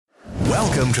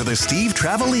Welcome to the Steve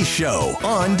Trevelise Show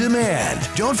on demand.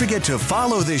 Don't forget to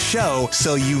follow this show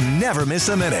so you never miss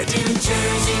a minute. New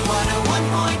Jersey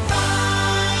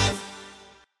 101.5.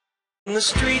 On the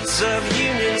streets of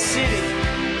Union City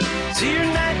to your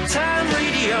nighttime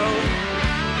radio.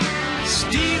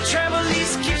 Steve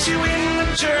Trevelise keeps you in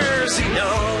the Jersey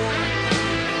know.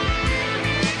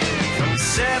 From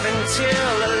 7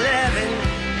 till 11,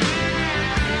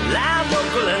 live,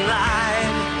 local, and live.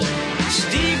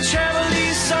 Steve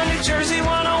Trevelise on New Jersey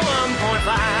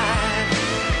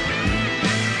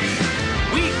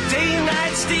 101.5. Weekday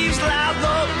night, Steve's live,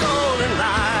 local, and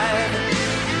live.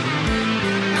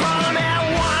 Call him at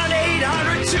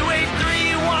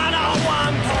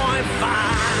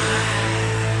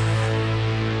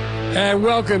 1-800-283-101.5. And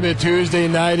welcome to Tuesday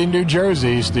night in New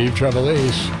Jersey. Steve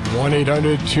Trevelise.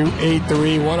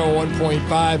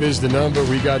 1-800-283-101.5 is the number.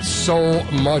 We got so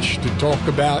much to talk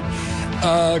about.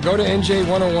 Go to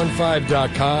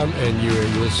nj1015.com and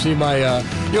you'll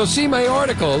see my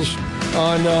articles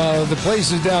on the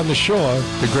places down the shore,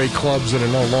 the great clubs that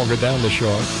are no longer down the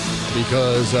shore,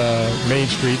 because Main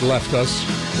Street left us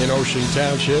in Ocean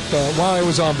Township while I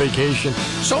was on vacation.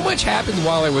 So much happened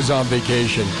while I was on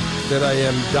vacation that I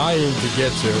am dying to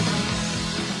get to.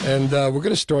 And we're going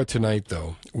to start tonight,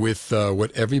 though, with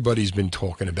what everybody's been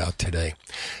talking about today.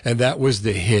 And that was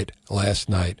the hit last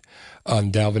night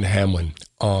on Damar Hamlin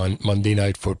on Monday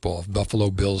Night Football. Buffalo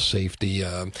Bills safety,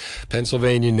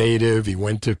 Pennsylvania native. He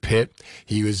went to Pitt.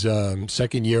 He was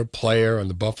second-year player on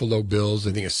the Buffalo Bills.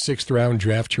 I think a sixth-round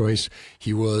draft choice.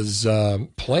 He was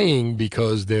playing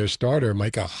because their starter,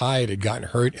 Micah Hyde, had gotten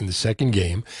hurt in the second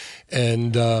game.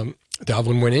 And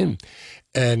Dalvin went in.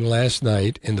 And last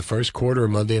night, in the first quarter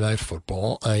of Monday Night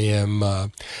Football, I am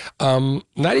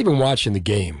not even watching the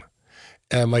game.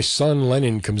 And my son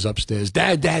Lennon comes upstairs.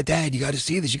 Dad, you got to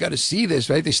see this. You got to see this,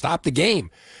 right? They stopped the game.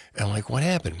 And I'm like, what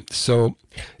happened? So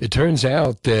it turns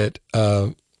out that,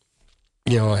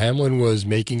 Hamlin was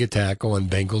making a tackle on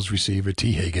Bengals receiver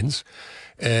T. Higgins.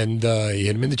 And he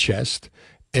hit him in the chest.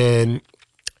 And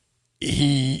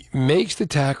he makes the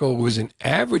tackle. It was an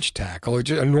average tackle, or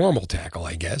just a normal tackle,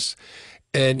 I guess.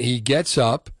 And he gets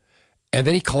up, and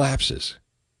then he collapses.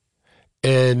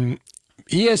 And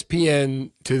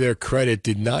ESPN, to their credit,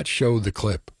 did not show the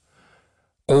clip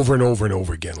over and over and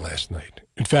over again last night.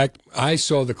 In fact, I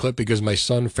saw the clip because my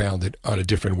son found it on a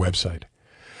different website.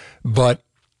 But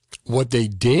what they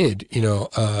did,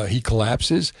 he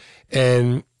collapses,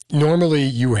 and normally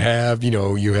you have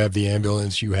the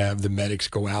ambulance, you have the medics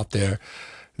go out there.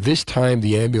 This time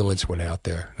the ambulance went out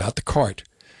there, not the cart,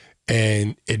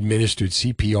 and administered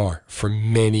CPR for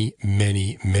many,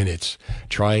 many minutes,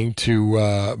 trying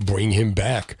to bring him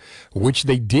back, which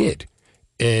they did.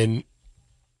 And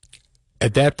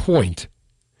at that point,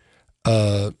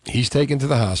 he's taken to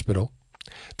the hospital.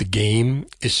 The game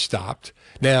is stopped.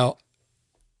 Now,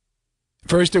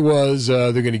 first it was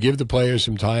they're going to give the players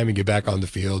some time and get back on the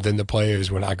field. Then the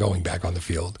players were not going back on the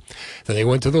field. Then they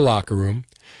went to the locker room.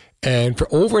 And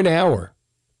for over an hour,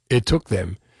 it took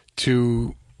them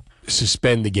to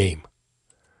suspend the game,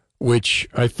 which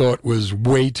I thought was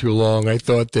way too long. I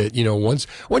thought that,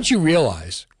 once you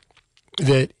realize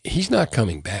that he's not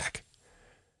coming back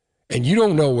and you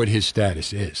don't know what his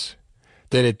status is,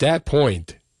 then at that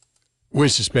point, we're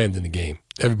suspending the game.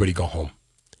 Everybody go home.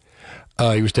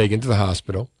 He was taken to the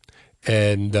hospital.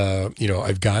 And,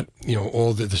 I've got,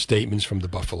 all the statements from the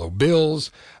Buffalo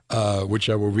Bills, which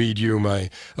I will read you.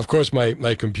 Of course,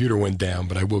 my computer went down,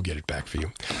 but I will get it back for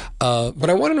you. But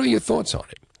I want to know your thoughts on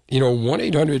it.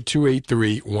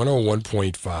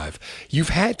 1-800-283-101.5. You've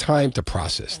had time to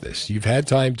process this. You've had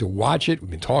time to watch it.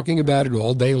 We've been talking about it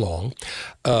all day long.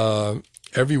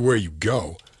 Everywhere you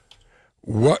go.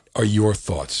 What are your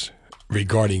thoughts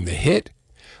regarding the hit?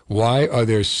 Why are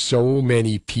there so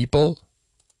many people,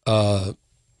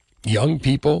 young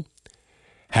people,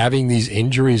 having these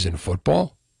injuries in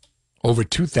football? Over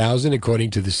 2,000, according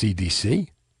to the CDC.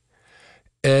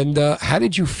 And how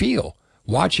did you feel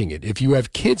watching it? If you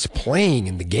have kids playing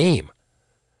in the game,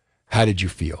 how did you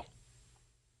feel?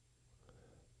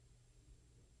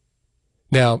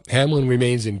 Now, Hamlin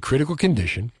remains in critical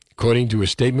condition. According to a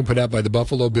statement put out by the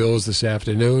Buffalo Bills this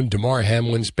afternoon, Damar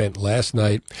Hamlin spent last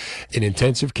night in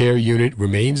intensive care unit,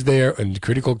 remains there in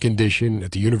critical condition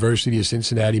at the University of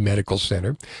Cincinnati Medical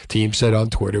Center. Team said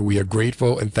on Twitter, "We are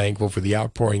grateful and thankful for the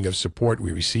outpouring of support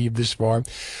we received this far."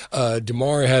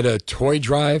 Damar had a toy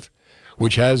drive,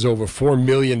 which has over $4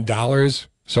 million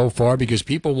so far, because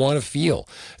people want to feel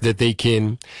that they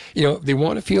can, they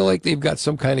want to feel like they've got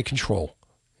some kind of control.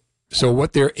 So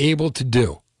what they're able to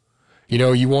do,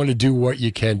 you want to do what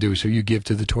you can do, so you give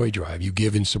to the toy drive. You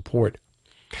give in support.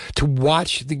 to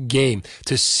watch the game,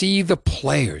 to see the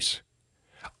players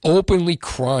openly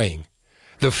crying,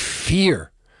 the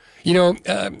fear. You know,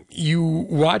 you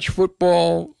watch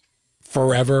football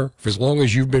forever. For as long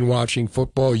as you've been watching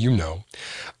football, you know.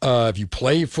 If you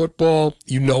play football,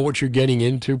 you know what you're getting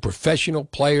into. Professional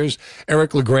players.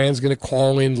 Eric LeGrand's going to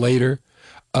call in later.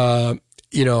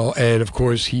 You know, and of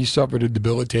course, he suffered a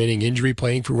debilitating injury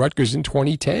playing for Rutgers in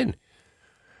 2010,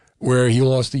 where he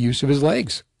lost the use of his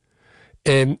legs.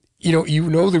 And, you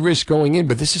know the risk going in,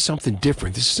 but this is something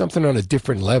different. This is something on a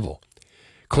different level.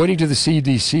 According to the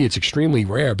CDC, it's extremely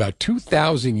rare. About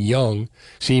 2,000 young,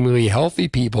 seemingly healthy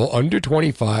people under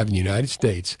 25 in the United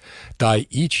States die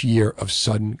each year of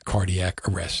sudden cardiac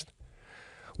arrest.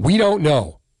 We don't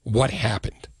know what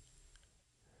happened.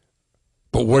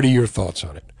 But what are your thoughts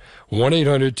on it?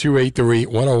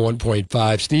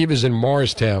 1-800-283-101.5. Steve is in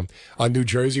Morristown on New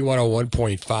Jersey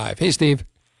 101.5. Hey, Steve.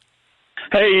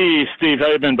 Hey, Steve. How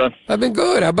you been, bud? I've been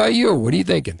good. How about you? What are you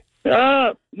thinking?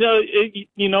 No,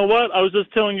 you know what? I was just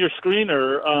telling your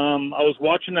screener, I was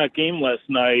watching that game last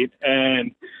night,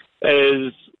 and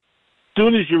as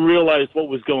soon as you realized what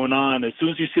was going on, as soon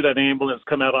as you see that ambulance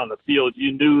come out on the field,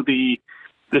 you knew the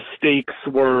stakes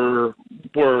were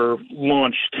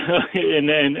launched, and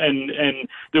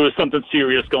there was something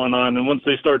serious going on. And once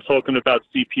they started talking about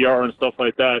CPR and stuff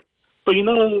like that, but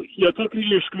talking to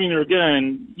your screener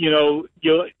again, the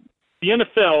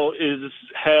NFL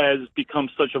has become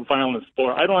such a violent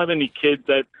sport. I don't have any kids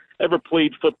that ever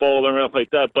played football or anything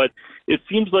like that, but it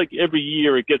seems like every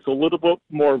year it gets a little bit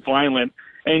more violent.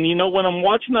 And, when I'm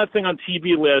watching that thing on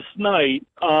TV last night,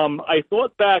 I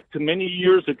thought back to many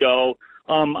years ago.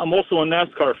 I'm also a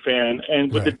NASCAR fan,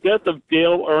 and with the death of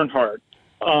Dale Earnhardt,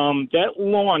 that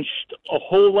launched a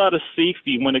whole lot of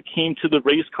safety when it came to the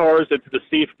race cars and to the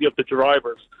safety of the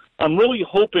drivers. I'm really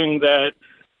hoping that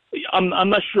I'm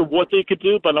not sure what they could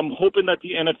do, but I'm hoping that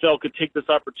the NFL could take this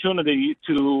opportunity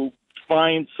to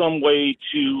find some way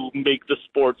to make the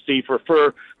sport safer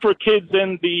for kids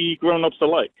and the grown-ups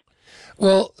alike.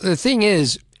 Well, the thing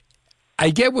is, I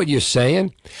get what you're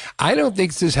saying. I don't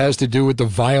think this has to do with the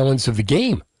violence of the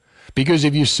game. Because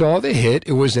if you saw the hit,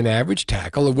 it was an average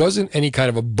tackle. It wasn't any kind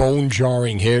of a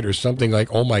bone-jarring hit or something like,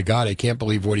 oh, my God, I can't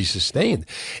believe what he sustained.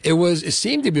 It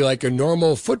seemed to be like a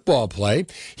normal football play.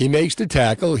 He makes the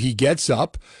tackle, he gets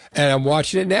up, and I'm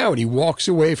watching it now, and he walks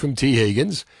away from T.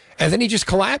 Higgins, and then he just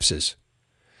collapses.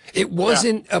 It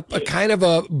wasn't a kind of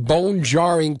a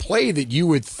bone-jarring play that you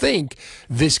would think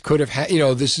this could have had,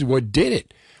 this is what did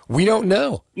it. We don't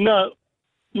know. No,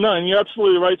 and you're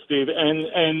absolutely right, Steve.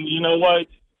 And you know what?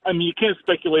 I mean, you can't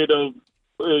speculate of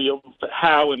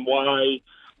how and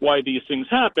why these things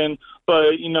happen,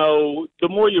 but the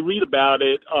more you read about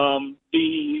it,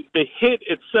 the hit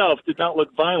itself did not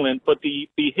look violent, but the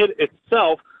hit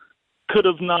itself could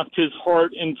have knocked his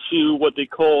heart into what they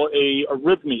call a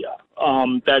arrhythmia.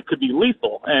 That could be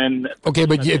lethal. And okay,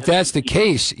 but if that's the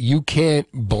case, you can't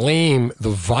blame the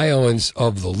violence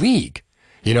of the league.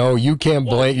 You can't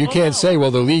blame. You can't say,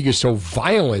 well, the league is so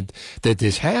violent that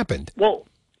this happened. Well,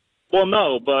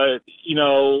 no, but,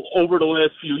 over the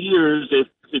last few years, if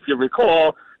you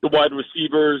recall, the wide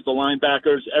receivers, the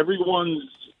linebackers, everyone's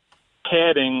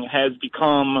padding has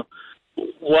become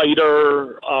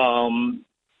lighter.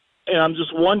 And I'm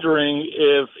just wondering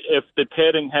if the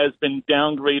padding has been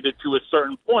downgraded to a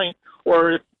certain point,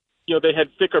 or if, they had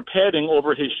thicker padding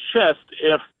over his chest,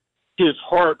 if his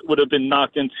heart would have been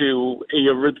knocked into a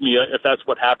arrhythmia, if that's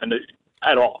what happened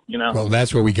at all, Well,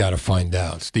 that's what we got to find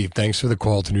out. Steve, thanks for the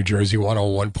call to New Jersey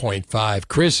 101.5.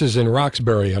 Chris is in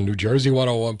Roxbury on New Jersey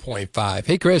 101.5.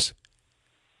 Hey, Chris.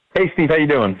 Hey, Steve. How you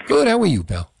doing? Good. How are you,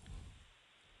 pal?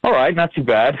 All right. Not too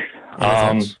bad.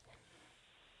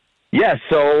 Yeah,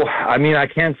 so, I mean, I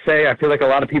can't say, I feel like a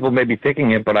lot of people may be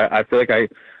thinking it, but I feel like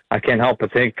I can't help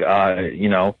but think,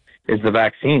 is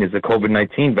the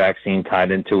COVID-19 vaccine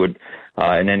tied into it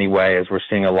in any way, as we're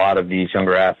seeing a lot of these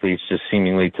younger athletes just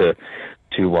seemingly to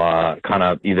kind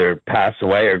of either pass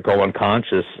away or go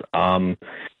unconscious, and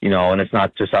it's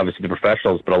not just obviously the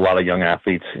professionals, but a lot of young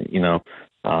athletes,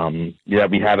 that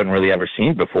we haven't really ever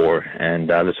seen before. And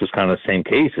this was kind of the same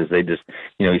case, as they just,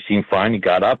 he seemed fine, he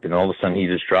got up, and all of a sudden he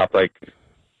just dropped like.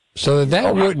 So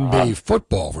that wouldn't be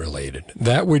football related.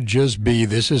 That would just be,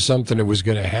 this is something that was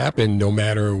going to happen no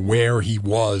matter where he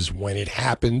was when it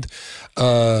happened.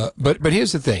 But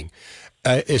here's the thing.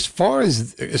 As far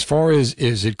as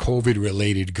is it COVID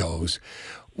related goes,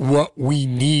 what we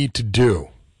need to do,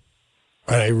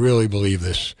 and I really believe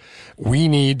this, we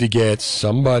need to get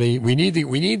somebody, we need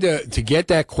to get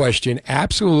that question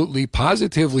absolutely,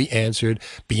 positively answered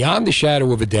beyond the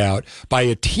shadow of a doubt by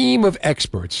a team of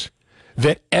experts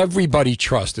that everybody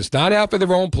trusts. It's not out for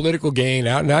their own political gain,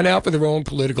 not out for their own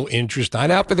political interest,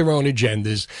 not out for their own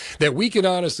agendas, that we can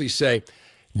honestly say,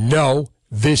 no,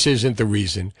 this isn't the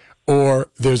reason, or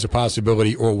there's a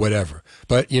possibility, or whatever.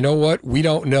 But you know what? We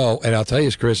don't know. And I'll tell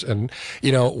you, Chris, and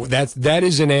that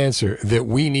is an answer that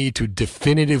we need to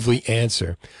definitively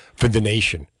answer for the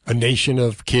nation. A nation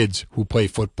of kids who play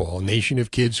football, a nation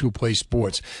of kids who play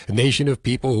sports, a nation of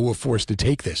people who are forced to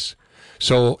take this.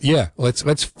 So, yeah,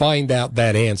 let's find out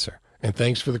that answer. And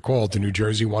thanks for the call to New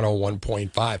Jersey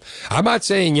 101.5. I'm not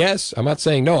saying yes. I'm not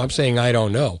saying no. I'm saying I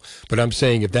don't know. But I'm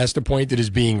saying if that's the point that is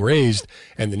being raised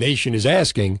and the nation is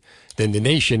asking, then the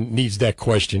nation needs that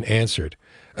question answered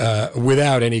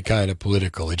without any kind of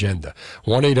political agenda.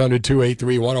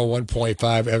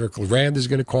 1-800-283-101.5. Eric LeGrand is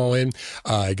going to call in.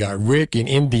 I got Rick in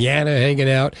Indiana hanging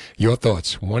out. Your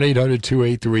thoughts,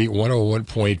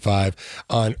 1-800-283-101.5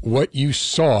 on what you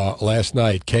saw last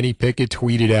night. Kenny Pickett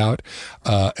tweeted out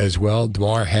as well.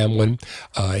 Damar Hamlin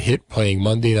hit playing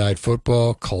Monday Night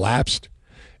Football, collapsed,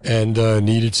 and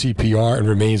needed CPR and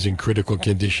remains in critical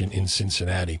condition in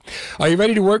Cincinnati. Are you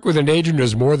ready to work with an agent who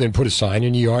does more than put a sign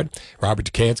in your yard?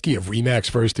 Robert Dukansky of RE/MAX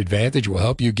First Advantage will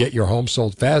help you get your home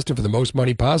sold faster for the most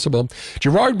money possible.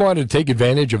 Gerard wanted to take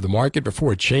advantage of the market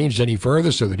before it changed any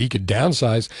further so that he could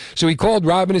downsize, so he called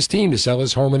Rob and his team to sell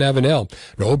his home in Avenel.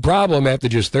 No problem. After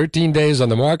just 13 days on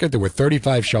the market, there were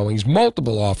 35 showings,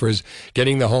 multiple offers,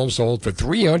 getting the home sold for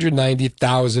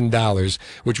 $390,000,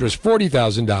 which was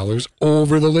 $40,000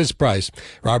 over the list price.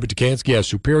 Robert Dukansky has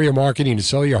superior marketing to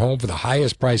sell your home for the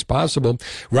highest price possible.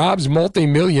 Rob's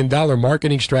multi-million-dollar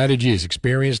marketing strategy is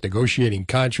experience negotiating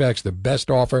contracts, the best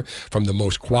offer from the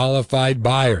most qualified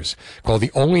buyers. Call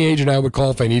the only agent I would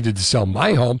call if I needed to sell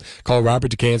my home. Call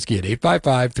Robert Dukansky at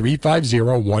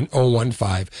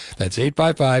 855-350-1015. That's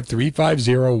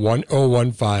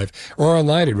 855-350-1015, or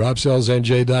online at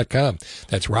robsellsnj.com.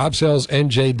 That's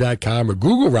robsellsnj.com, or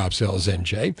Google Rob Sells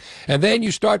NJ, and then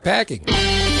you start packing.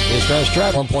 It's Fast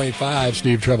Track 1.5,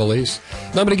 Steve Trevelise.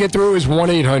 Number to get through is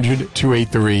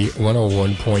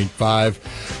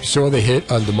 1-800-283-101.5. Saw the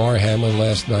hit on Damar Hamlin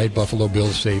last night, Buffalo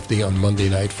Bills safety on Monday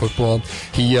Night Football.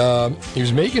 He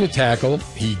was making a tackle.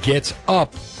 He gets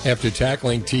up after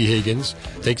tackling T. Higgins,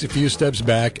 takes a few steps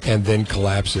back, and then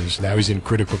collapses. Now he's in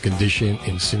critical condition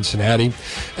in Cincinnati.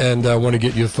 And I want to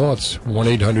get your thoughts.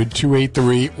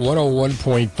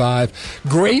 1-800-283-101.5.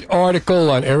 Great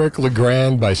article on Eric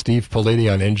LeGrand by Steve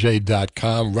Politi on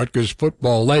NJ.com. Rutgers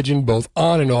football legend, both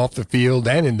on and off the field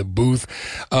and in the booth,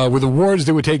 with awards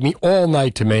that would take me all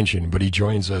night to mention. But he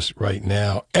joins us right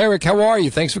now. Eric, how are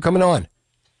you? Thanks for coming on.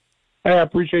 Hey, I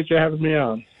appreciate you having me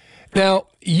on. Now,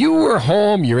 you were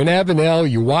home, you're in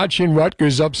Avenel, you're watching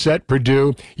Rutgers upset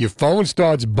Purdue, your phone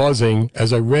starts buzzing,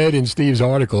 as I read in Steve's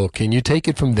article. Can you take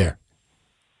it from there?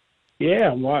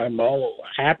 Yeah, I'm all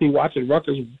happy watching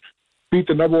Rutgers beat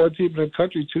the number one team in the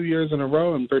country 2 years in a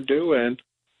row in Purdue, and,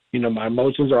 my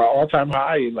emotions are all-time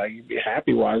high, like, you'd be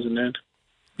happy-wise, and then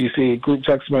you see group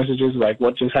text messages like,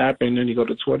 what just happened, and you go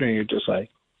to Twitter, and you're just like,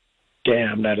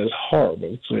 damn, that is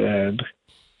horrible, and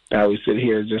I always sit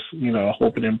here just,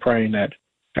 hoping and praying that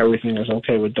everything is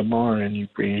okay with Damar, and you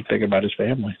think about his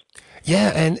family.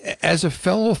 Yeah, and as a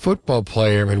fellow football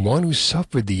player and one who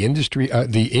suffered the injury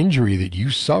that you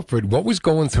suffered, what was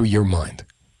going through your mind?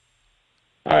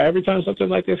 Every time something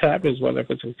like this happens, whether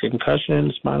it's a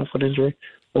concussion, spinal cord injury,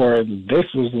 or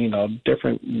this was,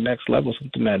 different next level,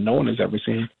 something that no one has ever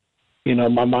seen,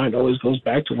 my mind always goes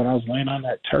back to when I was laying on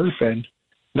that turf and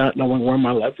not knowing where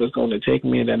my life was going to take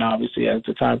me. And then obviously as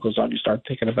the time goes on, you start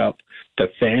thinking about the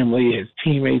family, his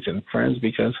teammates and friends,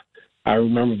 because I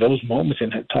remember those moments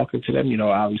and talking to them,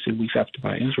 obviously weeks after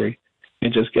my injury,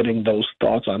 and just getting those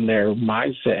thoughts on their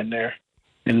mindset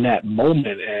in that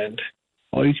moment. And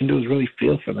all you can do is really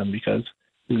feel for them, because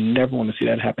you never want to see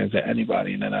that happen to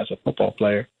anybody. And then as a football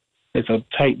player, it's a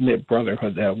tight-knit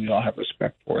brotherhood that we all have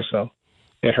respect for. So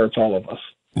it hurts all of us.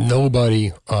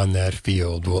 Nobody on that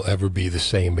field will ever be the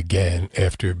same again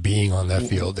after being on that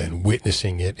field and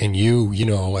witnessing it. And you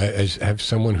as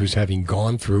someone who's having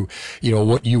gone through,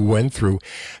 what you went through,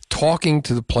 talking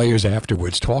to the players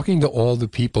afterwards, talking to all the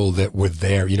people that were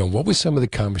there, what was some of the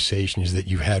conversations that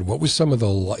you had? What was some of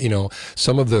the,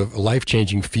 some of the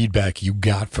life-changing feedback you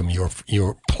got from your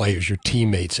players, your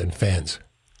teammates and fans?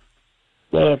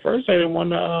 Well, at first I didn't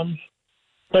want to,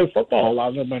 play football a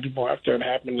lot anymore after it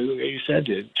happened. You said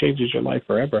it changes your life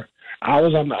forever. I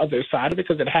was on the other side of it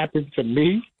because it happened to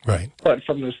me. Right. But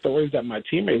from the stories that my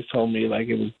teammates told me, like,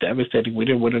 it was devastating. We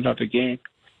didn't win another game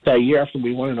that year after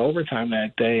we won in overtime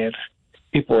that day, and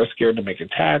people were scared to make a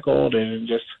tackle,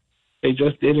 and they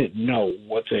just didn't know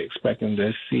what to expect and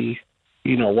to see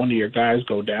one of your guys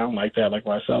go down like that, like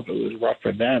myself, it was rough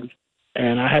for them.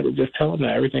 And I had to just tell them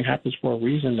that everything happens for a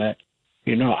reason, that,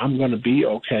 I'm going to be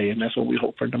okay. And that's what we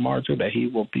hope for Damar too, that he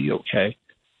will be okay.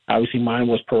 Obviously mine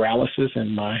was paralysis,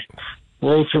 and my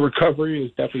road to recovery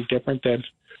is definitely different than,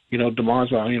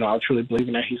 Damar's. I truly believe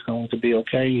in that he's going to be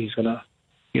okay. He's going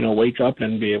to, wake up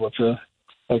and be able to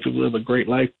hopefully live a great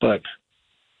life. But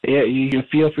yeah, you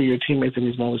feel for your teammates in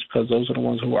these moments, because those are the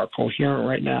ones who are coherent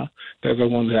right now. They're the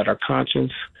ones that are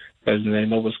conscious, because they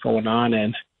know what's going on.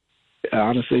 And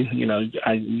honestly,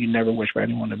 you never wish for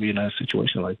anyone to be in a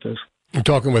situation like this. I'm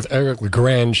talking with Eric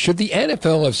LeGrand. Should the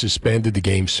NFL have suspended the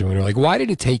game sooner? Like, why did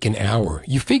it take an hour?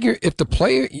 You figure if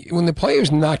when the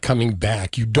player's not coming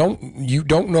back, you don't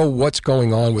know what's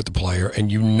going on with the player,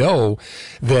 and you know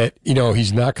that,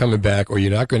 he's not coming back, or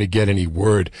you're not going to get any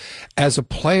word. As a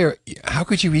player, how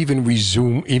could you even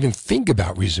think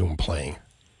about resume playing?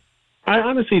 I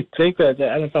honestly think that the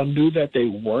NFL knew that they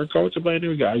weren't going to play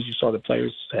any guys. You saw the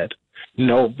players said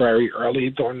no very early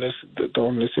during this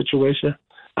situation.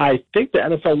 I think the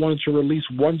NFL wanted to release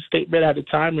one statement at a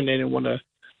time, and they didn't want to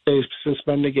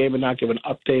suspend the game and not give an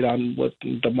update on what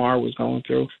Damar was going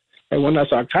through. And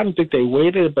so I kind of think they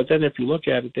waited, but then if you look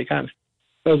at it, it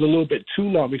was a little bit too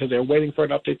long, because they're waiting for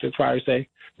an update to try to say,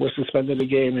 we're suspending the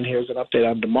game and here's an update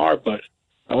on Damar. But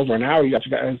over an hour, you got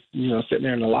you guys, sitting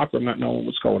there in the locker room not knowing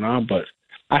what's going on. But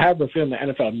I have a feeling the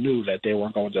NFL knew that they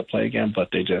weren't going to play again, but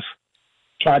they just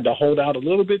tried to hold out a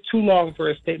little bit too long for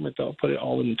a statement to put it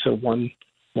all into one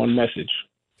message.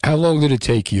 How long did it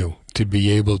take you to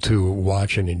be able to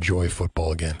watch and enjoy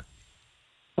football again?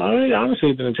 Honestly,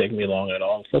 it didn't take me long at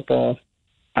all. Football,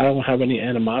 I don't have any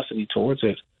animosity towards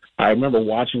it. I remember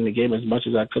watching the game as much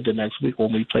as I could the next week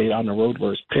when we played on the road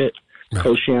versus Pitt. Right.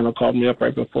 Coach Shannon called me up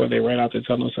right before they ran out to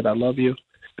tell me, said, I love you.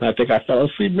 And I think I fell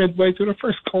asleep midway through the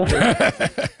first quarter.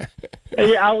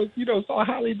 And yeah, I was, so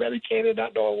highly medicated,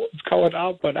 not knowing what was going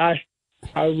on, but I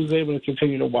was able to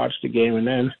continue to watch the game. And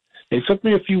then it took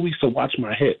me a few weeks to watch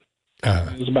my hit.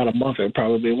 It was about a month,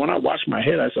 probably. When I watched my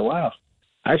hit, I said, wow,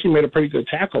 I actually made a pretty good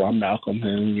tackle on Malcolm.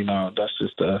 And, that's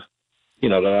just that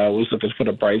I always look for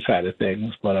the bright side of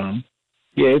things. But, I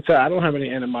don't have any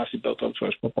animosity built up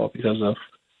towards football, because of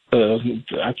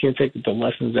I can't take the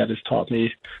lessons that it's taught me,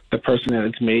 the person that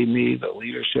it's made me, the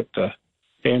leadership, the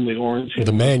family oriented.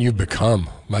 The man you've become.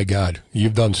 My God,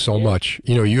 you've done so much.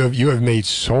 You have made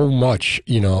so much,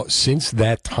 since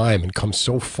that time, and come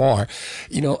so far.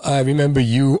 I remember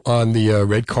you on the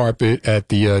red carpet at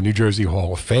the New Jersey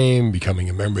Hall of Fame, becoming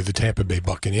a member of the Tampa Bay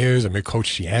Buccaneers. I met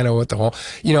Coach Ciano at the Hall.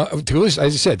 As I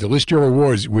said, to list your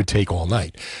awards would take all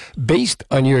night. Based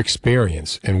on your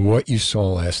experience and what you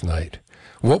saw last night,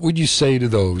 what would you say to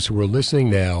those who are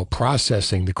listening now,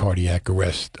 processing the cardiac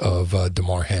arrest of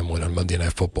Damar Hamlin on Monday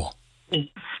Night Football? So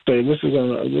this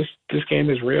game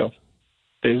is real.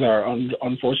 These are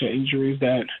unfortunate injuries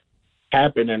that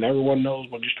happen, and everyone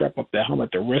knows when you strap up the helmet,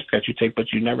 the risk that you take,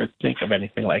 but you never think of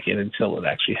anything like it until it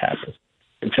actually happens,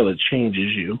 until it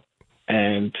changes you.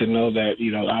 And to know that,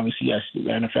 obviously, yes, the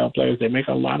NFL players, they make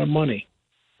a lot of money,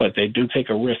 but they do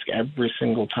take a risk every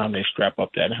single time they strap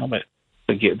up that helmet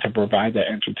to provide that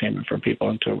entertainment for people,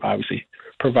 and to obviously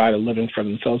provide a living for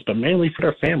themselves, but mainly for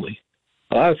their family.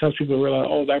 A lot of times people realize,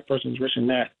 oh, that person's rich and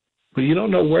that, but you don't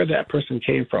know where that person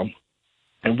came from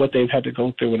and what they've had to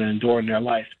go through and endure in their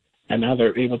life. And now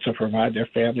they're able to provide their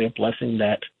family a blessing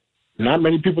that not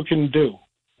many people can do.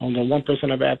 Only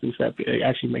 1% of athletes that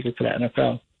actually make it to the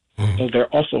NFL. Mm-hmm. So they're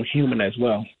also human as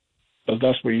well. So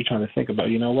that's where you're trying to think about,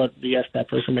 what, yes, that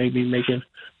person may be making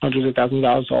hundreds of thousands of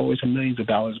dollars, always millions of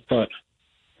dollars, but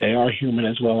they are human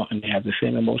as well, and they have the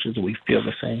same emotions, and we feel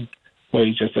the same way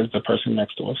just as the person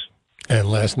next to us. And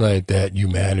last night, that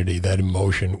humanity, that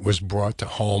emotion was brought to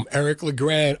home. Eric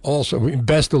LeGrand, also,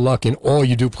 best of luck in all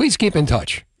you do. Please keep in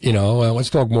touch. Let's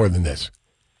talk more than this.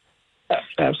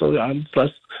 Absolutely.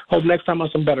 Let's hope next time on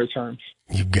some better terms.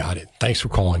 You got it. Thanks for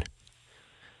calling.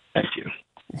 Thank you.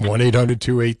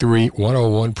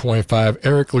 1-800-283-101.5.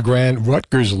 Eric LeGrand,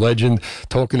 Rutgers legend,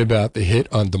 talking about the hit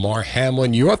on Damar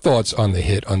Hamlin. Your thoughts on the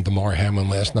hit on Damar Hamlin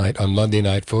last night on Monday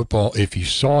Night Football, if you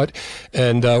saw it.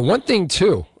 And one thing,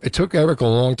 too, it took Eric a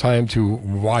long time to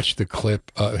watch the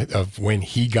clip of when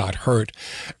he got hurt.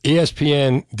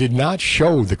 ESPN did not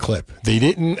show the clip. They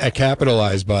didn't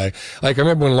capitalize by, like, I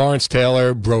remember when Lawrence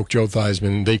Taylor broke Joe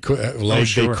Theismann, they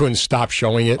couldn't stop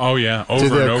showing it. Oh, yeah, over to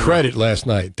their and over. Credit last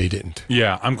night, they didn't.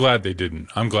 Yeah, I'm glad they didn't.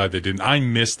 I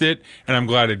missed it, and I'm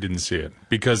glad I didn't see it,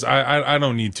 because I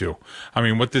don't need to. I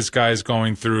mean, what this guy's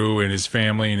going through and his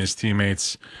family and his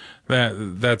teammates,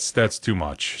 that's too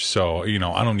much. So,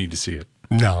 I don't need to see it.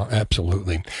 No,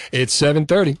 absolutely. It's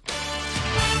 7:30.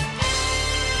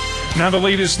 Now the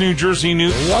latest New Jersey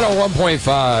news.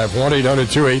 101.5,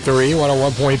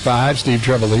 1-800-283-101.5, Steve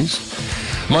Trevelise.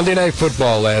 Monday Night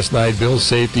Football last night. Bills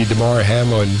safety Damar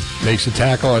Hamlin makes a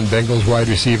tackle on Bengals wide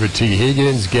receiver T.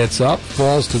 Higgins, gets up,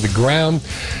 falls to the ground.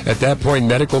 At that point,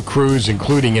 medical crews,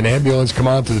 including an ambulance, come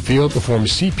onto the field, perform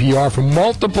CPR for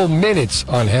multiple minutes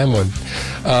on Hamlin.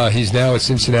 He's now at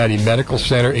Cincinnati Medical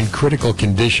Center in critical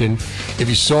condition. If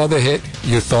you saw the hit,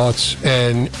 your thoughts,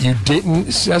 and you didn't,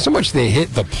 not so much they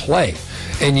hit the play,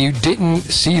 and you didn't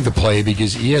see the play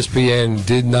because ESPN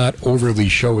did not overly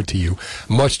show it to you,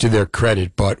 much to their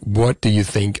credit. But what do you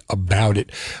think about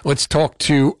it? Let's talk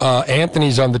to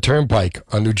Anthony's on the Turnpike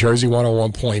on New Jersey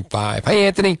 101.5. Hey,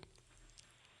 Anthony.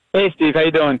 Hey, Steve. How you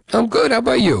doing? I'm good. How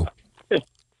about you?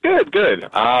 Good, good.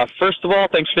 First of all,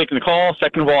 thanks for taking the call.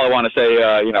 Second of all, I want to say,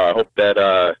 I hope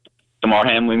that Damar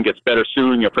Hamlin gets better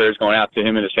soon. Your prayers going out to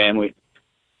him and his family.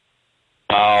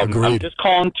 Agreed. I'm just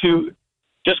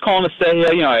calling to say,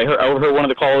 I heard one of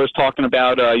the callers talking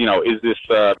about, is this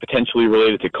potentially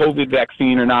related to COVID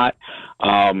vaccine or not?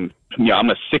 I'm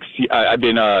I've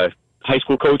been a high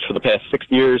school coach for the past 6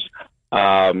 years,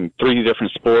 3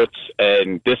 different sports,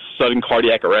 and this sudden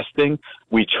cardiac arrest thing,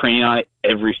 we train on it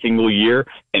every single year,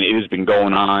 and it has been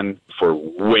going on for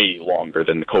way longer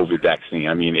than the COVID vaccine.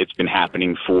 I mean, it's been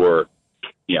happening for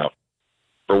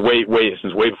way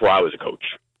before I was a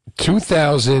coach.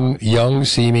 2,000 young,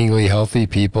 seemingly healthy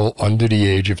people under the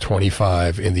age of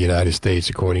 25 in the United States,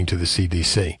 according to the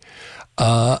CDC.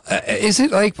 Is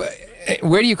it like,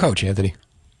 where do you coach, Anthony?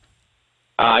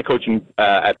 I coach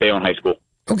at Bayonne High School.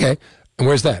 Okay. And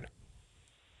where's that?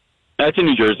 That's in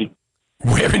New Jersey.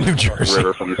 Where in New Jersey?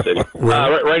 River from the city.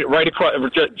 Right across,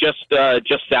 just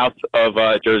south of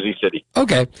Jersey City.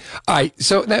 Okay. All right.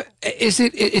 So now,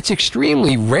 it's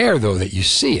extremely rare, though, that you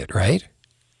see it, right?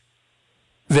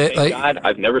 Thank God,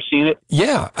 I've never seen it.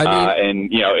 Yeah, I mean,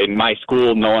 and in my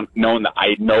school, no one that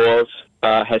I know of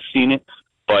has seen it,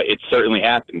 but it certainly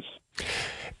happens.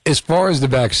 As far as the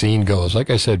vaccine goes, like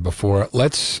I said before,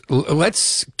 let's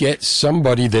get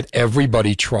somebody that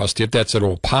everybody trusts, if that's at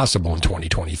all possible in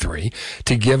 2023,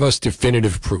 to give us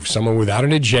definitive proof. Someone without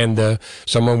an agenda,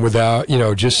 someone without,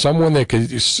 just someone that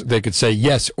could say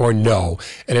yes or no,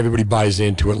 and everybody buys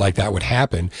into it like that would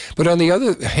happen. But on the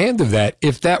other hand of that,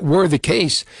 if that were the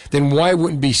case, then why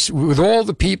wouldn't be, with all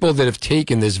the people that have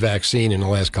taken this vaccine in the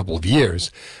last couple of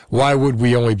years, why would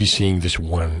we only be seeing this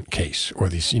one case or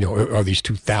these, or these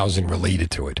 2,000 related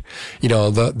to it?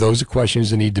 Those are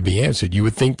questions that need to be answered. You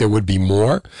would think there would be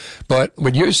more, but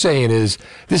what you're saying is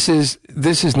this is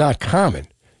not common.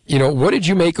 What did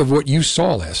you make of what you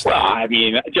saw last night? Well, I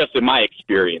mean, just in my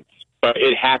experience, but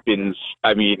it happens.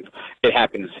 I mean, it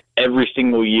happens every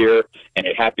single year, and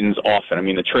it happens often. I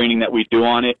mean, the training that we do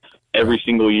on it every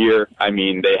single year, I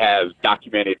mean, they have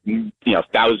documented,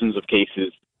 thousands of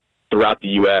cases throughout the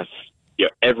U.S.,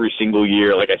 every single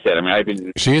year. Like I said, I mean, I've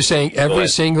been... So you're saying every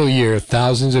single year,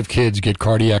 thousands of kids get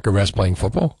cardiac arrest playing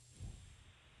football?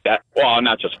 Well,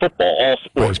 not just football, all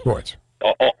sports. All sports.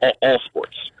 All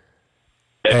sports.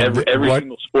 Every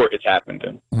single sport it's happened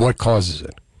in. What causes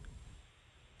it?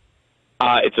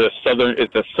 It's a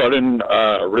sudden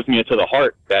arrhythmia to the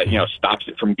heart that stops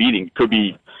it from beating. It could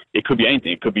be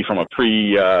anything. It could be from a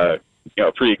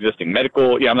pre-existing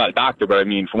medical. I'm not a doctor, but I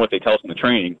mean, from what they tell us in the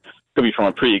training, it could be from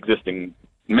a pre-existing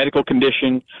medical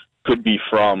condition. Could be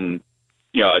from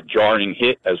a jarring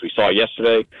hit, as we saw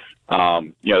yesterday.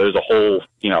 There's a whole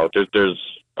there's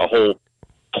a whole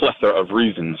plethora of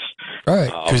reasons. All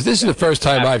right, because this is the first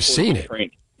time I've seen it.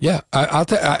 Training. Yeah,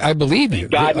 I believe you.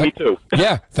 Thank God, me too.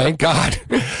 Yeah, thank God.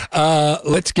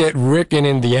 Let's get Rick in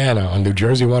Indiana on New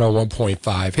Jersey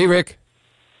 101.5. Hey, Rick.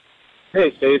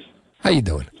 Hey, Steve. How you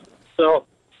doing? So,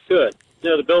 good.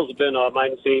 The Bills have been my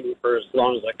team for as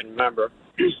long as I can remember.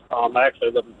 I actually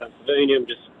live in Pennsylvania.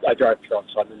 I drive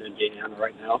trucks, so I'm in Indiana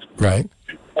right now. Right.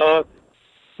 I'm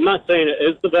not saying it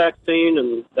is the vaccine,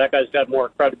 and that guy's got more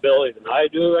credibility than I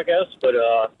do, I guess, but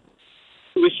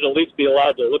we should at least be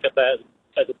allowed to look at that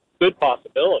as a good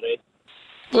possibility.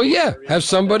 Well, yeah, have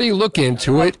somebody look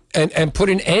into it and put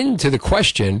an end to the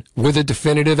question with a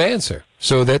definitive answer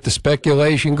so that the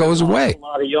speculation goes away. A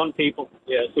lot of young people,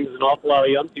 it seems an awful lot of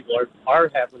young people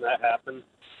are having that happen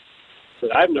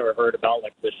that I've never heard about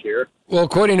like this year. Well,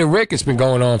 according to Rick, it's been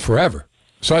going on forever.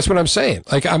 So that's what I'm saying.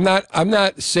 Like, I'm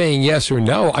not saying yes or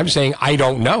no. I'm saying I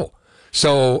don't know.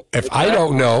 So if I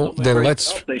don't know, then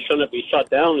let's... They shouldn't be shut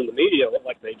down in the media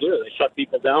like they do. They shut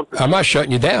people down. I'm not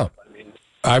shutting you down.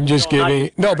 I'm just giving...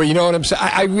 No, but you know what I'm saying?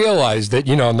 I realize that,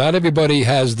 not everybody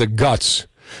has the guts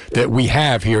that we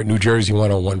have here at New Jersey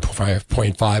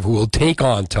 101.5 who will take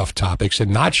on tough topics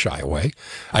and not shy away.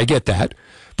 I get that.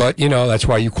 But, that's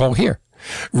why you call here.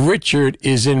 Richard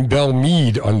is in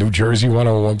Belmead on New Jersey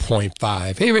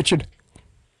 101.5. Hey, Richard.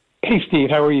 Hey, Steve.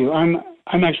 How are you? I'm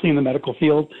actually in the medical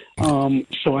field,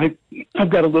 so I've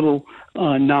got a little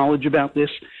knowledge about this.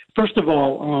 First of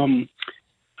all,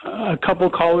 a couple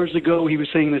callers ago, he was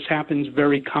saying this happens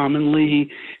very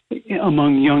commonly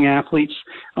among young athletes.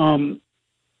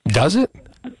 Does it?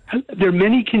 There are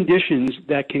many conditions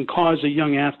that can cause a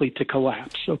young athlete to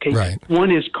collapse. Okay, right.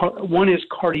 One is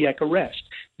cardiac arrest.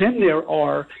 Then there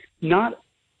are not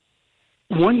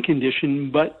one condition,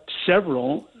 but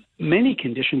many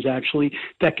conditions actually,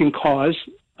 that can cause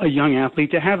a young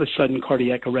athlete to have a sudden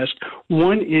cardiac arrest.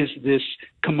 One is this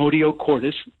commotio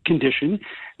cordis condition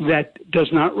that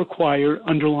does not require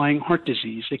underlying heart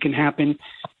disease. It can happen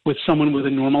with someone with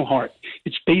a normal heart.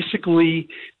 It's basically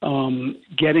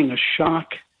getting a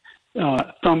shock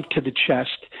thump to the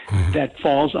chest that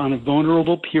falls on a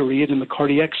vulnerable period in the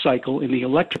cardiac cycle, in the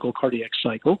electrical cardiac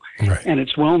cycle, right. And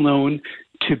it's well known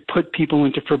to put people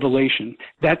into fibrillation.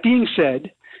 That being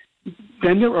said,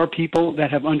 then there are people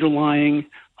that have underlying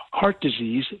heart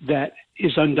disease that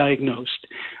is undiagnosed.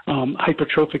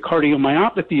 Hypertrophic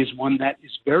cardiomyopathy is one that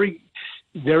is very,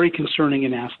 very concerning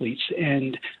in athletes,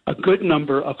 and a good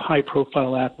number of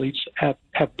high-profile athletes have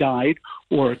died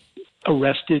or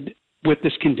arrested with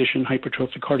this condition,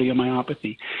 hypertrophic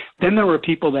cardiomyopathy. Then there are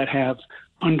people that have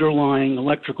underlying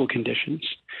electrical conditions.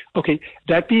 Okay,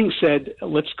 that being said,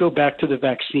 let's go back to the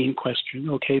vaccine question,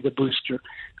 okay, the booster.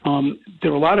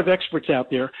 There are a lot of experts out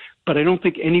there, but I don't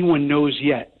think anyone knows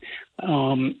yet.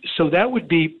 So that would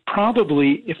be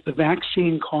probably if the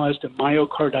vaccine caused a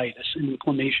myocarditis, an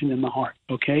inflammation in the heart,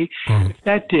 okay? If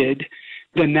that did,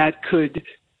 then that could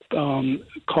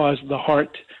cause the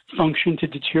heart function to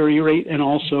deteriorate and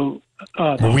also...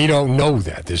 we don't know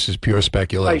that. This is pure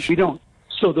speculation. Right, we don't.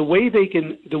 So the way they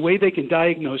can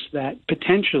diagnose that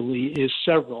potentially is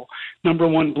several. Number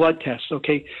one, blood tests.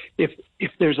 Okay, if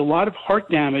there's a lot of heart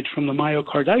damage from the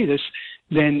myocarditis,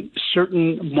 then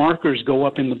certain markers go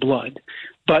up in the blood.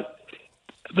 But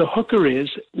the hooker is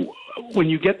when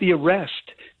you get the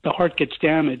arrest, the heart gets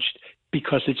damaged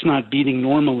because it's not beating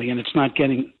normally and it's not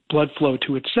getting blood flow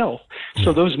to itself.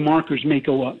 So those markers may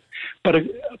go up. But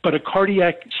a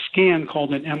cardiac scan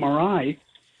called an MRI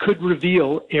could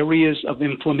reveal areas of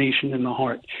inflammation in the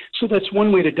heart. So that's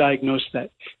one way to diagnose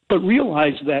that. But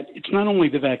realize that it's not only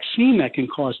the vaccine that can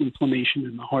cause inflammation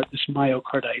in the heart, this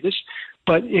myocarditis,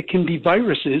 but it can be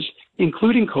viruses,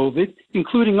 including COVID,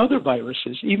 including other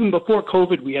viruses. Even before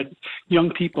COVID, we had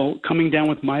young people coming down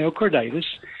with myocarditis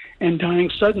and dying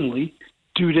suddenly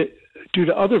due to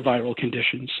other viral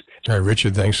conditions. All right,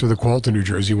 Richard, thanks for the call to New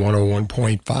Jersey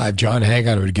 101.5. John, hang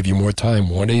on, I'm going to give you more time,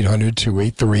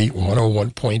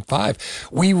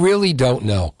 1-800-283-101.5. We really don't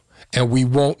know, and we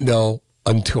won't know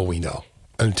until we know,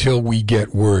 until we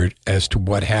get word as to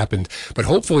what happened. But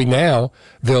hopefully now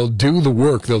they'll do the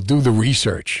work, they'll do the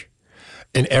research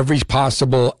in every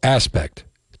possible aspect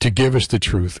to give us the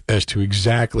truth as to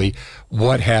exactly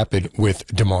what happened with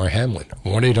Damar Hamlin.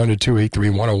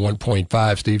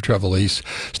 1-800-283-101.5, Steve Trevelise.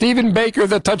 Stephen Baker,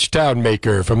 the touchdown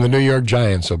maker from the New York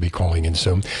Giants, will be calling in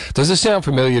soon. Does it sound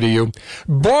familiar to you?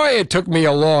 Boy, it took me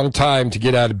a long time to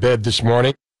get out of bed this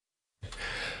morning.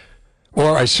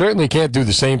 Or I certainly can't do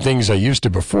the same things I used to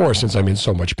before since I'm in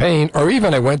so much pain. Or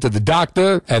even I went to the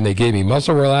doctor and they gave me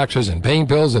muscle relaxers and pain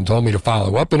pills and told me to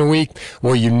follow up in a week.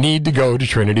 Well, you need to go to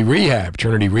Trinity Rehab.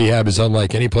 Trinity Rehab is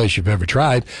unlike any place you've ever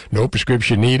tried. No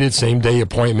prescription needed, same-day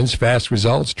appointments, fast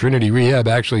results. Trinity Rehab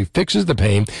actually fixes the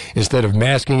pain instead of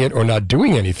masking it or not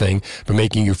doing anything, but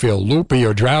making you feel loopy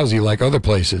or drowsy like other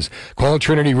places. Call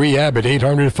Trinity Rehab at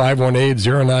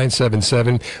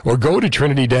 800-518-0977 or go to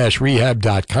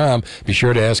trinity-rehab.com. Be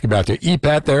sure to ask about their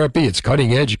EPAT therapy. It's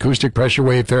cutting-edge acoustic pressure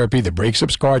wave therapy that breaks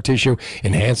up scar tissue,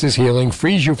 enhances healing,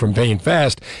 frees you from pain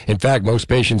fast. In fact, most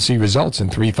patients see results in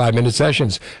 3 5-minute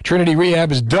sessions. Trinity Rehab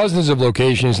has dozens of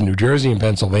locations in New Jersey and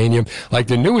Pennsylvania, like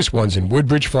the newest ones in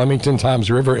Woodbridge, Flemington,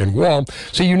 Toms River, and Wall,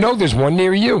 so you know there's one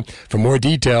near you. For more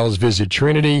details, visit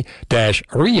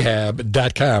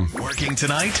trinity-rehab.com. Working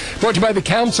tonight? Brought to you by the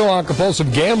Council on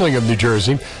Compulsive Gambling of New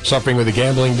Jersey. Suffering with a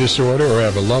gambling disorder or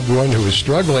have a loved one who is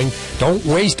struggling? Don't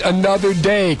waste another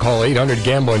day. Call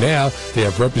 800-GAMBLER now. They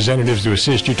have representatives to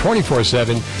assist you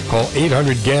 24/7. Call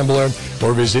 800-GAMBLER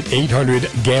or visit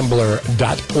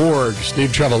 800gambler.org.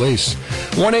 Steve Trevelise,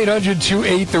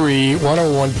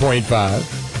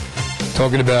 1-800-283-101.5.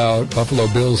 Talking about Buffalo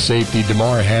Bills safety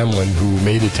Damar Hamlin, who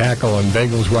made a tackle on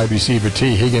Bengals wide receiver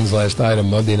T. Higgins last night on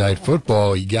Monday Night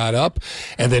Football. He got up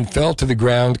and then fell to the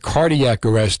ground. Cardiac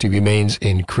arrest. He remains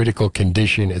in critical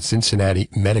condition at Cincinnati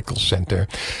Medical Center.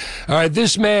 All right,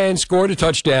 this man scored a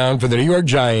touchdown for the New York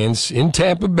Giants in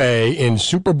Tampa Bay in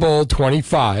Super Bowl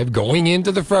 25, going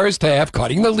into the first half,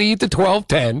 cutting the lead to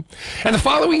 12-10. And the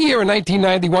following year in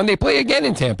 1991, they play again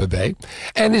in Tampa Bay,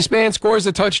 and this man scores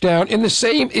a touchdown in the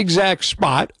same exact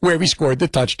spot where he scored the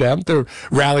touchdown to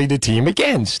rally the team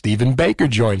again. Stephen Baker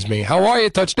joins me. How are you,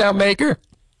 touchdown maker?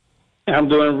 I'm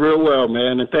doing real well,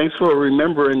 man, and thanks for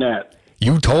remembering that.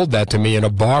 You told that to me in a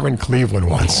bar in Cleveland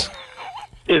once.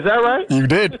 Is that right? You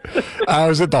did. I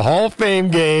was at the Hall of Fame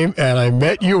game, and I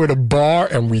met you at a bar,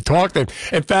 and we talked.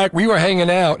 In fact, we were hanging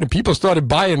out, and people started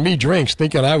buying me drinks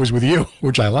thinking I was with you,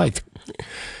 which I liked.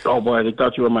 Oh, boy, they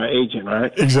thought you were my agent,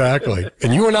 right? Exactly.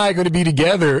 And you and I are going to be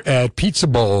together at Pizza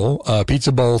Bowl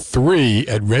 3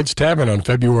 at Red's Tavern on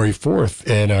February 4th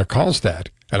in Carlstadt,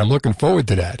 and I'm looking forward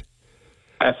to that.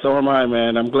 So am I,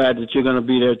 man. I'm glad that you're going to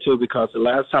be there, too, because the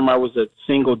last time I was a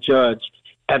single judge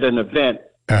at an event,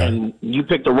 and you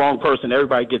picked the wrong person,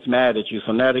 everybody gets mad at you,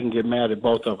 so now they can get mad at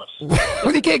both of us.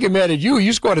 Well, they can't get mad at you.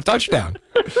 You scored a touchdown.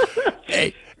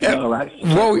 Hey,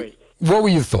 what were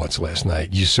your thoughts last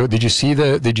night? Did you see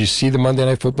the Monday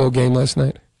Night Football game last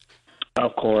night?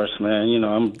 Of course, man. You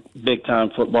know, I'm a big-time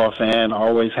football fan,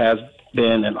 always has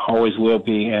been and always will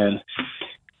be. And,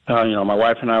 my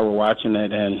wife and I were watching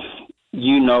it, and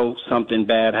something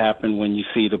bad happened when you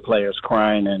see the players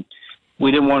crying. And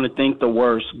we didn't want to think the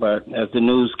worst, but as the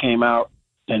news came out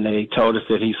and they told us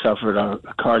that he suffered a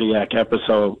cardiac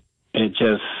episode, it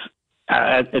just,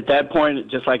 at that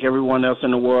point, just like everyone else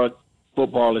in the world,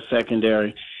 football is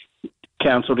secondary.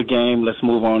 Cancel the game. Let's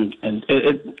move on. And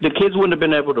the kids wouldn't have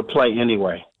been able to play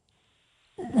anyway.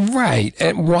 Right.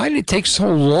 And why did it take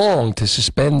so long to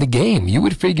suspend the game? You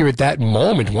would figure at that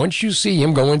moment, once you see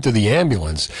him go into the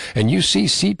ambulance and you see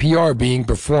CPR being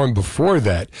performed before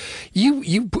that,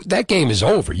 that game is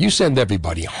over. You send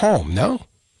everybody home, no?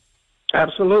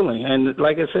 Absolutely. And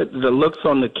like I said, the looks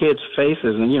on the kids'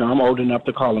 faces, and, I'm old enough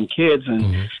to call them kids.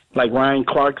 And like Ryan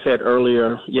Clark said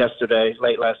earlier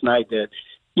late last night, that,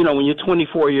 when you're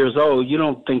 24 years old, you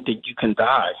don't think that you can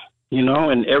die,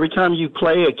 and every time you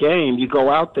play a game, you go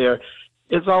out there,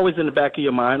 it's always in the back of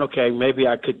your mind, okay, maybe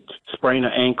I could sprain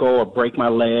an ankle or break my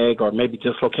leg or maybe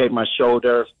dislocate my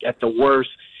shoulder. At the worst,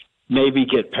 maybe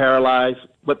get paralyzed.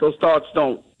 But those thoughts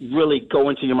don't really go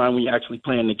into your mind when you're actually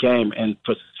playing the game. And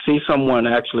to see someone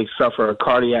actually suffer a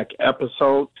cardiac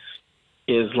episode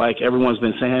is, like everyone's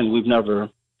been saying, we've never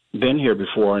been here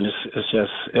before. And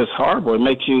it's horrible. It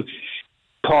makes you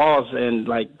pause and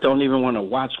don't even want to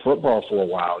watch football for a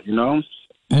while,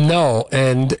 No,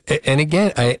 and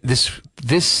again,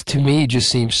 this to me just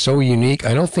seems so unique.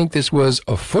 I don't think this was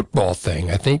a football thing.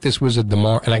 I think this was a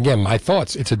Damar, and again, my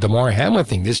thoughts, it's a Damar Hamlin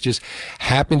thing. This just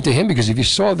happened to him because if you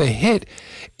saw the hit,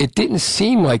 it didn't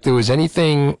seem like there was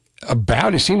anything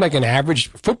about it. It seemed like an average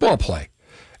football play.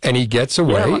 And he gets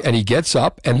away, and he gets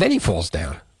up, and then he falls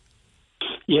down.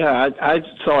 Yeah, I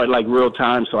saw it real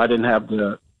time, so I didn't have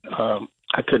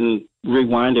I couldn't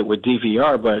rewind it with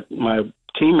DVR, but my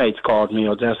teammates called me,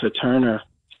 Odessa Turner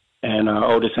and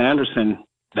Otis Anderson.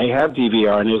 They have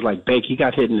DVR, and it was like, Bake, he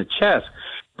got hit in the chest.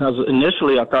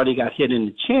 Initially, I thought he got hit in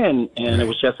the chin, and it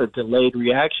was just a delayed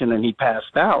reaction, and he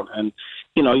passed out. And,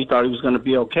 you thought he was going to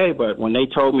be okay, but when they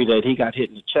told me that he got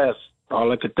hit in the chest,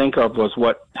 all I could think of was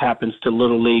what happens to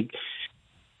Little League,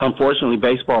 unfortunately,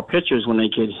 baseball pitchers when they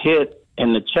get hit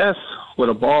in the chest with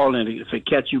a ball, and if it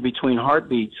catch you between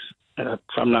heartbeats, if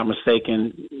I'm not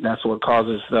mistaken, that's what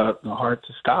causes the heart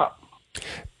to stop.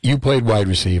 You played wide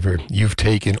receiver. You've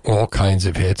taken all kinds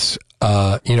of hits.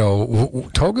 Talk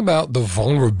about the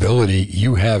vulnerability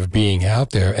you have being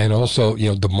out there. And also,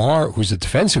 Damar, who's a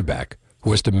defensive back,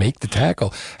 who has to make the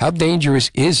tackle. How dangerous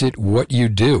is it what you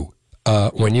do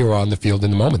when you're on the field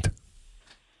in the moment?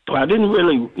 Well, I didn't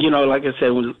really, like I said,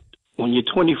 when you're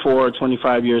 24 or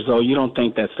 25 years old, you don't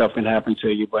think that stuff can happen to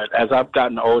you. But as I've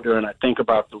gotten older and I think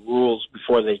about the rules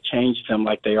before they changed them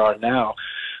like they are now,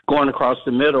 going across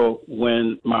the middle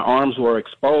when my arms were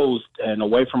exposed and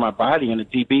away from my body, and a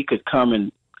DB could come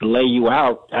and lay you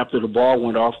out after the ball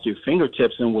went off your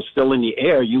fingertips and was still in the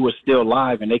air, you were still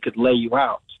live, and they could lay you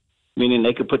out, meaning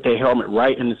they could put their helmet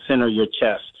right in the center of your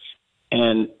chest.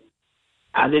 And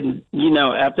I didn't,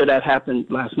 after that happened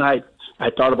last night, I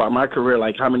thought about my career,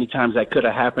 like how many times that could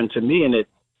have happened to me, and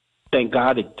thank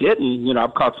God it didn't.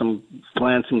 I've caught some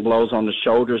glancing blows on the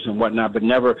shoulders and whatnot, but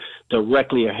never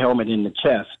directly a helmet in the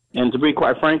chest. And to be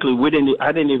quite frankly,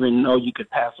 I didn't even know you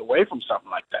could pass away from something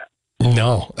like that.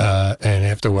 No, and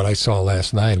after what I saw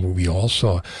last night, what we all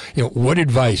saw, what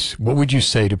advice, what would you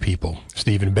say to people,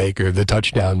 Stephen Baker, the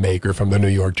touchdown maker from the New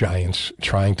York Giants,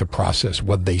 trying to process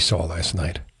what they saw last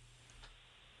night?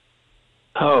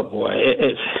 Oh boy,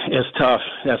 it's tough.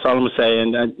 That's all I'm gonna say.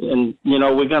 And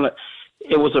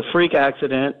it was a freak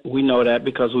accident. We know that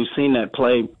because we've seen that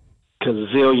play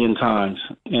gazillion times,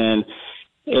 and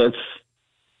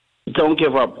don't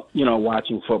give up,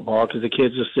 watching football, because the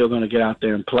kids are still going to get out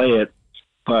there and play it.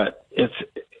 But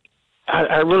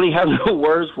I really have no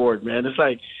words for it, man. It's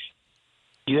like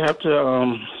you have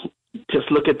to just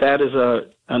look at that as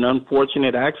an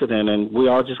unfortunate accident, and we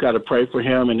all just got to pray for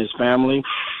him and his family,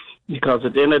 because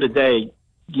at the end of the day,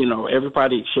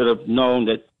 everybody should have known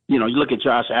that. You look at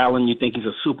Josh Allen, you think he's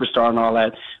a superstar and all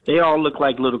that. They all look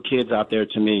like little kids out there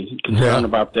to me, concerned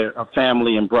about their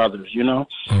family and brothers,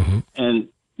 Mm-hmm. And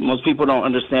most people don't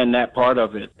understand that part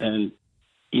of it. And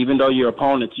even though you're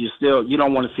opponents, you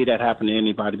don't want to see that happen to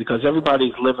anybody, because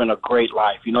everybody's living a great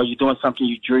life. You're doing something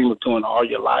you dream of doing all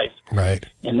your life. Right.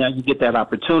 And now you get that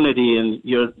opportunity, and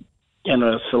you're in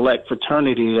a select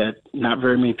fraternity that not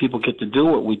very many people get to do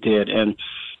what we did. And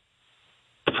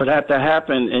for that to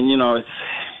happen, and,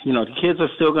 the kids are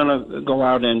still going to go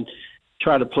out and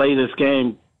try to play this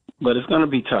game, but it's going to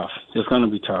be tough. It's going to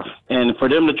be tough. And for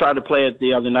them to try to play it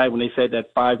the other night when they said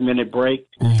that 5-minute break,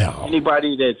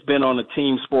 anybody that's been on a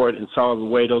team sport and saw the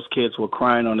way those kids were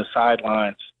crying on the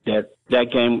sidelines,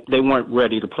 that game, they weren't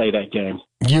ready to play that game.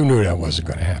 You knew that wasn't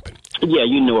going to happen. Yeah,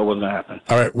 you knew it wasn't going to happen.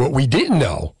 All right, what we didn't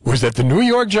know was that the New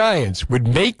York Giants would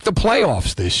make the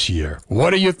playoffs this year.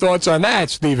 What are your thoughts on that,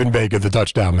 Stephen Baker, the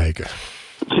touchdown maker?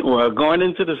 Well, going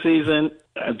into the season,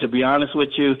 to be honest with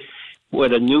you,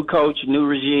 with a new coach, new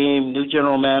regime, new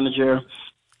general manager,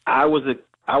 I would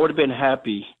have been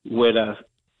happy with a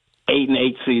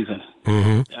 8-8 season.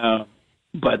 Mm-hmm.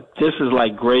 But this is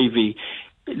like gravy.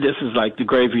 This is like the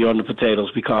gravy on the potatoes,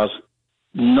 because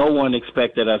no one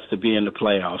expected us to be in the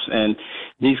playoffs. And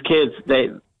these kids,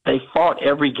 they fought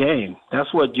every game.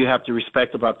 That's what you have to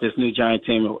respect about this new Giant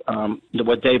team,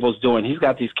 what Dabo's doing. He's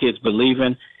got these kids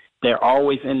believing. They're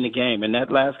always in the game. And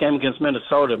that last game against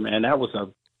Minnesota, man, that was a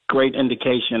great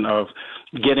indication of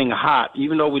getting hot,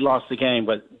 even though we lost the game.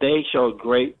 But they showed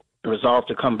great resolve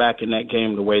to come back in that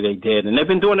game the way they did. And they've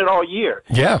been doing it all year.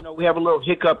 Yeah. We have a little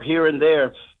hiccup here and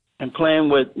there, and playing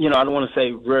with, I don't want to say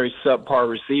very subpar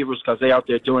receivers, because they're out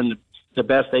there doing the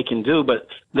best they can do, but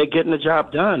they're getting the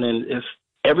job done. And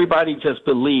everybody just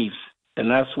believes, and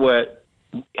that's what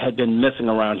had been missing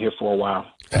around here for a while.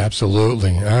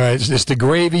 Absolutely. All right. It's the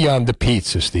gravy on the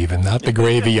pizza, Stephen, not the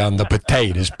gravy on the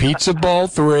potatoes. Pizza Bowl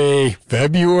 3,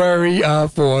 February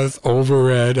 4th,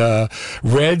 over at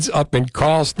Reds up in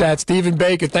Carlstadt. Stephen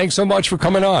Baker, thanks so much for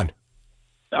coming on.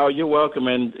 Oh, you're welcome.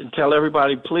 And tell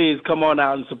everybody, please come on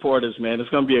out and support us, man. It's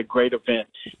going to be a great event.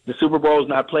 The Super Bowl is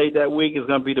not played that week. It's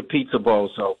going to be the Pizza Bowl.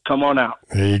 So come on out.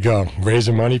 There you go.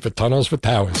 Raising money for Tunnels for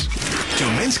Towers.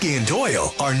 Dominski and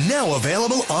Doyle are now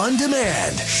available on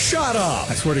demand. Shut up.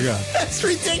 I swear to God. That's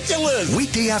ridiculous.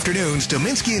 Weekday afternoons,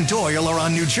 Dominski and Doyle are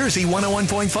on New Jersey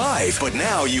 101.5. But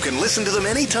now you can listen to them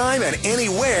anytime and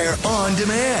anywhere on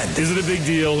demand. Is it a big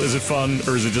deal? Is it fun?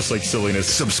 Or is it just like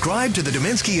silliness? Subscribe to the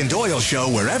Dominski and Doyle Show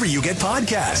wherever you get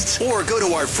podcasts. Or go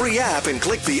to our free app and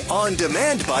click the On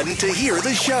Demand button to hear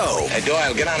the show. Hey,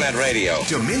 Doyle, get on that radio.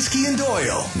 Dominski and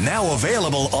Doyle, now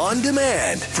available on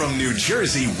demand from New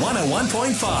Jersey 101.5.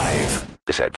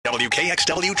 This at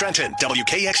WKXW Trenton,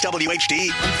 WKXW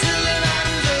HD.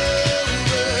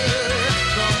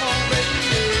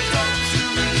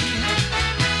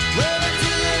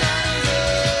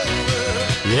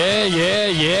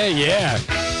 Yeah.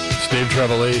 Steve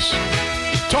Trevelise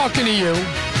talking to you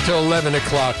till 11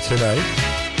 o'clock tonight.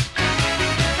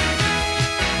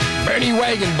 Bernie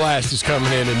Wagonblast is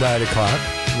coming in at 9 o'clock.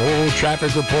 An old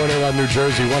traffic reporter on New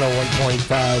Jersey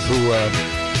 101.5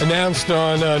 who announced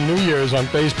on New Year's on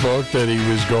Facebook that he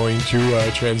was going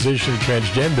to transition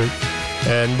transgender.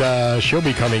 And she'll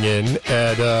be coming in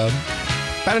at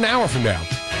about an hour from now.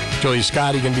 Julia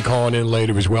Scotti going to be calling in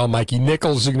later as well. Mike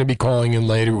Nichols is going to be calling in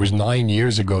later. It was 9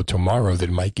 years ago tomorrow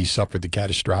that Mikey suffered the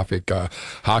catastrophic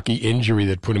hockey injury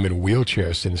that put him in a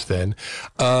wheelchair since then.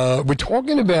 We're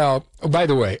talking about, by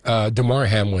the way, Damar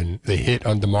Hamlin, the hit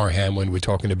on Damar Hamlin. We're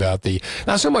talking about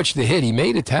not so much the hit. He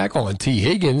made a tackle on T.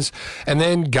 Higgins and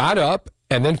then got up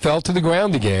and then fell to the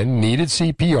ground again, needed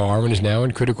CPR, and is now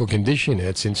in critical condition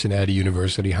at Cincinnati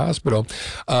University Hospital.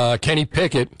 Kenny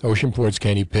Pickett, Oceanport's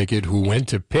Kenny Pickett, who went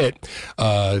to Pitt,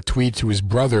 tweet to his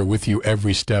brother, with you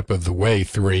every step of the way,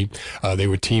 3. They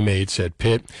were teammates at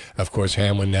Pitt. Of course,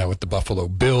 Hamlin now with the Buffalo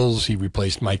Bills. He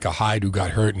replaced Micah Hyde, who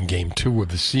got hurt in Game 2 of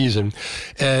the season.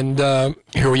 And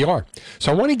here we are.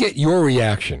 So I want to get your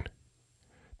reaction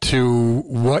to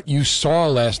what you saw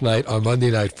last night on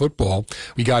Monday Night Football.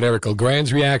 We got Eric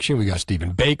LeGrand's reaction. We got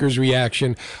Stephen Baker's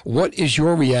reaction. What is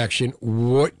your reaction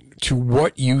to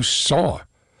what you saw?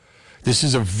 This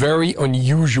is a very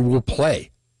unusual play,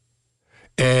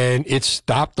 and it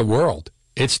stopped the world.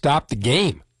 It stopped the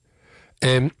game.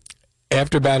 And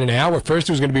after about an hour, first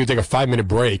it was going to be take a 5-minute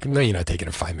break. No, you're not taking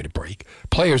a 5-minute break.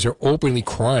 Players are openly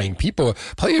crying.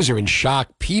 Players are in shock.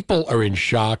 People are in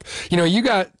shock. You know, you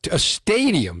got a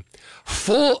stadium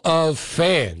full of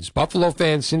fans, Buffalo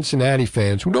fans, Cincinnati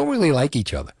fans, who don't really like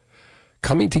each other,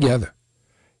 coming together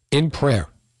in prayer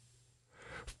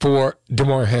for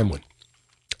Damar Hamlin.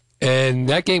 And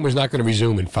that game was not going to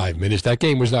resume in 5 minutes. That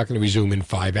game was not going to resume in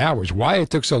 5 hours. Why it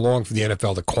took so long for the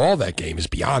NFL to call that game is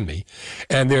beyond me.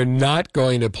 And they're not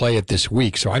going to play it this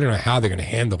week, so I don't know how they're going to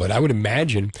handle it. I would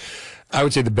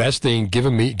say the best thing, give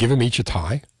them each a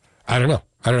tie. I don't know.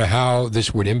 I don't know how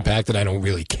this would impact it. I don't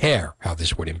really care how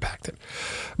this would impact it.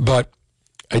 But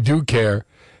I do care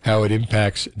how it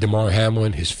impacts Damar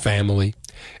Hamlin, his family,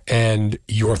 and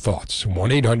your thoughts.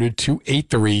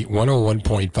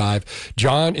 1-800-283-101.5.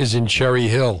 John is in Cherry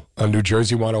Hill on New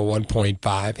Jersey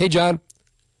 101.5. Hey, John.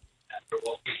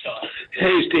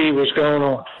 Hey, Steve. What's going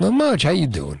on? Not much. How you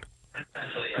doing?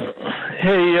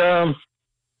 Hey, I'm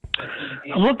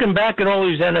looking back at all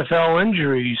these NFL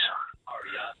injuries.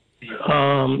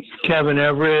 Kevin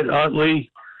Everett, Utley,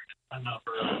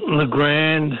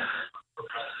 LeGrand,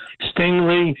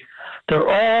 Stingley. They're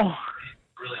all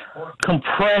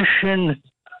compression,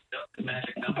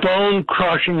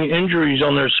 bone-crushing injuries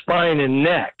on their spine and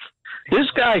neck. This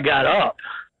guy got up.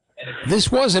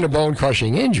 This wasn't a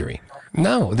bone-crushing injury.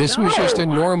 No, this was just a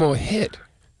normal hit.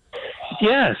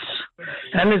 Yes,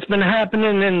 and it's been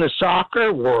happening in the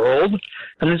soccer world,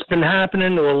 and it's been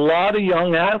happening to a lot of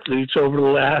young athletes over the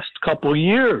last couple of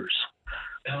years.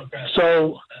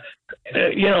 So,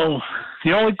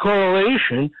 the only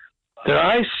correlation that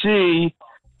I see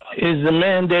is the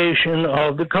mandation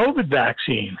of the COVID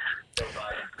vaccine.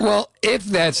 Well, if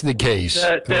that's the case,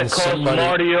 that caused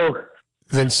cardio.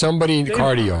 Then somebody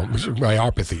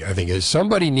cardiomyopathy, I think, is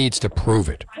somebody needs to prove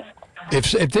it.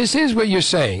 If this is what you're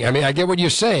saying, I mean, I get what you're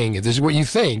saying. If this is what you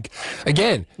think,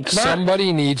 again,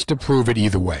 somebody needs to prove it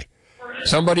either way.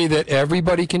 Somebody that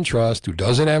everybody can trust, who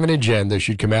doesn't have an agenda,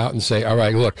 should come out and say, all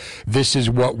right, look, this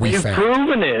is what we found. They've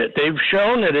proven it. They've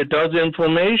shown that it does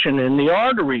inflammation in the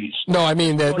arteries. No, I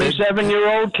mean that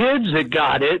 27-year-old kids that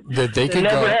got it, that they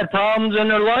never had problems in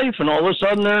their life, and all of a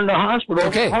sudden they're in the hospital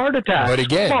with heart attacks. But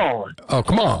again,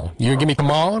 come on. You give me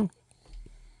come on?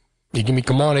 You give me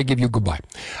come on, I give you goodbye.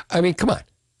 I mean, come on.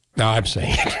 No, I'm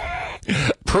saying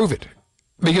prove it.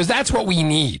 Because that's what we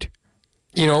need.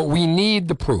 We need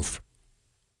the proof.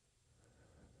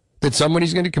 That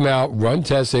somebody's going to come out, run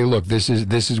tests, say, look, this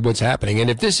is what's happening.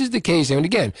 And if this is the case, and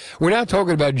again, we're not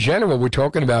talking about general, we're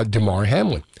talking about Damar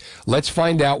Hamlin. Let's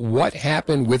find out what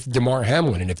happened with Damar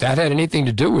Hamlin. And if that had anything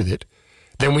to do with it,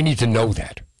 then we need to know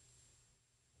that.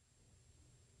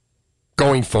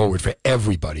 Going forward for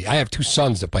everybody. I have 2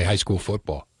 sons that play high school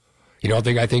football. You don't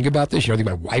think I think about this? You don't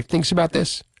think my wife thinks about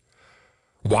this?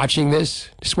 Watching this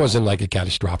wasn't like a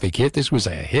catastrophic hit. This was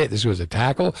a hit. This was a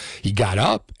tackle. He got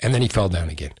up, and then he fell down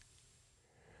again.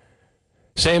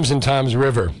 Sam's in Toms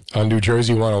River on New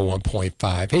Jersey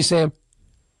 101.5. Hey, Sam.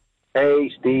 Hey,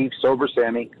 Steve. Sober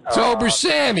Sammy. Sober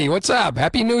Sammy. What's up?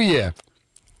 Happy New Year.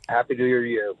 Happy New Year to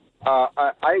you.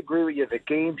 I agree with you. The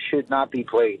game should not be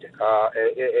played.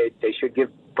 They should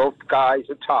give both guys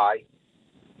a tie.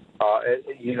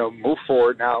 Move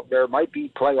forward. Now, there might be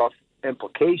playoff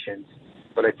implications,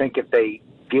 but I think if they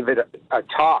give it a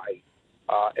tie,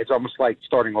 it's almost like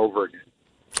starting over again.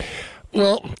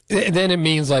 Well, then it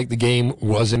means like the game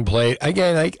wasn't played.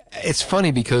 Again, it's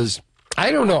funny because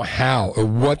I don't know how or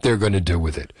what they're going to do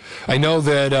with it. I know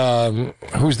that,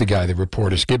 who's the guy, the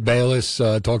reporter? Skip Bayless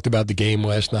talked about the game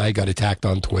last night, got attacked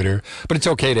on Twitter. But it's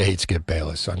okay to hate Skip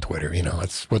Bayless on Twitter.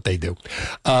 It's what they do.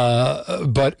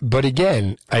 But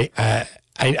again,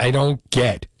 I don't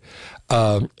get,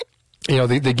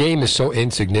 the game is so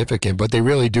insignificant, but they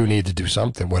really do need to do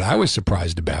something. What I was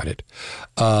surprised about it,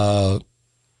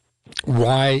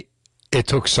 why it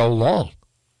took so long.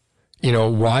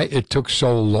 Why it took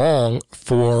so long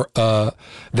for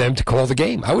them to call the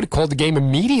game. I would have called the game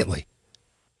immediately.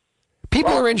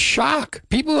 People are in shock.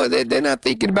 People, they're not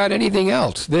thinking about anything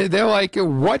else. They're like,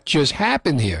 what just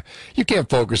happened here? You can't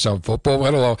focus on football,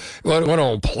 let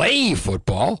alone play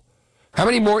football. How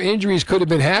many more injuries could have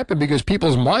been happened because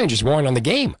people's minds just weren't on the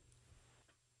game?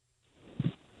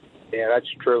 Yeah, that's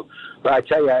true. But I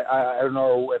tell you, I don't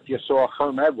know if you saw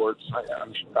Herm Edwards. I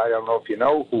don't know if you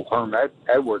know who Herm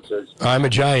Edwards is. I'm a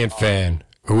Giant fan.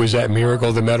 Who was at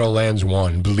Miracle the Meadowlands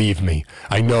won. Believe me,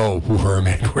 I know who Herm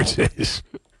Edwards is.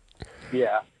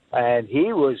 Yeah, and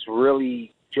he was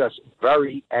really just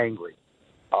very angry,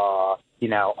 about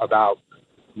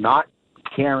not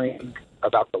caring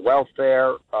about the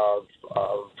welfare of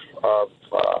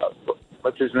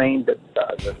what's his name, the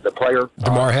player?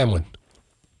 Damar Hamlin.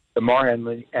 Damar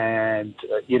Hamlin, and,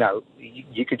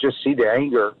 you could just see the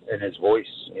anger in his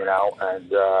voice,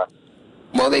 and...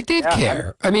 Well, they did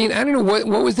care. I mean, I don't know, what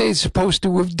was they supposed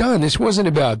to have done? This wasn't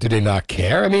about, did they not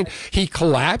care? I mean, he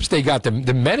collapsed. They got the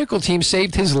medical team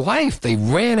saved his life. They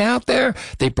ran out there.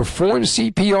 They performed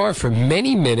CPR for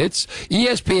many minutes.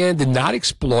 ESPN did not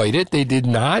exploit it. They did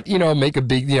not, make a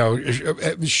big,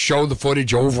 show the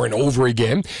footage over and over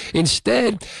again.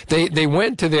 Instead, they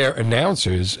went to their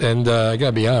announcers, and I got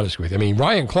to be honest with you. I mean,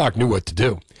 Ryan Clark knew what to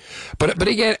do. But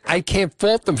again, I can't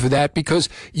fault them for that because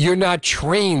you're not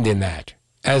trained in that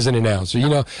as an announcer.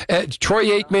 Troy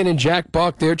Aikman and Jack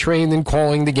Buck, they're trained in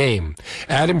calling the game.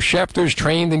 Adam Schefter's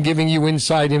trained in giving you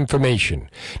inside information.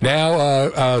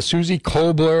 Now, Susie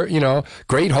Kolber,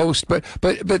 great host, but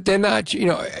they're not,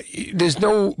 there's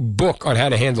no book on how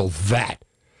to handle that.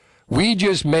 We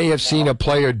just may have seen a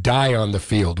player die on the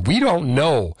field. We don't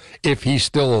know if he's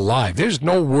still alive. There's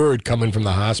no word coming from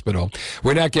the hospital.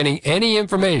 We're not getting any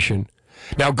information.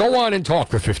 Now go on and talk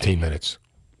for 15 minutes.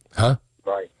 Huh?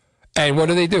 Right. And what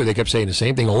do? They kept saying the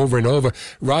same thing over and over.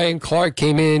 Ryan Clark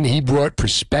came in. He brought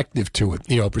perspective to it,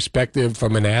 perspective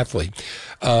from an athlete.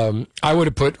 I would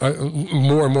have put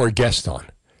more and more guests on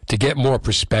to get more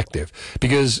perspective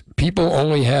because people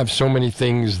only have so many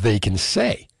things they can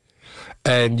say.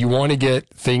 And you want to get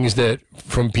things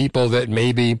from people that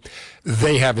maybe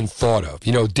they haven't thought of,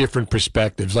 different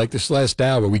perspectives. Like this last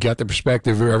hour, we got the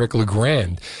perspective of Eric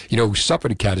LeGrand, who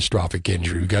suffered a catastrophic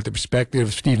injury. We got the perspective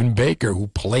of Stephen Baker, who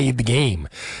played the game,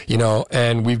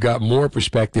 and we've got more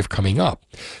perspective coming up.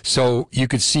 So you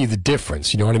could see the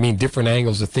difference, you know what I mean? Different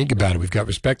angles to think about it. We've got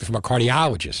perspective from a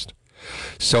cardiologist.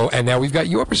 And now we've got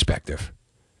your perspective.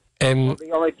 And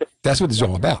that's what it's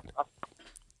all about.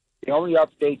 The only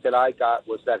update that I got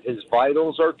was that his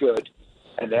vitals are good,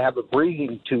 and they have a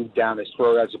breathing tube down his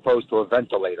throat as opposed to a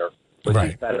ventilator, which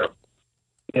is better.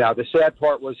 The sad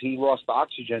part was he lost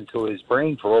oxygen to his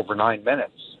brain for over 9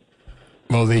 minutes.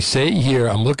 Well, they say here,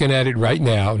 I'm looking at it right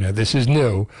now. Now, this is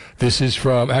new. This is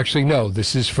from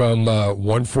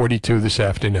 1:42 this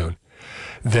afternoon.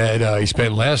 That he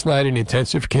spent last night in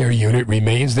intensive care unit,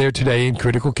 remains there today in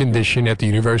critical condition at the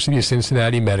University of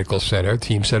Cincinnati Medical Center.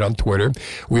 Team said on Twitter,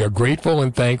 "We are grateful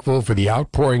and thankful for the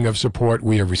outpouring of support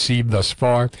we have received thus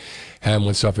far."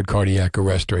 Hamlin suffered cardiac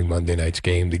arrest during Monday night's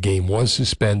game. The game was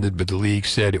suspended, but the league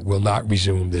said it will not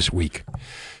resume this week.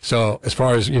 So as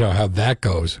far as, how that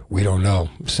goes, we don't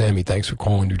know. Sammy, thanks for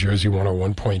calling New Jersey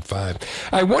 101.5.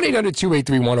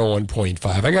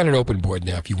 1-800-283-101.5. I got an open board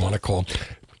now if you want to call.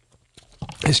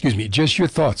 Excuse me, just your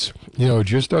thoughts, your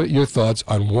thoughts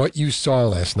on what you saw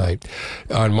last night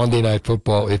on Monday Night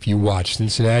Football if you watched.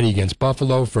 Cincinnati against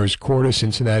Buffalo, first quarter,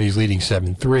 Cincinnati's leading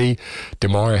 7-3.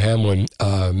 Damar Hamlin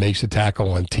makes a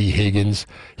tackle on T. Higgins.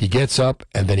 He gets up,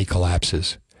 and then he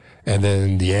collapses. And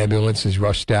then the ambulance is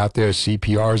rushed out there.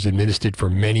 CPR is administered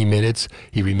for many minutes.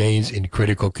 He remains in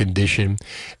critical condition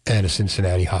at a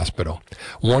Cincinnati hospital.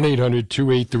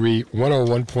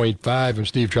 1-800-283-101.5. I'm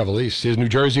Steve Trevelise. Here's New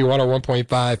Jersey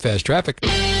 101.5 Fast Traffic.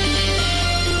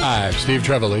 Hi, I'm Steve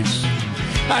Trevelise.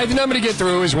 Hi, the number to get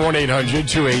through is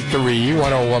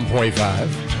 1-800-283-101.5.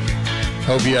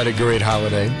 Hope you had a great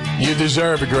holiday. You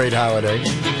deserve a great holiday.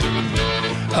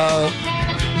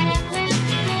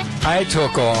 I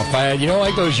took off. I had,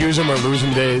 like those use 'em or lose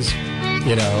 'em days?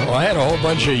 I had a whole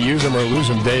bunch of use 'em or lose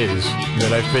 'em days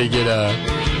that I figured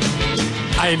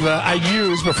I'd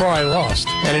use before I lost.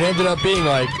 And it ended up being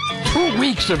like 2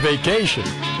 weeks of vacation.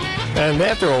 And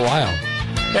after a while,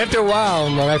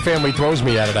 my family throws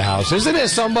me out of the house. Isn't there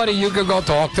somebody you could go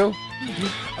talk to?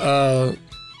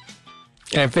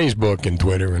 And Facebook and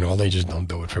Twitter and all, they just don't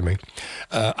do it for me.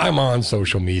 I'm on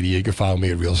social media. You can follow me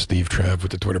at Real Steve Trev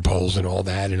with the Twitter polls and all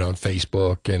that, and on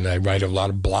Facebook. And I write a lot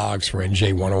of blogs for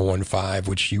NJ1015,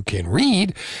 which you can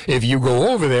read if you go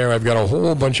over there. I've got a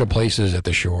whole bunch of places at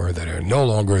the shore that are no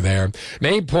longer there.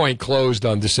 Main Point closed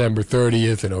on December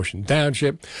 30th in Ocean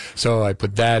Township, so I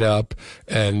put that up.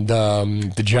 And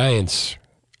the Giants,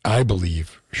 I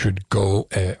believe, should go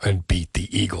and beat the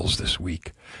Eagles this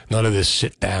week. None of this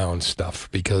sit-down stuff,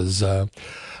 because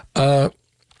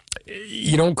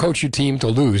you don't coach your team to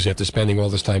lose after spending all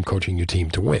this time coaching your team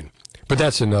to win. But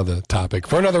that's another topic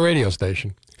for another radio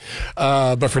station.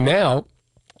 But for now,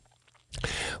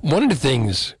 one of the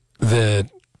things that,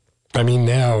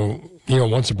 now,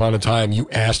 once upon a time, you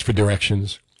asked for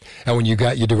directions. And when you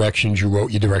got your directions, you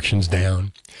wrote your directions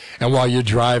down. And while you're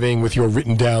driving with your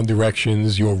written down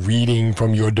directions, you're reading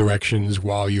from your directions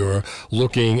while you're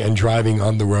looking and driving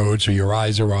on the road, so your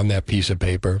eyes are on that piece of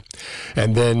paper.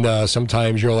 And then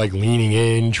sometimes you're like leaning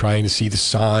in, trying to see the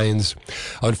signs.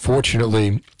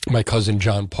 Unfortunately, my cousin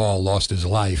John Paul lost his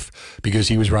life because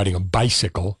he was riding a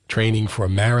bicycle, training for a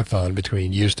marathon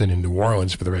between Houston and New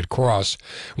Orleans for the Red Cross,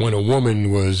 when a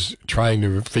woman was trying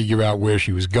to figure out where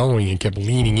she was going and kept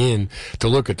leaning in to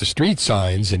look at the street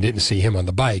signs and didn't see him on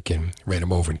the bike and ran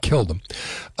him over and killed him.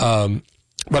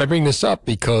 But I bring this up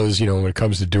because, when it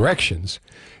comes to directions,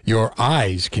 your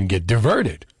eyes can get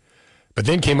diverted. But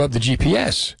then came up the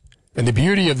GPS. And the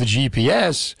beauty of the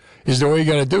GPS is that all you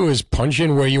got to do is punch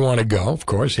in where you want to go, of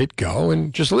course, hit go,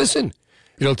 and just listen.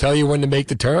 It'll tell you when to make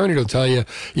the turn. It'll tell you,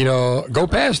 go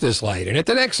past this light and at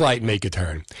the next light make a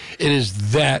turn. It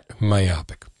is that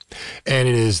myopic. And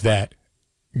it is that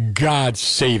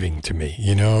God-saving to me.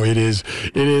 It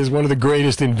is one of the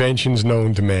greatest inventions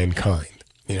known to mankind.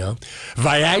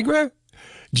 Viagra,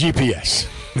 GPS.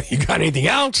 You got anything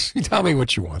else? You tell me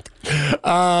what you want.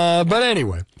 But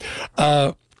anyway,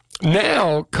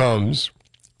 now comes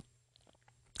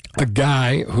a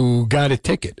guy who got a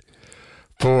ticket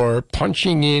for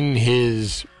punching in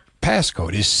his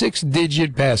passcode, his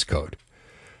 6-digit passcode,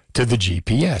 to the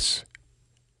GPS.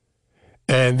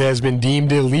 And has been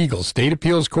deemed illegal. State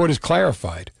Appeals Court has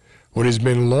clarified what has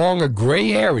been long a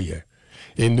gray area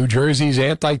in New Jersey's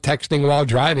anti-texting while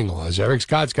driving laws. Eric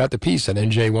Scott's got the piece at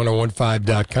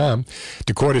NJ1015.com.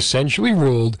 The court essentially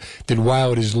ruled that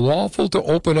while it is lawful to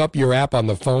open up your app on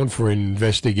the phone for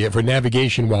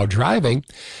navigation while driving,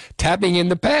 tapping in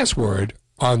the password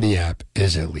on the app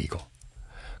is illegal.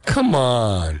 Come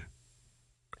on.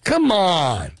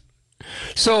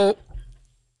 So,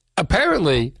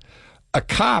 apparently, a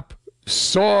cop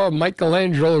saw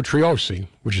Michelangelo Triosi,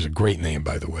 which is a great name,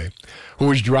 by the way, who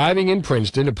was driving in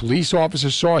Princeton. A police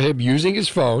officer saw him using his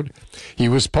phone. He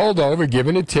was pulled over,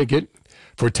 given a ticket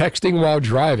for texting while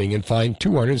driving, and fined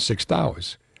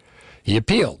 $206. He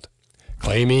appealed,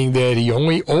 claiming that he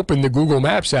only opened the Google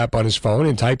Maps app on his phone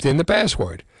and typed in the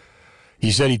password.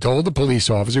 He said he told the police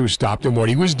officer who stopped him what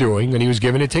he was doing, and he was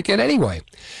given a ticket anyway.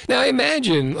 Now,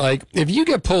 imagine, if you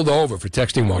get pulled over for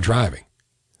texting while driving,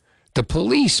 the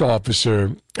police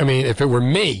officer, if it were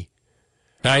me,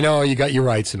 I know you got your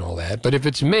rights and all that, but if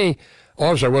it's me,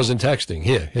 officer, I wasn't texting.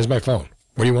 Here's my phone.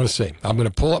 What do you want to see? I'm going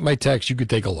to pull up my text. You could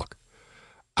take a look.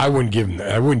 I wouldn't give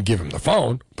him the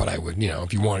phone, but I would,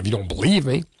 if you don't believe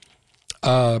me.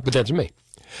 But that's me.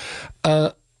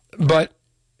 But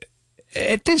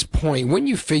at this point, when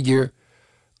you figure,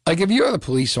 if you're the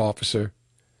police officer,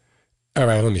 all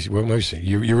right, let me see.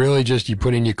 You really you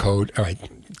put in your code. All right,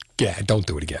 yeah, don't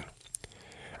do it again.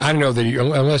 I don't know that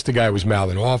unless the guy was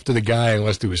mouthing off to the guy,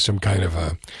 unless there was some kind of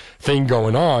a thing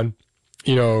going on,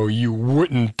 you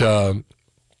wouldn't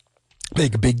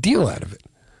make a big deal out of it.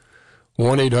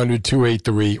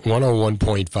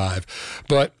 1-800-283-101.5.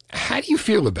 But how do you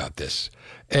feel about this?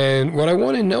 And what I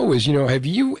want to know is, have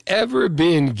you ever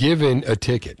been given a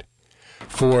ticket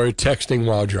for texting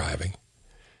while driving?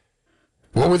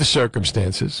 What were the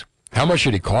circumstances? How much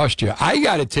did it cost you? I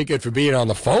got a ticket for being on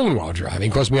the phone while driving.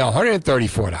 It cost me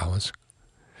 $134.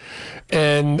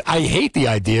 And I hate the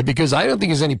idea because I don't think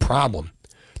there's any problem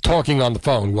talking on the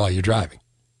phone while you're driving.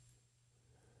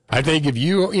 I think if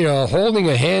you holding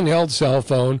a handheld cell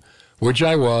phone, which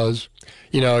I was,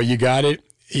 you got it.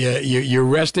 You're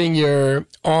resting your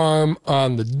arm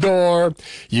on the door.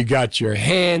 You got your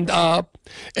hand up,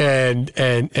 and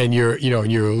you're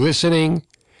you're listening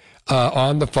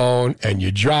on the phone, and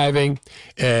you're driving,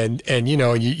 and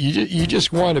you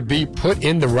just want to be put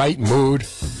in the right mood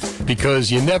because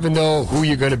you never know who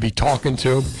you're going to be talking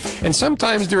to, and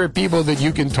sometimes there are people that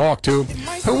you can talk to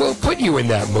who will put you in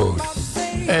that mood.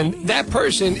 And that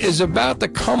person is about to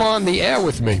come on the air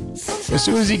with me as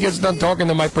soon as he gets done talking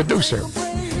to my producer.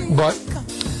 But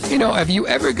You know, have you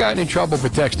ever gotten in trouble for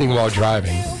texting while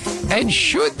driving? And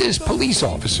should this police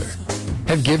officer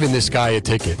have given this guy a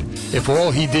ticket if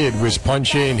all he did was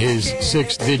punch in his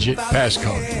 6-digit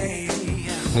passcode?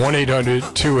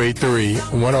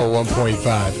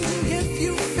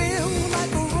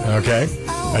 1-800-283-101.5. Okay,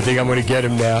 I think I'm going to get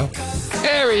him now.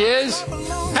 There he is.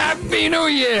 Happy New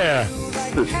Year.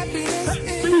 Happy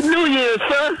New Year,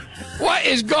 sir. What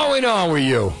is going on with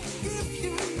you?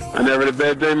 I never had a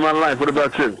bad day in my life. What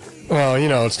about you? Well, you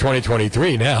know, it's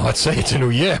 2023 now. Let's say it's a new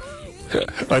year.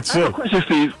 Let's see. I have a question,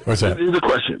 Steve. What's that? Here's a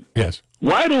question. Yes.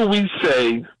 Why do we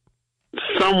say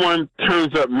someone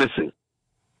turns up missing?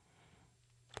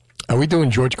 Are we doing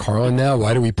George Carlin now?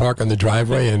 Why do we park on the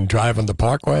driveway and drive on the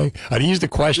parkway? Are these the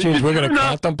questions we're going to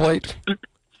contemplate?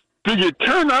 Did you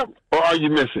turn up or are you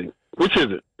missing? Which is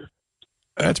it?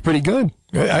 That's pretty good.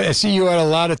 I see you had a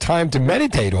lot of time to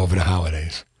meditate over the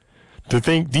holidays, to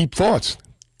think deep thoughts.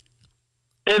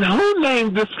 And who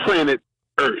named this planet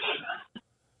Earth?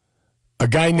 A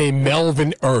guy named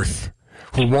Melvin Earth,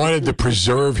 who wanted to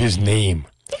preserve his name.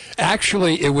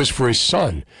 Actually, it was for his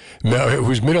son,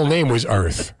 whose middle name was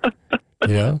Earth.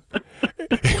 You know?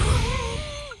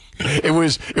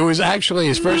 It was actually,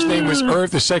 his first name was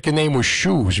Earth, his second name was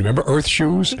Shoes. Remember Earth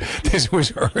Shoes? This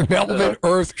was Melvin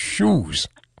Earth Shoes.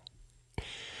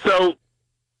 So,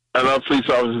 I love police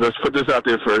officers. Let's put this out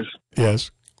there first.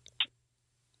 Yes.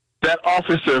 That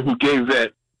officer who gave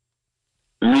that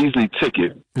measly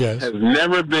ticket has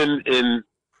never been in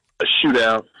a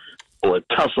shootout or a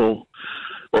tussle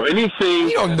or anything.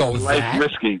 You don't know life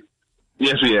risky.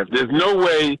 Yes, we have. There's no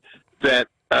way that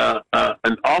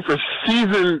an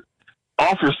seasoned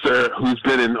officer who's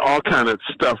been in all kind of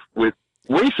stuff would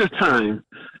waste his time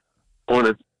on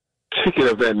a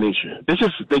ticket of that nature. They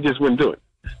just wouldn't do it.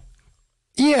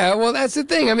 Yeah, well, that's the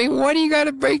thing. I mean, what do you got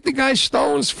to break the guy's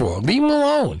stones for? Leave him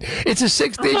alone. It's a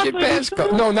 6-digit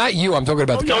passcode. No, not you. I'm talking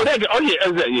about the guy.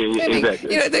 Exactly.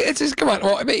 You know, it's just, come on.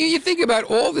 I mean, you think about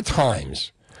all the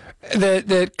times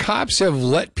that cops have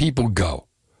let people go.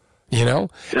 You know,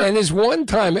 and there's one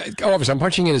time, officer, I'm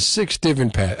punching in a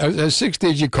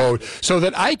 6-digit code so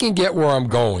that I can get where I'm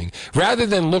going, rather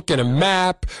than look at a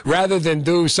map, rather than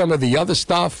do some of the other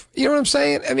stuff. You know what I'm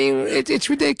saying? I mean, it's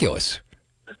ridiculous.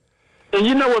 And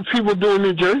you know what people do in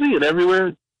New Jersey and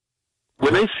everywhere?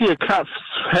 When they see a cop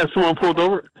have someone pulled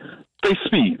over, they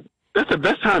speed. That's the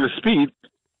best time to speed,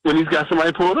 when he's got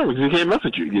somebody pulled over, because he can't mess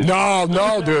with you. No,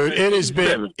 dude.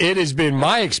 It has been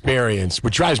my experience,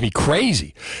 which drives me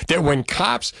crazy, that when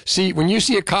you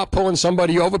see a cop pulling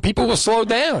somebody over, people will slow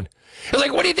down. They're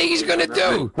like, what do you think he's going to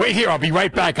do? Wait here, I'll be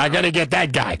right back. I got to get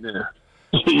that guy.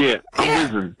 Yeah,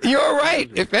 I'm losing. You're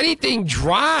right. If anything,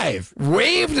 drive.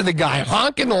 Wave to the guy.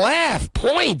 Honk and laugh.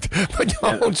 Point. But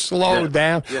don't slow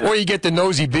down. Yeah. Or you get the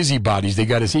nosy busybodies. They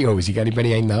got to see, has he got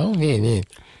anybody I know? Yeah.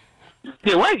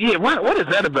 What is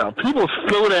that about? People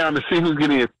slow down to see who's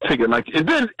getting a ticket. Like, and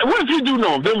then, what if you do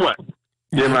know him? Then what?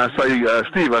 Yeah, man, I saw you,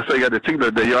 Steve. I saw you got the ticket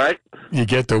that day. You all right? You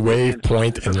get the wave,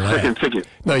 point, and laugh. Ticket.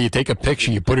 No, you take a picture.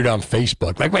 You put it on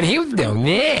Facebook. Like when he was down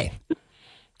there.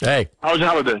 Hey. How was your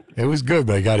holiday? It was good,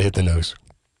 but I got to hit the nose.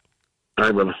 All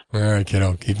right, brother. All right,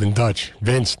 kiddo. Keep in touch.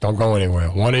 Vince, don't go anywhere.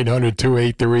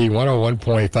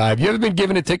 1-800-283-101.5. You ever been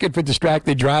given a ticket for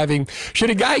distracted driving? Should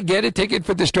a guy get a ticket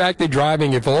for distracted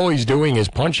driving if all he's doing is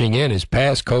punching in his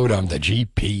passcode on the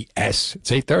GPS? It's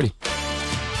 8:30.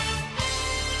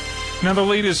 Now, the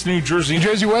latest New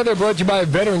Jersey weather brought to you by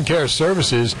Veteran Care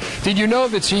Services. Did you know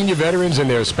that senior veterans and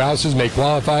their spouses may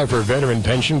qualify for a veteran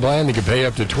pension plan that can pay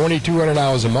up to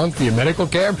 $2,200 a month for your medical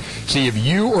care? See if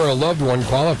you or a loved one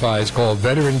qualifies. Call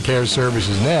Veteran Care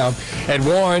Services now at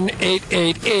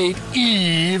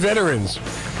 1-888-E-VETERANS.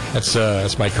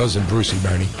 That's my cousin Brucey,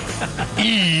 Bernie.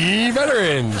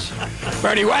 E-Veterans.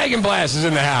 Bernie Wagonblast is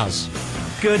in the house.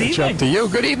 Good evening. Up to you.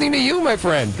 Good evening to you, my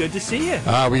friend. Good to see you.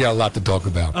 We got a lot to talk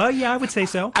about. Oh, yeah, I would say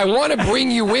so. I want to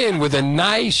bring you in with a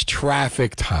nice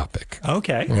traffic topic.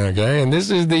 Okay. Okay, and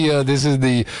this is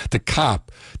the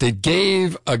cop that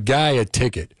gave a guy a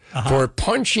ticket for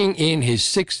punching in his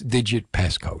 6-digit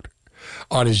passcode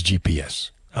on his GPS.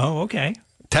 Oh, okay.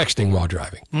 Texting while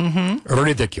driving. Mm-hmm.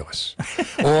 Ridiculous.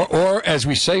 or as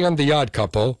we say on The Odd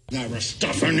Couple,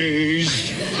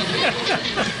 Aristophanes.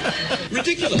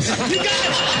 Ridiculous. You got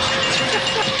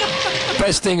it.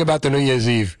 Best thing about the New Year's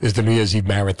Eve is the New Year's Eve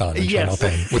marathon on Channel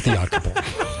 10 with The Odd Couple.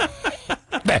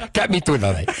 Got me through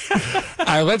the night. All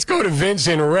right, let's go to Vince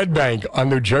in Red Bank on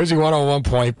New Jersey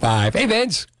 101.5. Hey,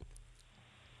 Vince.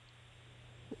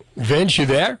 Vince, you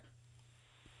there?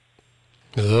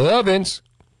 Hello, Vince.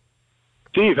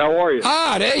 Steve, how are you?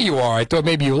 There you are. I thought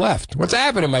maybe you left. What's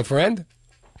happening, my friend?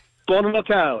 Buona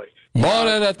Natale.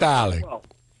 Buona Natale. Well,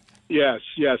 Yes,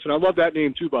 and I love that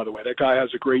name too. By the way, that guy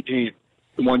has a great name.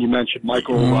 The one you mentioned,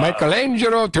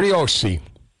 Michelangelo Triosi.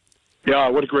 Yeah,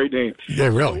 what a great name. Yeah,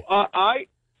 really. So, I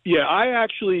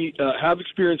actually have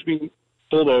experience being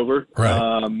pulled over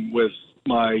with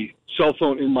my cell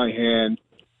phone in my hand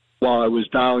while I was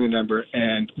dialing a number,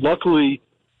 and luckily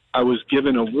I was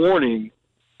given a warning,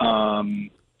 for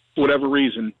whatever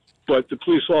reason. But the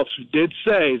police officer did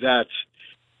say that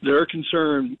they're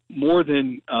concerned more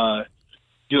than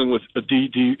dealing with a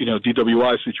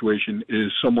DWI situation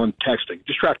is someone texting,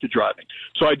 distracted driving.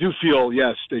 So I do feel,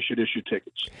 yes, they should issue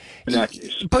tickets in that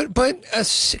case. But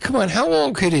come on, how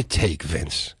long could it take,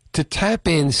 Vince, to tap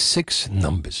in 6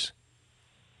 numbers?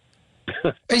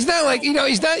 It's not like,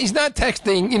 he's not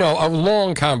texting, a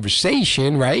long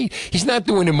conversation, right? He's not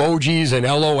doing emojis and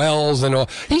LOLs and all.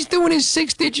 He's doing his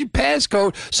 6-digit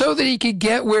passcode so that he could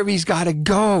get where he's got to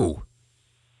go.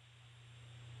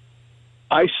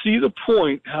 I see the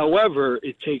point. However,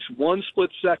 it takes 1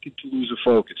 split second to lose a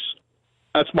focus.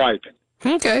 That's my opinion.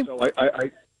 Okay. So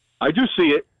I do see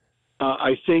it.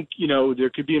 I think, there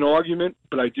could be an argument,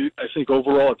 but I think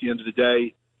overall at the end of the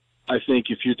day, I think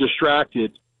if you're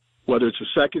distracted, whether it's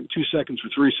a second, 2 seconds, or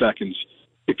 3 seconds,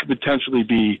 it could potentially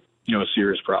be, a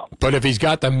serious problem. But if he's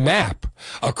got the map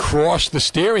across the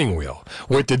steering wheel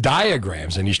with the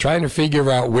diagrams and he's trying to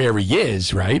figure out where he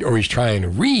is, right, or he's trying to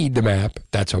read the map,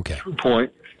 that's okay. True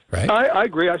point. Right? I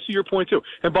agree. I see your point, too.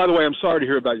 And by the way, I'm sorry to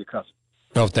hear about your cousin.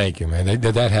 Oh, thank you, man.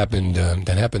 That happened.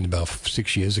 That happened about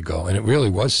 6 years ago, and it really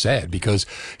was sad because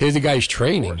here's the guy's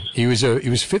training. He was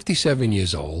 57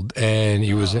 years old, and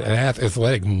he was an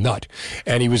athletic nut,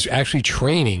 and he was actually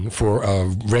training for a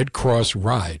Red Cross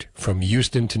ride from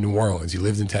Houston to New Orleans. He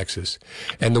lived in Texas,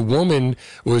 and the woman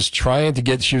was trying to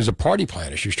get. She was a party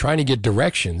planner. She was trying to get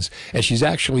directions, and she's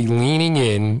actually leaning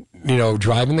in,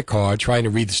 driving the car, trying to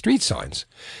read the street signs.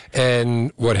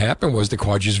 And what happened was the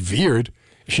car just veered.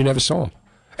 She never saw him.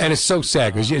 And it's so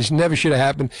sad because it never should have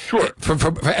happened. Sure.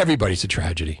 For everybody, it's a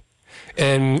tragedy.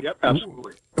 And yep,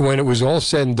 absolutely. When it was all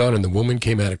said and done and the woman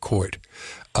came out of court,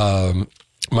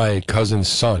 my cousin's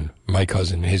son,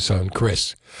 his son,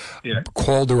 Chris,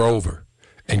 called her over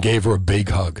and gave her a big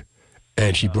hug.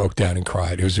 And she broke down and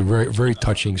cried. It was a very, very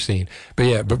touching scene.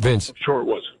 But Vince. I'm sure it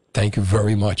was. Thank you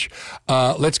very much.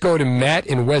 Let's go to Matt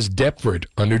in West Deptford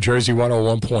on New Jersey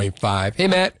 101.5. Hey,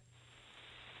 Matt.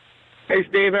 Hey,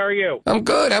 Steve, how are you? I'm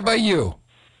good. How about you?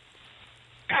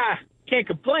 Can't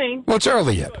complain. Well, it's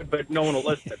early yet. Good, but no one will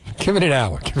listen. Give it an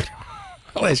hour.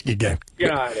 I'll ask you again.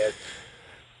 Yeah, it is.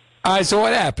 All right, so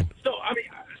what happened? So,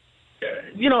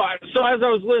 so as I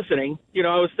was listening,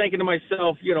 I was thinking to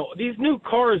myself, these new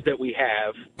cars that we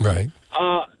have, right?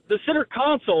 The center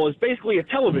console is basically a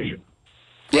television.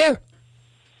 Yeah.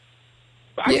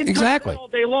 I can exactly. all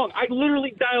day long. I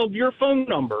literally dialed your phone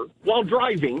number while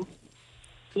driving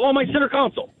on my center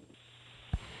console.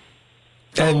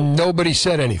 And nobody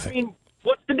said anything. I mean,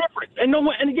 what's the difference? And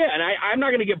again, I'm not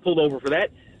going to get pulled over for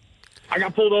that. I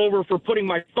got pulled over for putting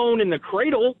my phone in the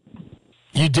cradle.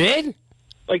 You did?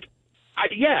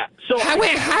 Yeah. So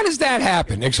how does that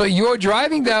happen? Actually, you're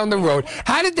driving down the road.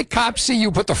 How did the cops see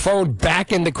you put the phone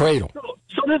back in the cradle?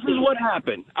 So this is what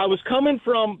happened. I was coming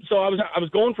from. So I was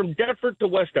going from Deptford to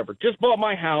West Deptford. Just bought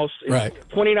my house in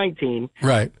 2019.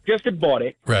 Right. Just had bought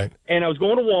it. Right. And I was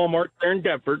going to Walmart there in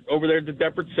Deptford, over there at the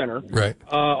Deptford Center. Right.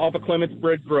 Off of Clements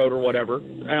Bridge Road or whatever.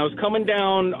 And I was coming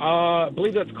down. I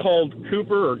believe that's called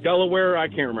Cooper or Delaware. I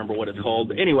can't remember what it's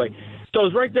called. Anyway, so I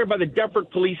was right there by the Deptford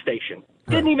Police Station.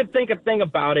 Didn't even think a thing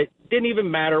about it. Didn't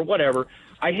even matter. Whatever.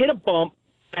 I hit a bump.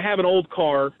 I have an old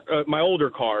car, my older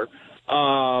car.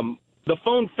 The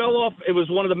phone fell off. It was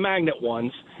one of the magnet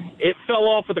ones. It fell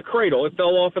off of the cradle. It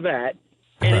fell off of that.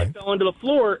 And it fell into the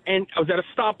floor. And I was at a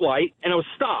stoplight, and I was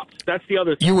stopped. That's the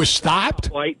other thing. You were stopped?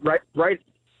 Right.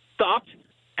 Stopped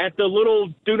at the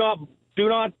little do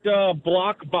not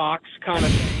block box kind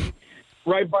of thing,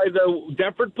 right by the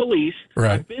Deptford Police.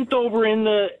 Right. I bent over in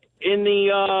the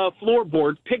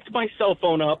floorboard, picked my cell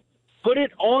phone up, put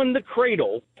it on the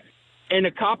cradle, and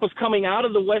a cop was coming out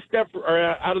of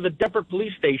the Deptford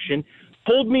Police Station,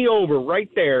 pulled me over right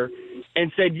there,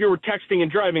 and said, "You were texting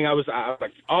and driving." I was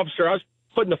like, "Officer, I was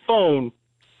putting the phone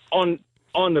on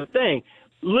the thing."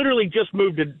 Literally just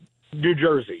moved to New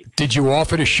Jersey. Did you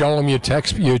offer to show him your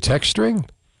text string?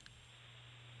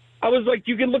 I was like,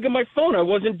 "You can look at my phone. I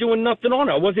wasn't doing nothing on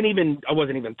it. I wasn't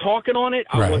even talking on it.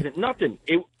 I wasn't nothing.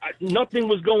 Nothing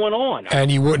was going on." And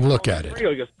he wouldn't look at it. He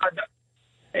goes,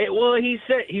 Well, he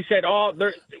said, oh,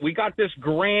 we got this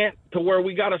grant to where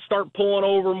we got to start pulling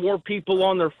over more people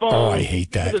on their phone. Oh, I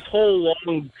hate that. This whole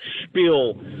long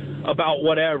spiel about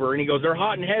whatever, and he goes, they're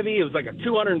hot and heavy. It was like a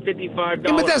 $255.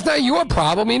 Yeah, but that's not your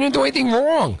problem. You didn't do anything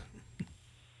wrong.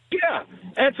 Yeah,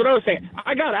 that's what I was saying.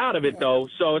 I got out of it though.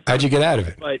 So How'd you get out of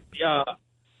it? But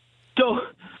so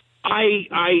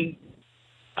I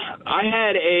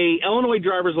had a Illinois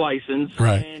driver's license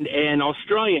and an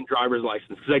Australian driver's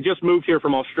license because I just moved here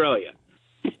from Australia,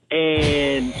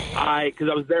 and because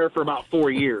I was there for about 4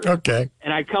 years. Okay.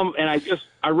 And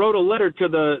I wrote a letter to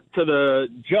the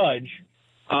judge.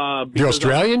 The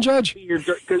Australian judge?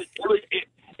 Because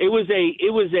it was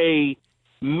a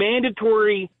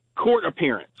mandatory court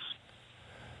appearance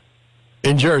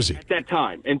in Jersey at that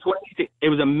time in 2018. It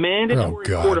was a mandatory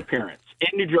court appearance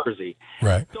in New Jersey.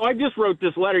 Right. So I just wrote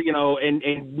this letter, and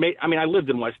I lived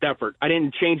in West Deptford. I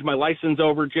didn't change my license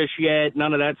over just yet,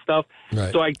 none of that stuff.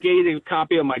 Right. So I gave a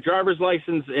copy of my driver's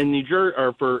license in New Jersey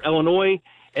or for Illinois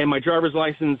and my driver's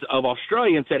license of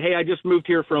Australia and said, hey, I just moved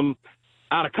here from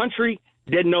out of country,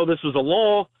 didn't know this was a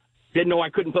law, didn't know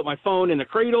I couldn't put my phone in the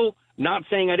cradle, not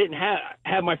saying I didn't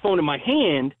have my phone in my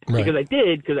hand because I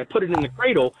did, because I put it in the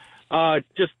cradle.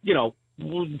 Just,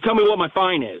 tell me what my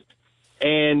fine is.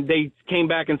 And they came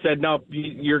back and said, no,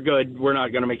 you're good. We're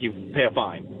not going to make you pay a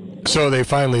fine. So they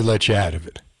finally let you out of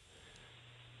it.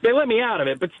 They let me out of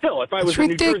it, but still, if I was a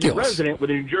New Jersey resident with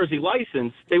a New Jersey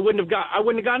license, I wouldn't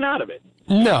have gotten out of it.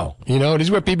 No. This is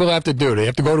what people have to do. They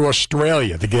have to go to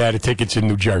Australia to get out of tickets in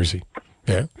New Jersey.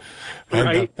 Yeah.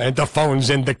 And the phone's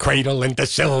in the cradle and the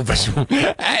silvers.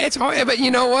 It's hard, but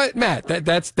you know what, Matt?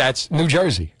 That's New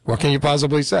Jersey. What can you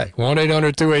possibly say?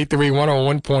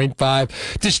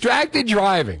 1-800-283-101.5. Distracted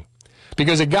driving.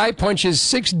 Because a guy punches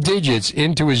 6 digits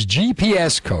into his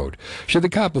GPS code. Should the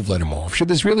cop have let him off? Should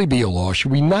this really be a law?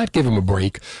 Should we not give him a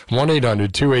break?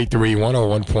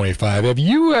 1-800-283-101.5. Have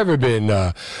you ever been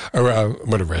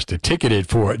arrested, ticketed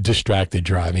for distracted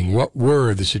driving? What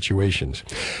were the situations?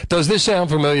 Does this sound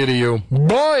familiar to you?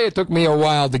 Boy, it took me a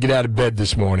while to get out of bed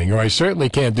this morning, or I certainly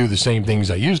can't do the same things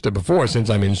I used to before since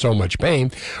I'm in so much pain.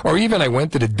 Or even I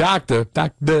went to the doctor,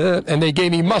 and they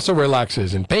gave me muscle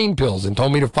relaxers and pain pills and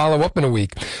told me to follow up in a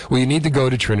week. Well, you need to go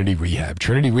to Trinity Rehab.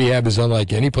 Trinity Rehab is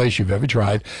unlike any place you've ever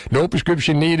tried. No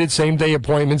prescription needed, same-day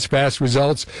appointments, fast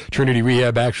results. Trinity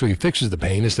Rehab actually fixes the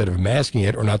pain instead of masking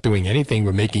it or not doing anything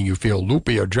but making you feel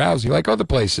loopy or drowsy like other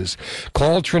places.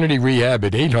 Call Trinity Rehab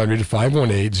at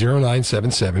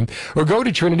 800-518-0977 or go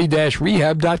to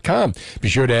trinity-rehab.com. Be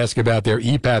sure to ask about their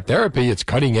EPAT therapy. It's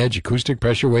cutting-edge acoustic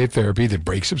pressure wave therapy that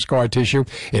breaks up scar tissue,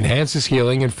 enhances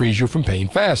healing, and frees you from pain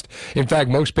fast. In fact,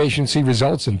 most patients see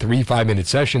results in 3 5-minute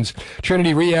sessions.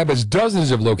 Trinity Rehab has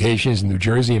dozens of locations in New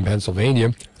Jersey and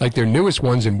Pennsylvania, like their newest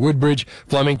ones in Woodbridge,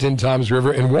 Flemington, Toms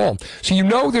River, and Wall. So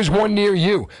there's one near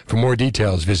you. For more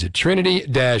details, visit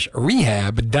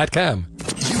trinity-rehab.com.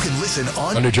 You can listen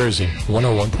on New Jersey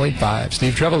 101.5.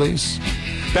 Steve Trevelise,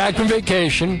 back from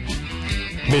vacation.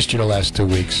 Missed you the last 2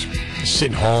 weeks.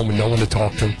 Sitting home with no one to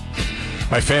talk to.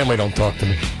 My family don't talk to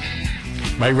me.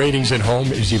 My ratings at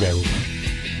home is 0.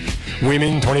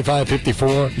 Women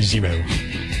 25-54, 0.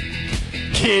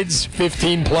 Kids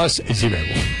 15 plus, 0.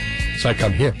 So I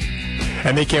come here.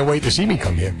 And they can't wait to see me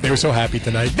come here. They were so happy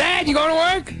tonight. Dad, you going to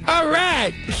work? All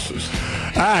right.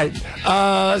 All right.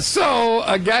 So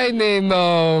a guy named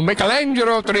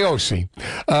Michelangelo Triosi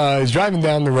is driving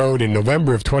down the road in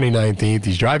November of 2019.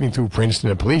 He's driving through Princeton.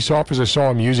 A police officer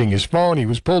saw him using his phone. He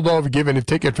was pulled over, given a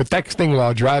ticket for texting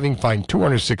while driving, fined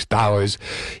 $206.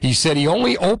 He said he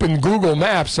only opened Google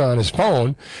Maps on his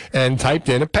phone and typed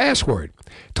in a password.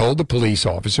 Told the police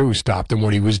officer who stopped him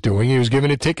what he was doing. He was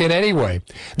given a ticket anyway.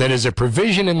 That is a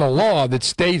provision in the law that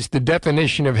states the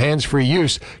definition of hands-free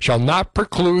use shall not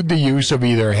preclude the use of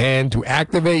either hand to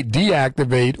activate,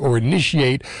 deactivate, or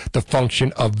initiate the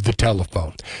function of the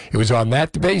telephone. It was on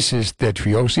that basis that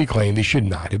Triosi claimed he should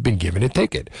not have been given a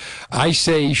ticket. I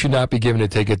say he should not be given a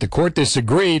ticket. The court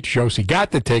disagreed. Triosi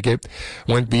got the ticket,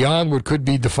 went beyond what could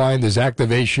be defined as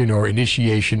activation or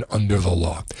initiation under the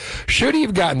law. Should he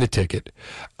have gotten the ticket?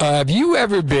 Have you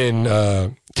ever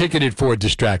been ticketed for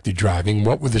distracted driving?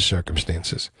 What were the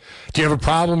circumstances? Do you have a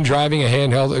problem driving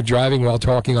while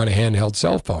talking on a handheld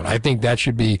cell phone? I think that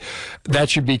should be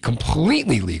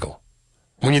completely legal.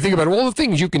 When you think about all the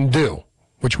things you can do,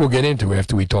 which we'll get into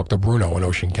after we talk to Bruno in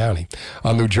Ocean County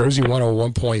on New Jersey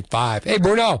 101.5. Hey,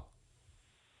 Bruno.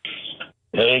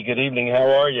 Hey, good evening. How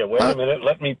are you? Wait a minute.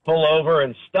 Let me pull over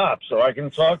and stop so I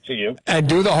can talk to you. And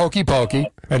do the hokey pokey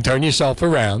and turn yourself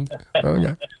around.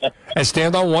 Okay. And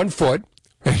stand on one foot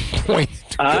and point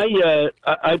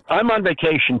I'm on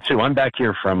vacation too. I'm back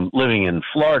here from living in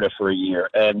Florida for a year,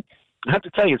 and I have to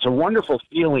tell you, it's a wonderful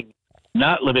feeling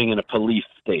not living in a police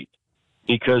state,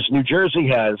 because New Jersey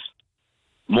has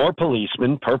more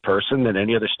policemen per person than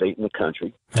any other state in the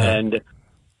country, and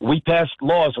we passed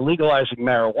laws legalizing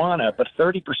marijuana, but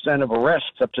 30% of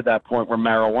arrests up to that point were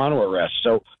marijuana arrests.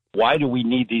 So why do we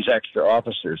need these extra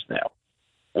officers now?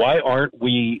 Why aren't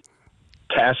we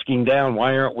tasking down?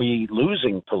 Why aren't we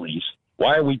losing police?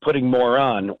 Why are we putting more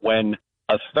on when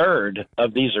a third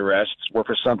of these arrests were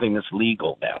for something that's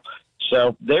legal now?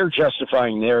 So they're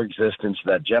justifying their existence.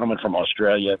 That gentleman from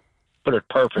Australia put it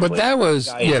perfectly. But that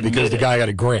was, because the guy got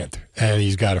a grant, and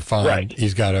he's got to find,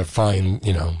 he's got to find,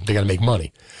 they got to make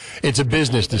money. It's a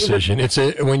business decision.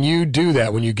 When you do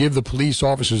that, when you give the police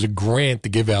officers a grant to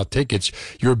give out tickets,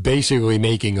 you're basically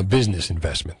making a business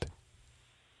investment.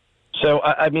 So,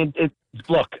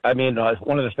 look,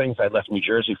 one of the things I left New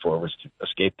Jersey for was to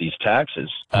escape these taxes.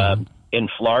 In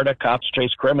Florida, cops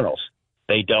chase criminals.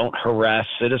 They don't harass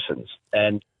citizens.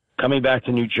 And coming back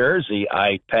to New Jersey,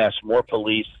 I pass more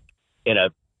police in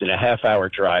a half-hour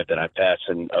drive than I pass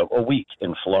in a week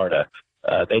in Florida.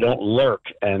 They don't lurk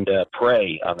and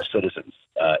prey on the citizens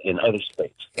in other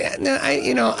states. Yeah, no,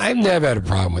 I've never had a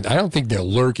problem with it. I don't think they're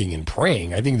lurking and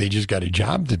preying. I think they just got a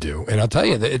job to do. And I'll tell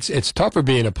you that it's tougher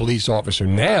being a police officer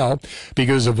now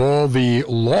because of all the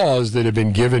laws that have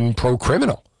been given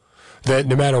pro-criminal. That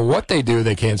no matter what they do,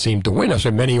 they can't seem to win.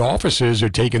 So many officers are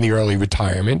taking the early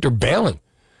retirement or bailing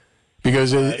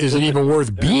because it isn't even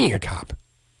worth being a cop.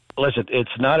 Listen, it's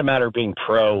not a matter of being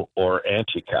pro or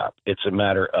anti-cop. It's a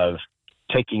matter of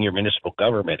taking your municipal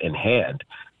government in hand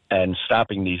and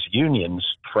stopping these unions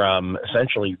from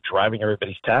essentially driving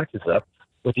everybody's taxes up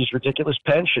with these ridiculous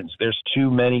pensions. There's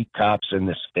too many cops in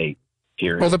this state.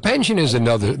 Period. Well, the pension is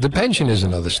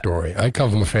another story. I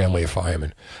come from a family of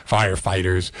firemen,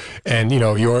 firefighters, and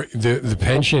the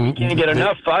pension. We can't get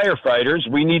enough firefighters.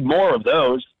 We need more of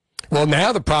those. Well,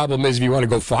 now the problem is if you want to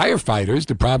go firefighters,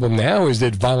 the problem now is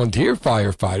that volunteer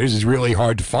firefighters is really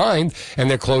hard to find, and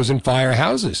they're closing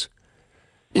firehouses.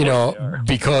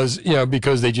 Because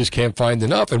they just can't find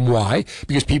enough. And why?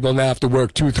 Because people now have to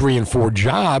work 2, 3, and 4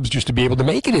 jobs just to be able to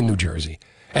make it in New Jersey.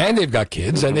 And they've got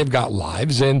kids, and they've got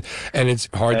lives, and it's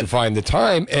hard to find the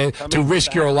time. And to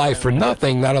risk your life for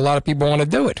nothing, not a lot of people want to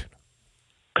do it.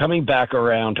 Coming back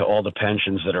around to all the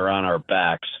pensions that are on our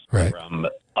backs from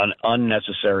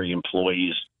unnecessary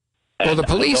employees. Well, the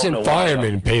police and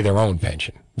firemen pay their own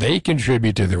pension. They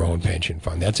contribute to their own pension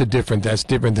fund. That's different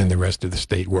than the rest of the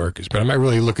state workers. But I'm not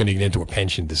really looking to get into a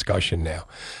pension discussion now.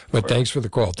 But thanks for the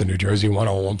call to New Jersey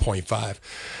 101.5.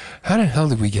 How the hell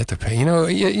did we get to pay?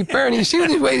 Bernie, you see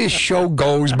the way this show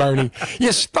goes, Bernie?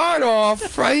 You start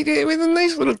off, right, with a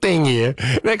nice little thing here.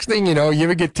 Next thing you know, you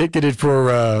ever get ticketed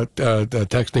for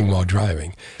texting while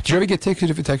driving? Did you ever get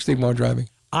ticketed for texting while driving?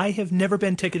 I have never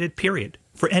been ticketed, period,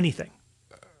 for anything.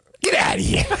 Get out of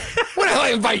here. What the hell I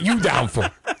invite you down for?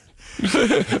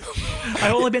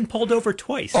 I've only been pulled over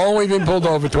twice. Only been pulled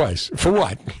over twice. For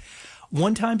what?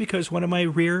 One time because one of my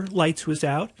rear lights was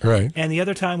out. Right. And the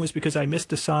other time was because I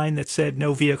missed a sign that said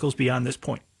no vehicles beyond this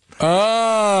point.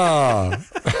 Ah.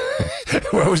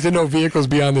 What was the no vehicles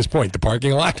beyond this point? The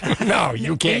parking lot? No,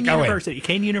 you can't go in.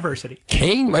 Kane University.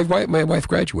 Kane? My wife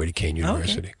graduated Kane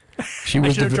University. Okay. I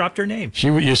should have dropped her name.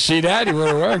 You see that? It would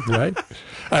have worked, right?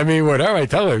 I mean, whatever. I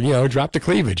tell her, drop the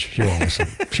cleavage. She won't listen.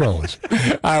 She won't listen.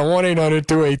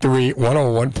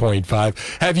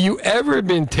 1-800-283-101.5. Have you ever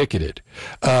been ticketed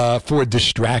for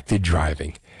distracted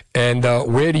driving? And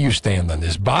where do you stand on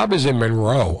this? Bob is in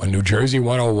Monroe on New Jersey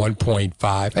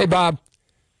 101.5. Hey, Bob.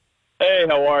 Hey,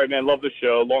 how are you, man? Love the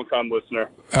show. Long-time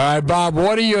listener. All right, Bob,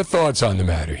 what are your thoughts on the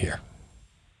matter here?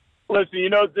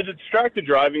 Listen, the distracted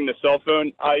driving, the cell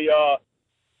phone,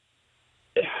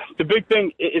 the big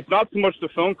thing, it's not so much the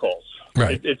phone calls.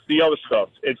 Right. It's the other stuff.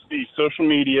 It's the social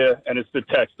media and it's the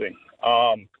texting.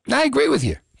 I agree with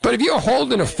you. But if you're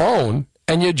holding a phone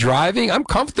and you're driving, I'm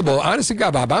comfortable. Honestly,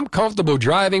 God, Bob, I'm comfortable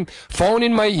driving, phone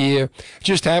in my ear,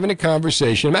 just having a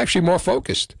conversation. I'm actually more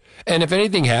focused. And if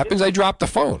anything happens, I drop the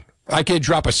phone. I can't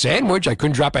drop a sandwich. I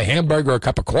couldn't drop a hamburger or a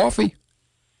cup of coffee.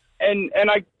 And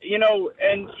I,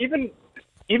 and even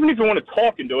if you want to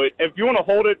talk into it, if you want to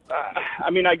hold it,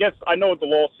 I guess I know what the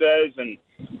law says,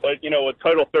 but what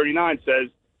Title 39 says.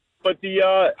 But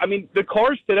the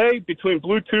cars today between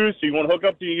Bluetooth, so you want to hook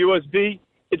up to your USB,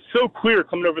 it's so clear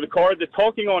coming over the car. The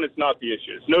talking on it's not the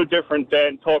issue. It's no different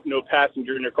than talking to a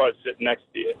passenger in your car sitting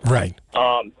next to you. Right.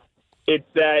 It's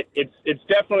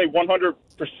definitely 100%.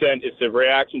 It's a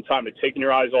reaction time to taking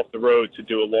your eyes off the road to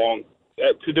do a long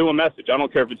to do a message. I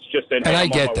don't care if it's just saying, hey,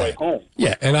 I'm on my way home.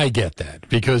 Yeah, and I get that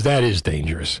because that is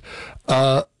dangerous.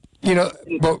 Well,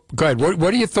 go ahead.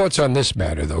 What are your thoughts on this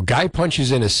matter, though? Guy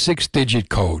punches in a 6-digit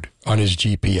code on his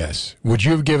GPS. Would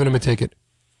you have given him a ticket?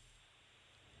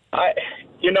 I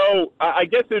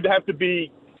guess it would have to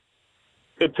be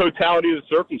the totality of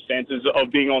the circumstances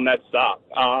of being on that stop.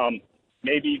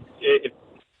 Maybe if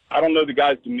I don't know the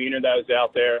guy's demeanor that was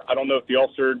out there. I don't know if the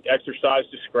officer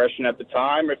exercised discretion at the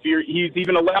time, if he's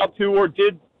even allowed to or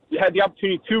had the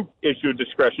opportunity to issue a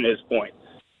discretion at his point.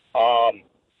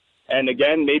 And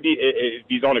again, maybe if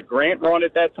he's on a grant run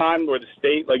at that time where the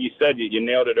state, like you said, you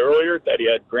nailed it earlier, that he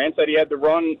had grants that he had to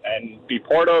run and be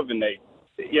part of, and they,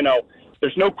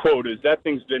 there's no quotas. That's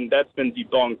been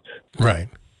debunked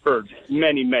for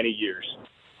many, many years.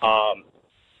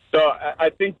 So I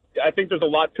think there's a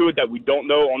lot to it that we don't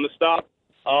know on the stop.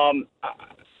 I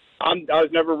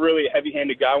was never really a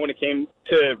heavy-handed guy when it came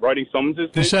to writing summonses.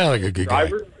 You sound like a good guy.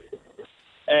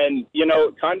 And,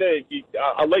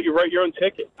 I'll let you write your own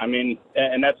ticket. I mean,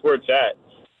 and that's where it's at.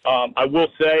 I will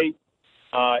say,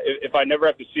 if I never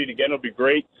have to see it again, it'll be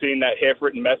great seeing that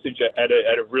half-written message at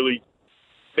a really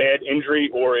bad injury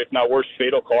or, if not worse,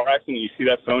 fatal car accident. You see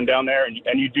that phone down there, and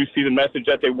you do see the message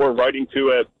that they were writing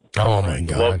to a oh, my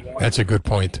God. That's a good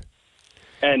point.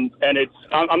 And it's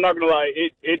I'm not going to lie,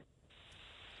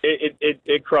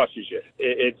 it crushes you.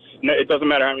 It doesn't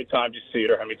matter how many times you see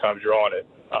it or how many times you're on it.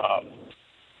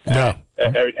 No.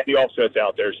 Any officer that's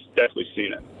out there's definitely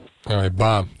seen it. All right,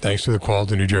 Bob, thanks for the call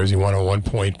to New Jersey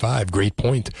 101.5. Great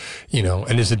point.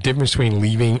 And there's a difference between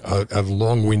leaving a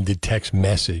long-winded text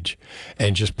message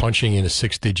and just punching in a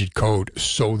 6-digit code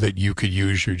so that you could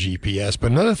use your GPS.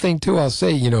 But another thing, too, I'll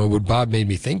say, what Bob made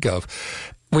me think of,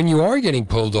 when you are getting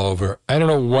pulled over, I don't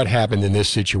know what happened in this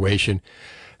situation.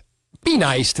 Be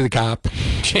nice to the cop.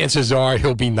 Chances are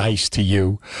he'll be nice to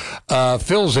you.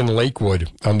 Phil's in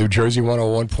Lakewood on New Jersey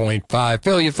 101.5.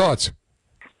 Phil, your thoughts?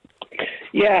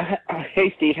 Yeah.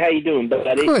 Hey, Steve. How you doing,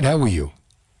 buddy? Good. How are you?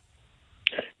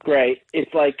 Great.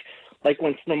 It's like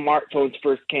when smartphones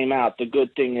first came out, the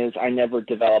good thing is I never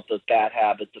developed those bad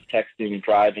habits of texting and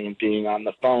driving and being on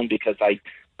the phone because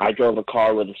I drove a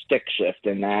car with a stick shift,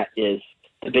 and that is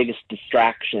the biggest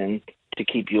distraction to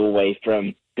keep you away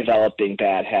from developing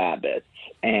bad habits.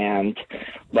 And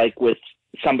like with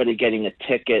somebody getting a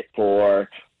ticket for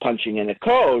punching in a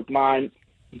code, my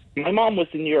mom was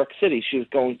in New York City. She was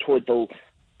going toward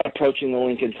approaching the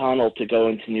Lincoln Tunnel to go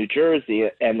into New Jersey,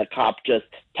 and the cop just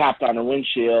tapped on her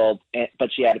windshield,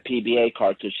 but she had a PBA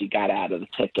card, so she got out of the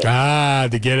ticket.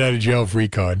 The get out of jail free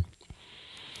card.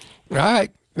 All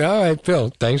right,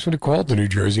 Phil, thanks for the call to New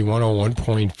Jersey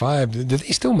 101.5. Do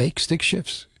they still make stick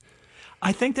shifts?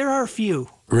 I think there are a few.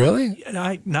 Really?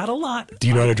 Not a lot. Do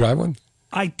you know how to drive one?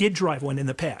 I did drive one in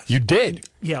the past. You did?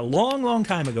 Yeah, long, long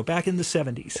time ago, back in the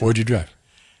 70s. What'd you drive?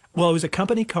 Well, it was a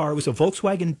company car. It was a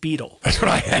Volkswagen Beetle. That's what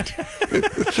I had.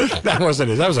 That was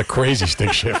a crazy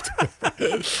stick shift.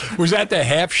 Was that the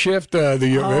half shift?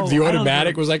 The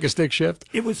automatic was like a stick shift?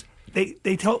 It was.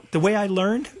 They told, the way I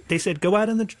learned, they said, go out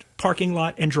in the parking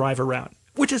lot and drive around,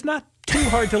 which is not too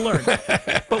hard to learn.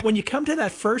 But when you come to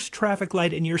that first traffic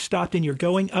light and you're stopped and you're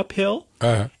going uphill,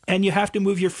 and you have to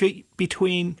move your feet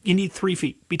you need 3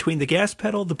 feet between the gas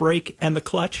pedal, the brake, and the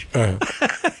clutch.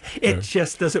 It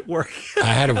just doesn't work. I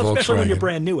had a Volkswagen. Especially when you're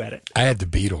brand new at it. I had the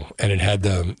Beetle, and it had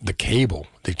the cable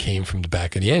that came from the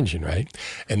back of the engine, right?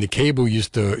 And the cable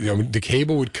the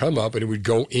cable would come up, and it would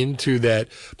go into that,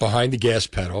 behind the gas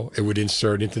pedal. It would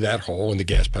insert into that hole, and the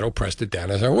gas pedal pressed it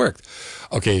down as I worked.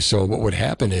 Okay, so what would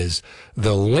happen is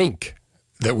the link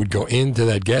that would go into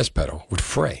that gas pedal would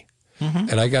fray. Mm-hmm.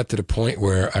 And I got to the point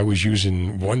where I was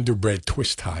using Wonder Bread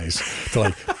twist ties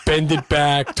to bend it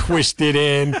back, twist it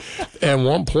in. At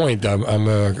one point,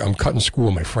 I'm cutting school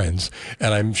with my friends,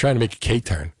 and I'm trying to make a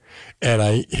K-turn, and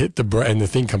I hit and the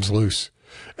thing comes loose.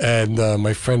 And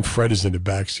my friend Fred is in the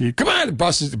back seat. Come on,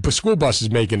 the school bus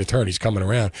is making a turn. He's coming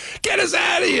around. Get us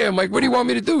out of here. I'm like, what do you want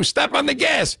me to do? Step on the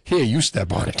gas. Here, you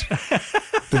step on it.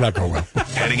 Did not go well.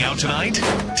 Heading out tonight?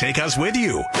 Take us with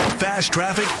you. Fast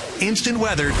traffic, instant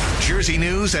weather, Jersey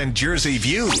news, and Jersey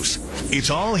views. It's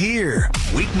all here.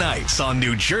 Weeknights on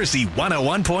New Jersey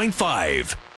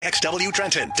 101.5. XW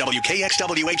Trenton,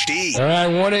 WKXWHD. All right,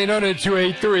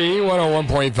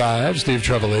 1-800-283-101.5. Steve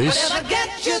Trevelise. Whatever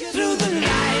gets you through the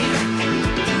night.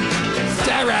 It's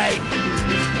all right.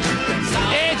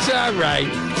 It's all right.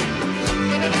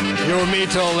 You're with me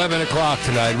till 11 o'clock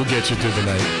tonight. We'll get you through the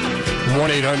night.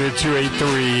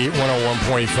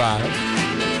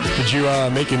 1-800-283-101.5. Did you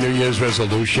make a New Year's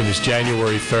resolution? It's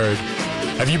January 3rd.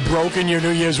 Have you broken your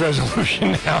New Year's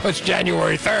resolution now? It's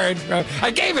January 3rd.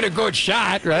 I gave it a good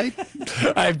shot, right?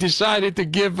 I've decided to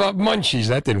give up munchies.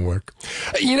 That didn't work.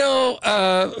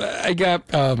 I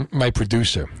got my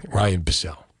producer, Ryan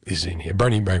Bissell, is in here.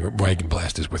 Bernie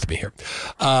Wagonblast is with me here.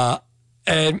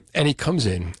 And he comes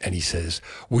in and he says,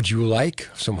 would you like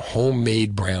some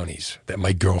homemade brownies that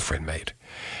my girlfriend made?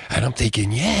 And I'm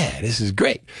thinking, yeah, this is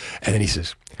great. And then he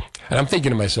says, and I'm thinking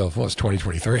to myself, well, it's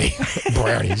 2023,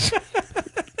 brownies.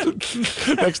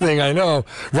 Next thing I know,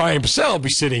 Ryan Bissell will be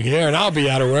sitting here and I'll be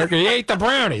out of work and he ate the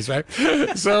brownies, right?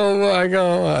 So I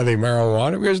go, are they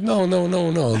marijuana? He goes, no.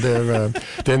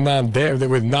 They're non-dairy. They're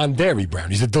with non-dairy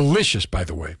brownies. They're delicious, by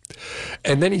the way.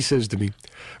 And then he says to me,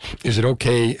 is it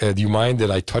okay? Do you mind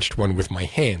that I touched one with my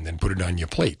hand and put it on your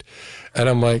plate? And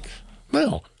I'm like,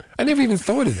 no, I never even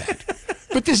thought of that.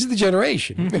 But this is the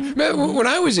generation. Man, when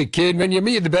I was a kid, man, you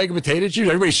had the bag of potato chips.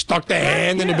 Everybody stuck their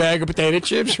hand in the bag of potato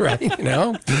chips, right? You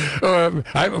know,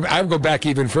 I go back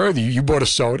even further. You bought a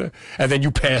soda, and then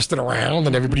you passed it around,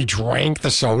 and everybody drank the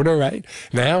soda, right?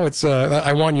 Now it's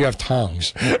I want you to have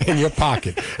tongs in your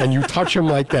pocket, and you touch them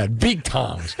like that, big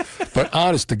tongs. But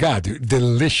honest to God, dude,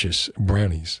 delicious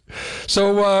brownies.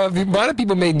 So a lot of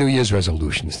people made New Year's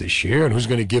resolutions this year, and who's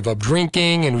going to give up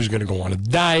drinking, and who's going to go on a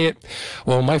diet.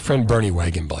 Well, my friend Bernie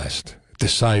Wagonblast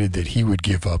decided that he would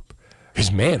give up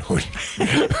his manhood,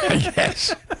 I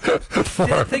guess.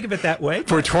 Think of it that way.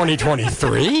 For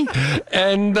 2023.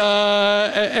 And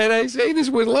I say this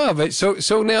with love.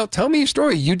 So now tell me a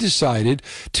story. You decided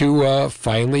to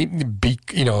finally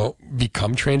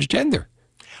become transgender.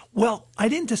 Well, I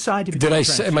didn't decide to become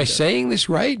transgender. Am I saying this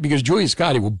right? Because Julia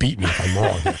Scotti will beat me if I'm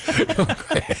wrong.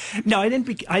 No, I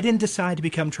didn't decide to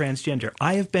become transgender.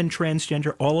 I have been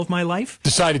transgender all of my life.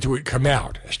 Decided to come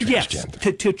out as transgender.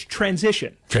 Yes, to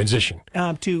transition. Transition.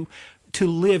 To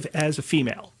live as a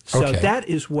female. So that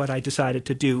is what I decided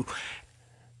to do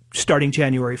starting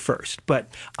January 1st. But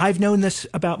I've known this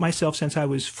about myself since I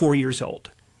was 4 years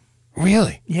old.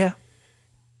 Really? Yeah.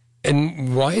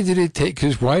 And why did it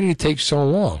take so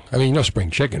long? I mean, no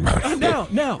spring chicken, right?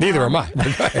 No. Neither am I.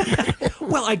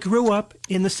 Well, I grew up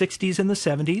in the 60s and the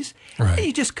 70s.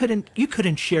 Right. And you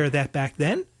couldn't share that back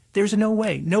then. There's no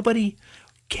way. Nobody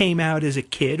came out as a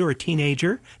kid or a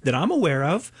teenager that I'm aware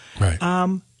of. Right.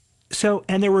 And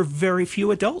there were very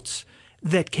few adults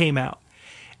that came out.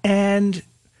 And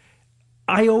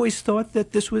I always thought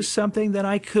that this was something that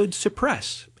I could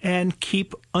suppress and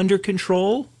keep under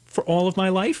control for all of my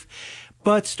life.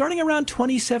 But starting around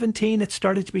 2017, it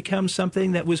started to become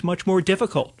something that was much more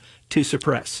difficult to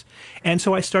suppress. And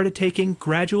so I started taking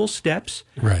gradual steps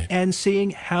and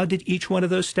seeing how did each one of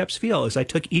those steps feel. As I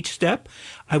took each step,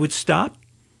 I would stop,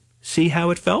 see how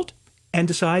it felt, and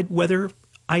decide whether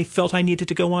I felt I needed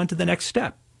to go on to the next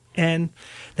step. And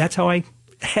that's how I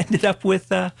ended up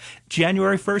with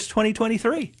January 1st,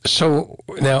 2023. So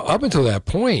now up until that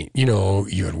point,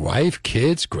 you had wife,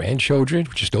 kids, grandchildren,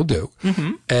 which you still do.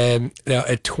 Mm-hmm. And now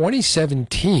at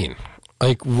 2017,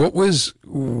 like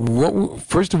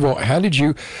first of all, how did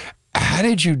you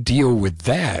deal with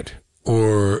that?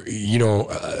 Or,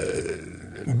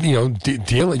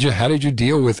 how did you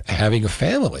deal with having a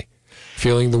family,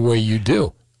 feeling the way you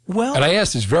do? Well, and I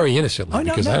asked this very innocently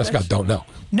because I honestly don't know.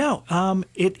 No,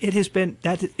 it has been,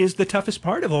 that is the toughest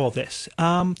part of all this.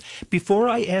 Before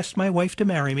I asked my wife to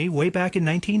marry me, way back in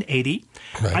 1980,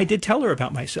 I did tell her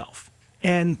about myself.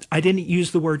 And I didn't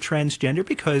use the word transgender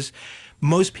because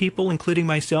most people, including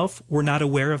myself, were not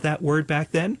aware of that word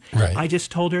back then. Right. I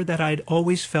just told her that I'd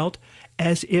always felt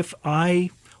as if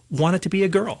I wanted to be a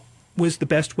girl, was the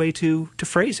best way to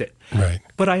phrase it. Right.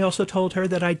 But I also told her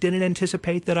that I didn't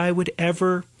anticipate that I would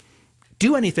ever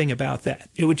do anything about that.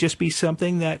 It would just be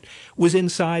something that was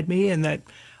inside me and that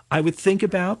I would think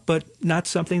about, but not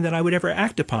something that I would ever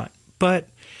act upon. But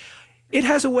it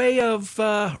has a way of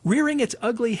rearing its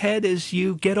ugly head as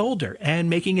you get older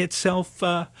and making itself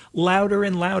louder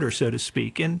and louder, so to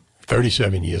speak. And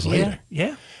 37 years later.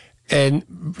 Yeah.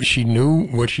 And she knew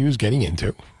what she was getting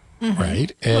into. Mm-hmm.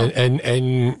 Right.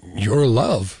 And your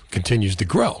love continues to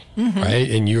grow. Mm-hmm. Right.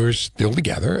 And you're still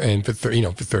together and for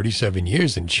 37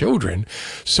 years and children.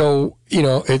 So,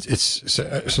 it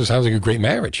sounds like a great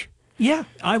marriage. Yeah,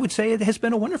 I would say it has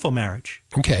been a wonderful marriage.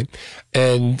 Okay.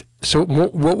 And so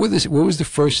what was the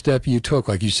first step you took?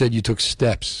 Like you said, you took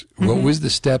steps. Mm-hmm. What was the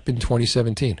step in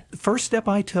 2017? The first step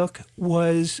I took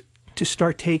was to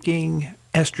start taking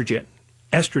estradiol.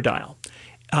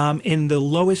 In the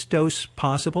lowest dose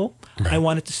possible. Right. I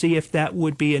wanted to see if that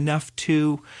would be enough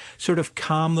to sort of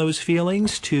calm those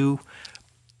feelings, to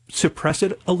suppress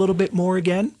it a little bit more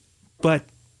again. But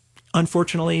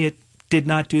unfortunately, it did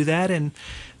not do that. And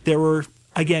there were,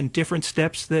 again, different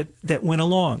steps that went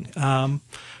along.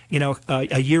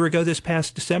 A year ago this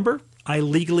past December, I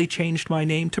legally changed my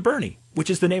name to Bernie, which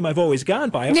is the name I've always gone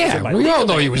by. Yeah, we all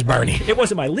know he was Bernie. It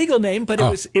wasn't my legal name, but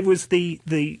it was the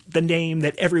name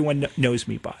that everyone knows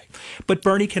me by. But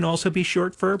Bernie can also be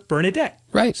short for Bernadette.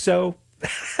 Right. So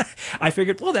I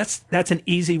figured, well, that's an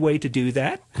easy way to do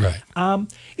that. Right.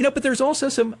 But there's also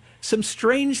some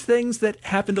strange things that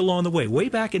happened along the way. Way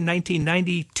back in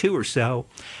 1992 or so,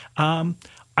 I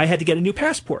had to get a new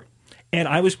passport, and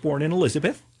I was born in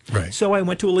Elizabeth. Right. So I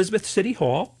went to Elizabeth City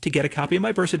Hall to get a copy of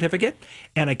my birth certificate,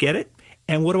 and I get it.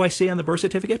 And what do I see on the birth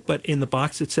certificate? But in the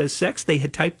box that says sex, they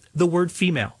had typed the word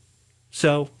female.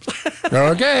 So,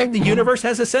 okay, the universe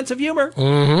has a sense of humor.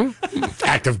 Mm-hmm.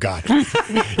 Act of God.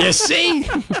 You see,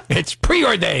 it's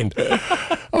preordained.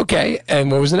 Okay,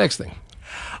 and what was the next thing?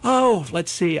 Oh,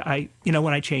 let's see. When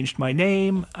I changed my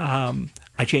name,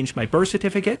 I changed my birth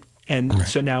certificate, and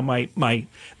so now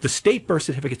the state birth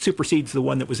certificate supersedes the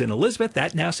one that was in Elizabeth.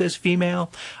 That now says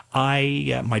female.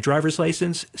 My driver's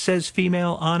license says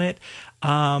female on it.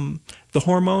 The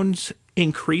hormones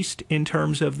increased in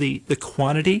terms of the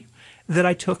quantity that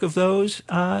I took of those.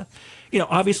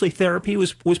 Obviously therapy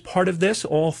was part of this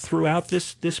all throughout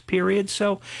this period.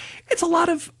 So it's a lot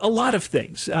of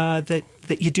things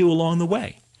that you do along the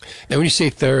way. Now, when you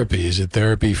say therapy, is it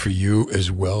therapy for you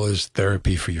as well as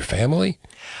therapy for your family?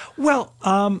 Well,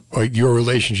 or your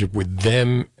relationship with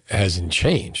them hasn't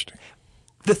changed.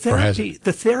 The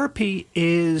therapy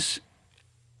is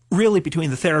really between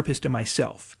the therapist and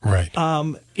myself. Right.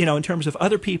 In terms of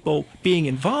other people being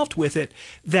involved with it,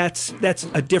 that's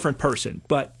a different person.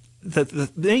 But the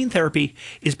main therapy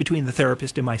is between the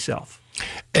therapist and myself.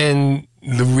 And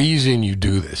the reason you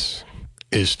do this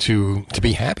is to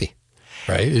be happy,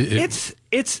 right? It's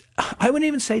I wouldn't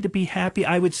even say to be happy.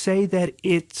 I would say that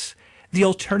the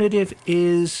alternative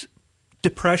is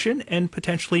depression and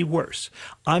potentially worse.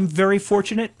 I'm very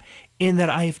fortunate in that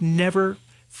I've never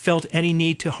felt any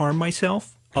need to harm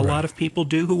myself. A lot of people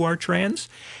do who are trans,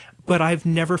 but I've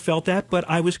never felt that. But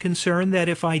I was concerned that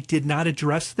if I did not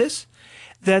address this,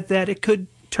 that it could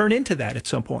turn into that at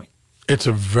some point. It's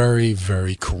a very,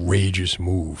 very courageous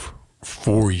move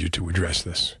for you to address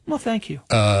this. Well, thank you.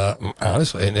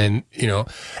 Honestly, and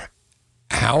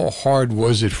how hard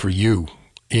was it for you,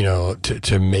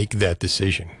 to make that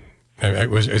decision?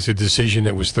 It's a decision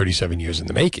that was 37 years in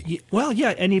the making. Well,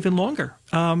 yeah, and even longer.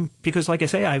 Because, like I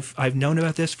say, I've known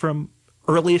about this from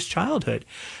earliest childhood.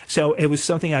 So it was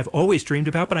something I've always dreamed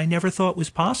about, but I never thought was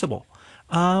possible.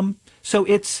 So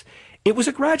it was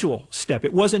a gradual step.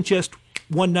 It wasn't just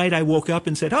one night I woke up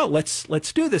and said, "Oh,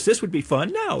 let's do this. This would be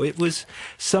fun." No, it was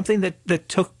something that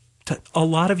took a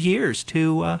lot of years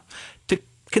to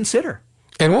consider.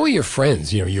 And what were your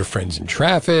friends? Your friends in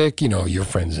traffic, your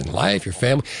friends in life, your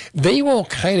family. They all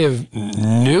kind of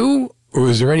knew, or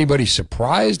was there anybody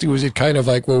surprised? Or was it kind of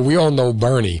like, well, we all know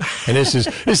Bernie, and this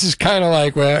is kind of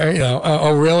like, well,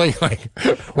 oh, really? Like,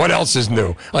 what else is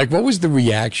new? Like, what was the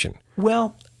reaction?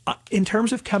 Well, in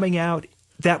terms of coming out,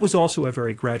 that was also a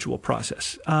very gradual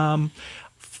process.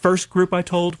 First group I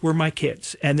told were my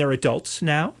kids, and they're adults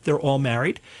now. They're all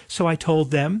married. So I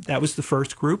told them. That was the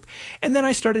first group. And then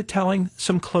I started telling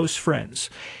some close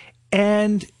friends.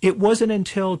 And it wasn't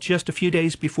until just a few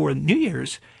days before New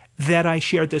Year's that I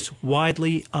shared this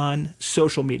widely on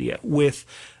social media with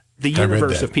the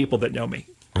universe of people that know me.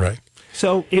 Right.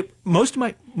 So most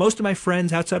of my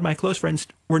friends outside my close friends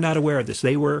were not aware of this.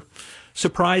 They were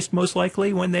surprised most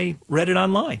likely when they read it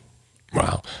online.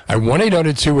 Wow. At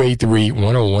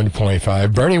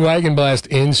 1-800-283-101.5. Bernie Wagonblast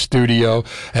in studio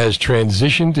has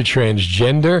transitioned to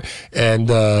transgender, and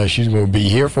she's going to be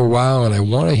here for a while, and I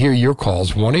want to hear your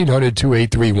calls.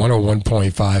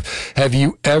 1-800-283-101.5. Have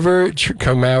you ever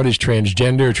come out as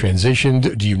transgender,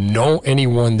 transitioned? Do you know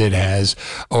anyone that has,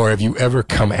 or have you ever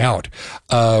come out?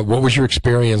 What was your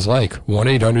experience like?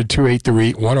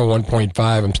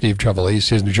 1-800-283-101.5. I'm Steve Trevelise.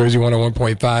 Here's New Jersey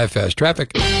 101.5 Fast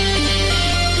Traffic.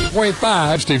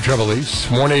 101.5, Steve Trevelise,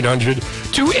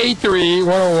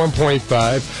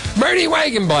 1-800-283-101.5. Bernie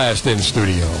Wagonblast in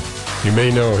studio. You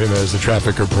may know him as the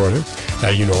traffic reporter. Now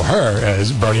you know her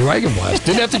as Bernie Wagonblast.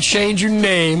 Didn't have to change your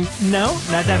name. No,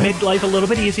 that made life a little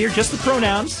bit easier, just the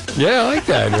pronouns. Yeah, I like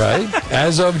that, right?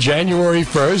 As of January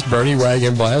 1st, Bernie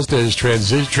Wagonblast has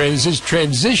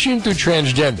transitioned to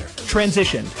transgender.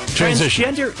 Transitioned.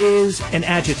 Transgender is an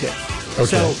adjective. Okay.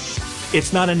 So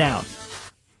it's not a noun.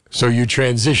 So you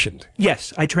transitioned?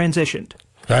 Yes, I transitioned.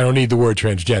 I don't need the word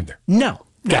transgender. No.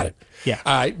 Got it. Yeah.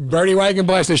 All right, Bernie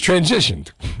Wagonblast has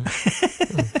transitioned.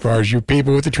 As far as you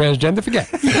people with the transgender, forget.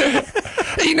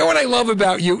 You know what I love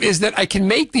about you is that I can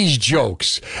make these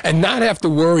jokes and not have to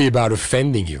worry about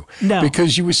offending you. No.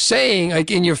 Because you were saying, like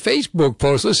in your Facebook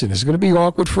post, listen, this is going to be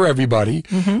awkward for everybody,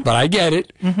 but I get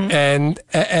it, and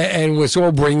let's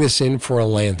all bring this in for a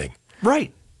landing.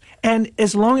 Right. And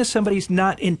as long as somebody's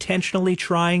not intentionally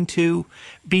trying to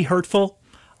be hurtful,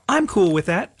 I'm cool with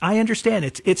that. I understand.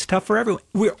 It's tough for everyone.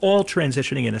 We're all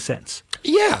transitioning in a sense.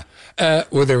 Yeah.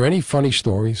 Were there any funny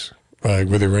stories?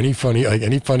 Were there any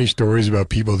funny stories about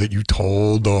people that you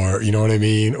told, or you know what I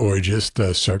mean, or just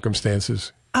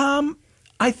circumstances?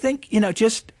 I think,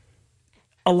 just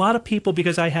a lot of people,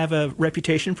 because I have a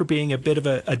reputation for being a bit of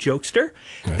a jokester,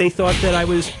 they thought that I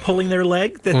was pulling their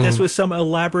leg, that this was some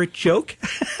elaborate joke.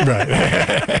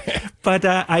 Right. But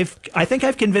I think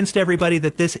I've convinced everybody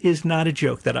that this is not a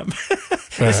joke, that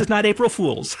this is not April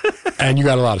Fool's. And you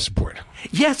got a lot of support.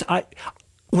 Yes,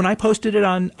 when I posted it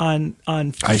on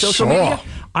social media,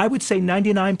 I would say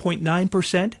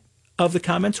 99.9% of the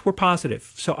comments were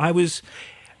positive. So I was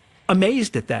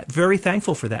amazed at that, very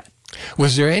thankful for that.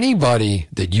 Was there anybody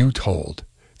that you told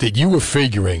that you were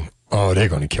figuring, oh, they're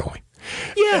going to kill me?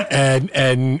 Yeah.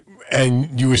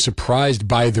 And you were surprised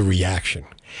by the reaction?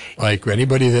 Like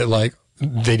anybody that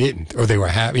they didn't, or they were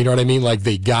happy, you know what I mean? Like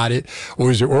they got it,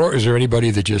 or is there anybody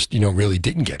that just, really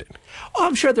didn't get it? Oh,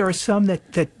 I'm sure there are some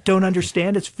that don't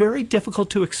understand. It's very difficult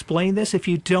to explain this if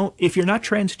you're not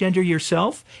transgender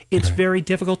yourself. It's very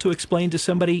difficult to explain to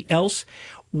somebody else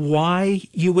why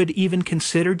you would even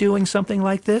consider doing something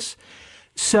like this.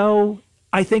 So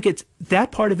I think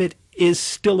that part of it is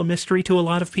still a mystery to a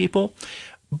lot of people.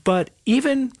 But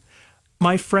even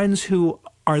my friends who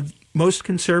are most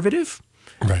conservative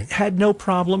had no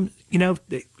problem.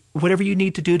 Whatever you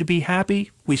need to do to be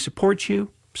happy, we support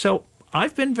you. So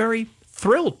I've been very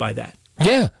thrilled by that.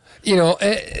 Yeah.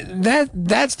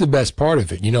 That's the best part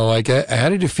of it. How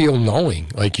did it feel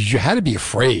knowing? Like, you had to be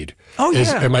afraid. Oh,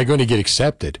 yeah. Am I going to get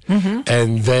accepted?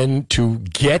 And then to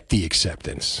get the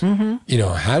acceptance,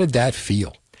 how did that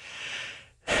feel?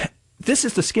 This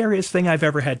is the scariest thing I've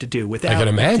ever had to do. Without I can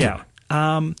imagine.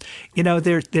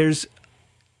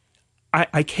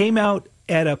 I came out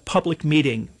at a public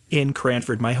meeting in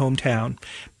Cranford, my hometown,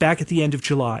 back at the end of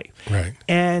July. Right.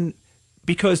 And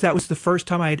because that was the first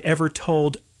time I had ever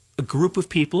told a group of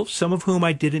people, some of whom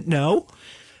I didn't know,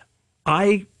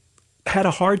 I had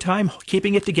a hard time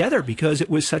keeping it together because it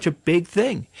was such a big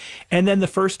thing. And then the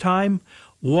first time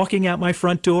walking out my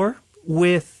front door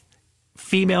with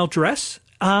female dress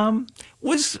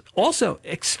was also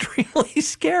extremely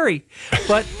scary.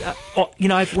 But,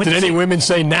 I went Did any women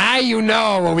say, now you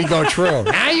know what we go through.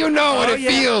 Now you know what it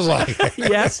feels like.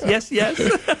 Yes.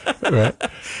 Right.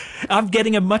 I'm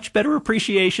getting a much better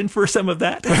appreciation for some of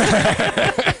that.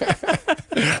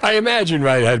 I imagine,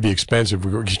 right, it had to be expensive.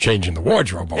 We were changing the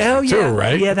wardrobe too,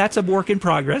 right? Yeah, that's a work in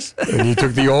progress. And you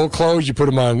took the old clothes, you put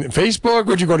them on Facebook,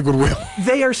 or did you go to Goodwill?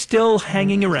 They are still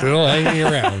hanging around. Okay.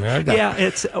 Yeah,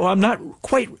 I'm not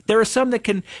quite. There are some that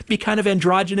can be kind of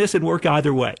androgynous and work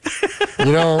either way.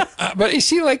 But you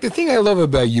see, the thing I love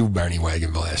about you, Bernie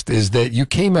Wagonblast, is that you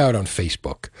came out on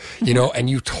Facebook, and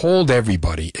you told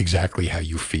everybody exactly how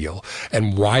you feel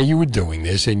and why you were doing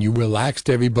this, and you relaxed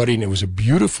everybody, and it was a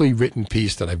beautifully written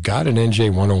piece that I've got at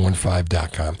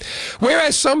NJ1015.com.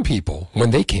 Whereas some people,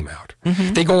 when they came out,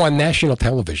 they go on national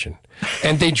television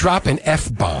and they drop an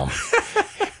F-bomb.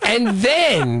 And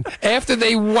then, after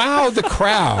they wow the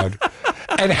crowd,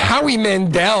 and Howie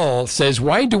Mandel says,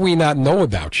 why do we not know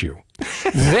about you?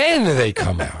 Then they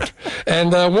come out.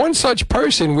 And one such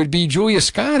person would be Julia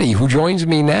Scotti, who joins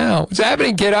me now. What's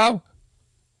happening, kiddo?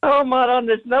 Oh, Maron,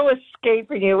 there's no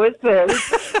escaping you, is there?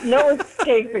 There's no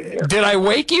escaping you. Did I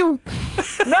wake you?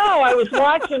 No, I was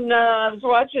watching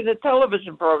a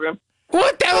television program.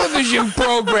 What television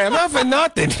program? Not for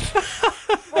nothing.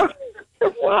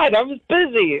 What? I was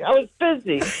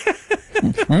busy.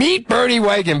 Meet Bernie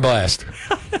Wagonblast.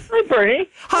 Hi, Bernie.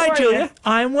 Hi, Julia.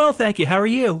 I'm well, thank you. How are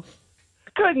you?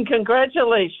 Good, and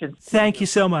congratulations. Thank you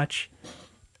so much.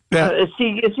 Is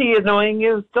he annoying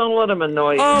you? Don't let him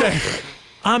annoy you.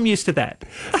 I'm used to that.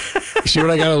 You see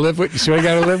what I got to live with?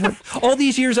 All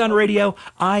these years on radio,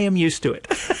 I am used to it.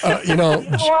 You know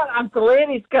what? I'm glad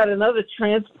he's got another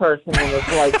trans person in his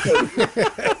life.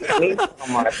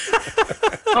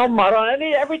 Oh my!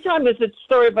 Every time there's a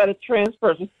story about a trans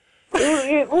person,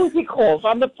 who's he calls?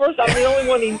 I'm the only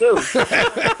one he knew.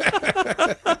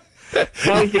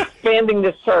 Now he's expanding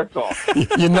the circle.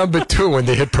 You're number 2 when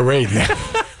they hit parade now.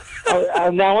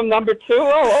 Now I'm number 2?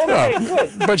 Oh, okay, good.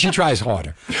 But she tries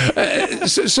harder.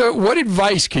 So what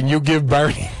advice can you give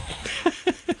Bernie?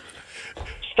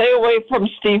 Stay away from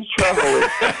Steve Trevelise.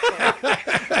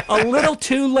 A little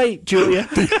too late, Julia.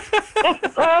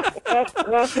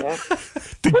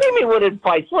 do you mean with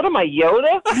advice? What am I,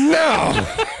 Yoda? No.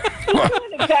 She's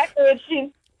doing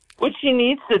exactly what she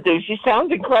needs to do. She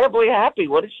sounds incredibly happy.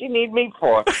 What does she need me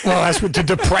for? Well, that's what to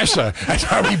depress her. That's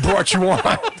how we brought you on.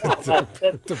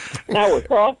 Now we're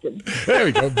talking. There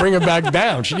we go. Bring her back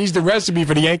down. She needs the recipe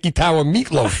for the Yankee Tower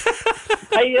meatloaf.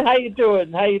 How you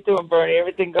doing? How you doing, Bernie?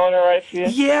 Everything going all right for you?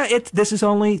 Yeah, this is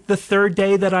only the third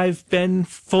day that I've been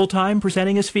full-time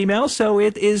presenting as female, so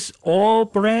it is all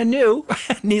brand new.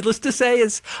 Needless to say,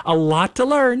 it's a lot to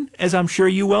learn, as I'm sure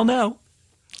you well know.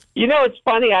 You know, it's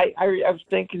funny. I was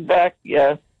thinking back,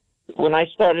 when I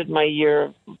started my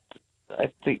year,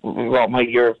 my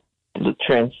year of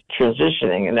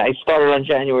transitioning, and I started on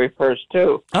January 1st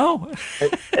too. Oh,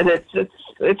 and it's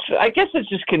I guess it's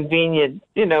just convenient,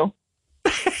 you know.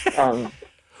 It's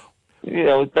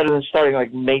better than starting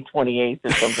like May 28th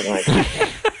or something like that.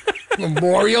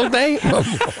 Memorial Day? Oh,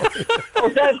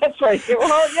 that's right.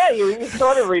 Well, yeah, you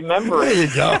sort of remember it. There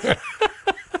you go.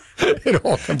 It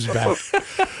all comes back.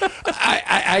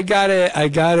 I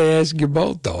gotta ask you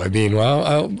both though. I mean,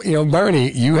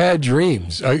 Bernie, you had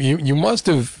dreams. You must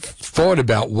have thought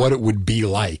about what it would be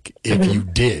like if you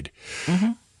did.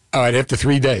 Mm-hmm. All right, after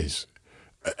 3 days,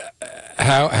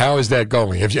 how is that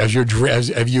going? Have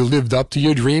you lived up to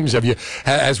your dreams?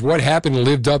 Has what happened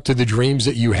lived up to the dreams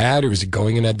that you had, or is it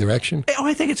going in that direction? Oh,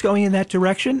 I think it's going in that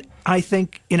direction. I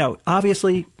think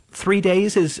obviously 3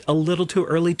 days is a little too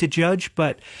early to judge,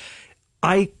 but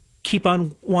I keep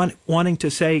on wanting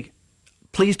to say,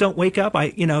 please don't wake up.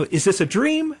 Is this a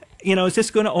dream? Is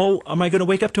this am I going to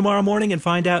wake up tomorrow morning and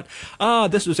find out,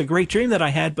 this was a great dream that I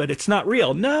had, but it's not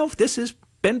real. No, this has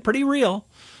been pretty real.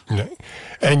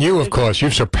 And you, of course,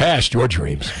 you've surpassed your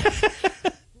dreams.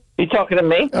 You talking to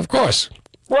me? Of course.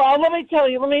 Well, let me tell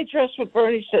you, let me address what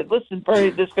Bernie said. Listen, Bernie,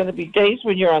 there's going to be days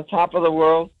when you're on top of the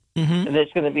world, mm-hmm. and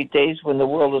there's going to be days when the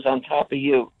world is on top of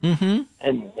you. Mm-hmm.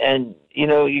 And you're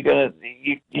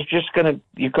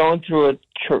going through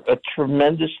a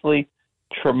tremendously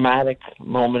traumatic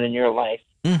moment in your life.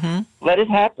 Mm-hmm. Let it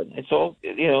happen. It's all,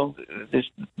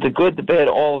 there's the good, the bad,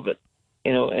 all of it,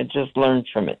 and just learn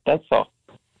from it. That's all.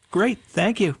 Great.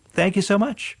 Thank you. Thank you so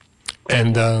much.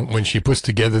 And when she puts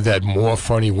together that even more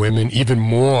funny women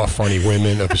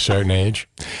of a certain age,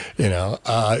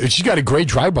 she's got a great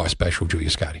dry bar special, Julia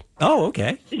Scotti. Oh,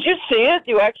 okay. Did you see it?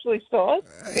 You actually saw it?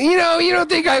 You don't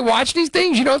think I watch these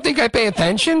things? You don't think I pay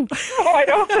attention? Oh, I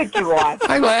don't think you watch.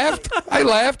 I laughed.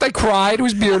 I cried. It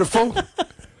was beautiful.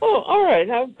 Oh, all right.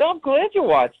 I'm glad you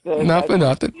watched it. Not for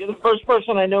nothing. You're the first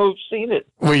person I know who's seen it.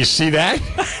 Well, you see that?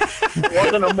 I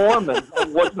wasn't a Mormon. I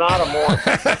was not a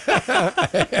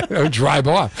Mormon. Dry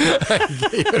bar.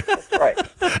 That's right.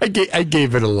 I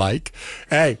gave it a like.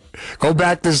 Hey, go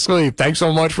back to sleep. Thanks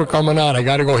so much for coming on. I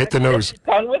got to go hit the news.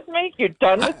 You're done with me? You're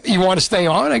done with me? You want to stay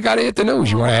on? I got to hit the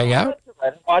news. You want to hang out?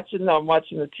 I'm watching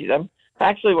the TV. I'm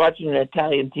actually watching an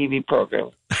Italian TV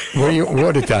program.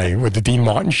 What Italian? With the Dean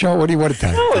Martin show? What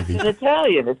Italian? No, TV? it's an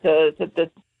Italian.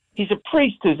 He's a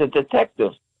priest who's a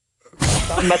detective.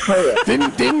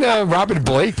 Didn't Robert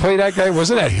Blake play that guy?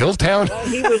 Wasn't that Hilltown?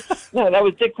 That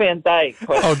was Dick Van Dyke.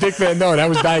 Oh, Dick Van Dyke. That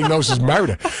was Diagnosis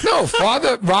Murder. No,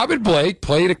 Father Robert Blake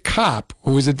played a cop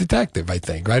who was a detective, I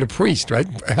think, right? A priest, right?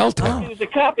 Hilltown. He was a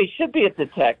cop. He should be a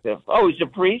detective. Oh, he's a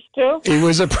priest, too? He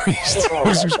was a priest. He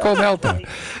was called Hilltown.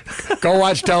 Go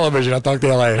watch television. I'll talk to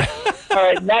you later. All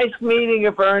right. Nice meeting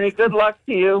you, Bernie. Good luck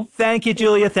to you. Thank you,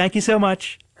 Julia. Thank you so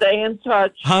much. Stay in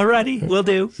touch. All righty. Will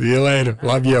do. See you later.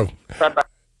 Love you. Bye-bye.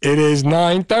 It is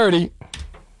 9:30.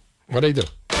 What do you do?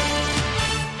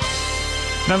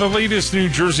 Now the latest New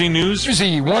Jersey news.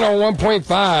 Jersey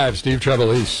 101.5. Steve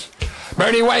Trevelise.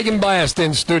 Bernie Wagonblast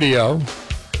in studio.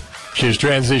 She's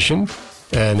transitioned,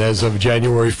 and as of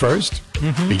January 1st,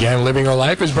 began living her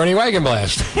life as Bernie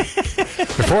Wagonblast.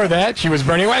 Before that, she was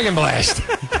Bernie Wagonblast.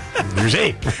 There's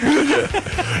 8.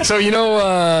 So,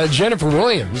 Jennifer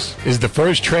Williams is the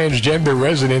first transgender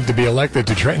resident to be elected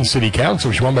to Trenton City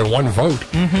Council. She won by 1 vote.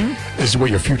 Mm-hmm. This is what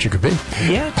your future could be.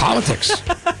 Yeah. Politics.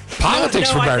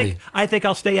 Politics for Bernie. I think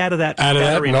I'll stay out of that. Out of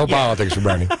that? No politics for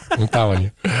Bernie. I'm telling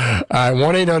you.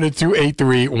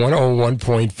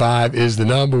 1-800-283-101.5 is the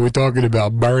number. We're talking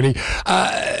about Bernie.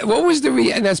 What was the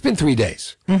and that's been 3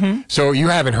 days. Mm-hmm. So you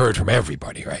haven't heard from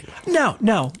everybody, right?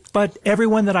 No. But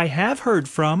everyone that I have heard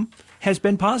from has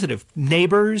been positive.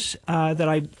 Neighbors that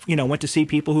I, went to see,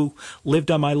 people who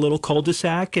lived on my little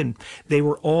cul-de-sac, and they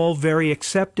were all very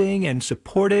accepting and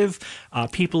supportive.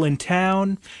 People in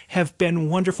town have been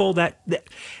wonderful. That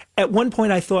at one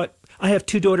point I thought, I have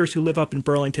 2 daughters who live up in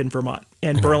Burlington, Vermont.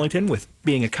 And Burlington, with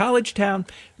being a college town,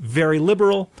 very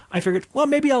liberal, I figured, well,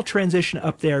 maybe I'll transition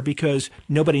up there because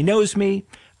nobody knows me.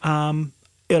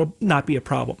 it'll not be a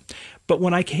problem. But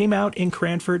when I came out in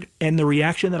Cranford and the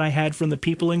reaction that I had from the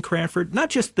people in Cranford, not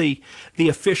just the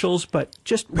officials, but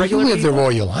just regular people. You lived there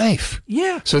all your life.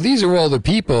 Yeah. So these are all the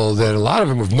people that a lot of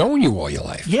them have known you all your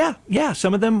life. Yeah.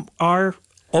 Some of them are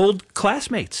old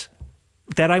classmates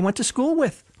that I went to school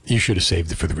with. You should have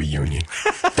saved it for the reunion.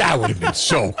 That would have been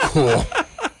so cool.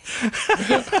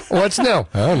 What's new?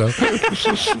 I don't know.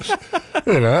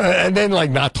 And then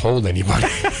not told anybody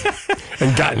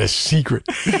and gotten a secret.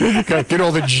 Get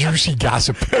all the juicy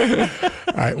gossip. All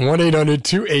right,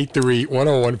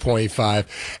 1-800-283-101.5.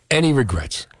 Any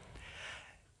regrets?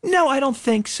 No, I don't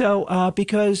think so,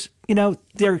 because,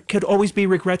 there could always be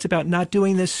regrets about not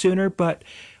doing this sooner, but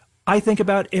I think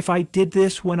about if I did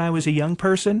this when I was a young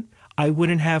person, I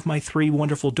wouldn't have my 3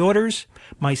 wonderful daughters,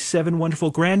 my 7 wonderful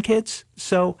grandkids.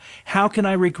 So how can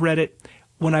I regret it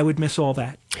when I would miss all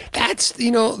that? That's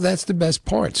the best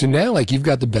part. So now, you've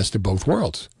got the best of both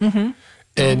worlds. Mm-hmm.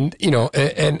 And,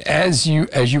 and as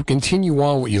you continue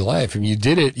on with your life, and you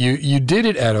did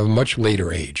it at a much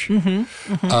later age,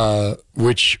 mm-hmm. Mm-hmm.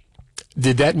 Which,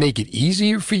 did that make it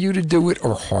easier for you to do it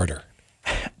or harder?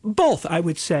 Both, I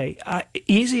would say.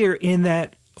 Easier in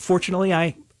that, fortunately,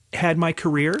 I had my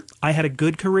career. I had a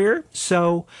good career,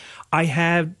 so I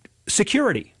had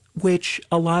security, which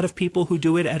a lot of people who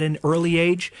do it at an early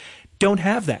age don't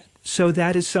have that. So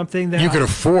that is something that you could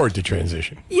afford to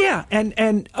transition. Yeah,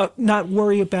 and not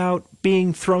worry about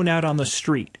being thrown out on the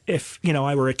street if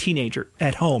I were a teenager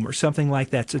at home or something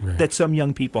like that. So, right. That some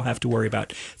young people have to worry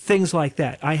about things like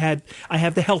that. I have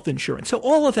the health insurance, so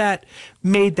all of that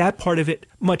made that part of it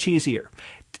much easier.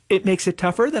 It makes it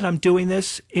tougher that I'm doing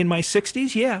this in my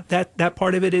 60s. Yeah, that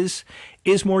part of it is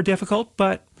more difficult.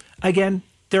 But again,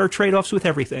 there are trade-offs with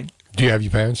everything. Do you have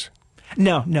your parents?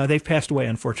 No, they've passed away,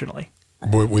 unfortunately.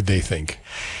 What would they think?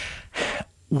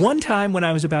 One time when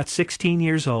I was about 16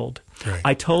 years old, right.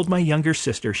 I told my younger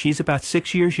sister, she's about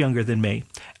 6 years younger than me,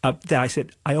 that I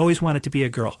said, I always wanted to be a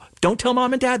girl. Don't tell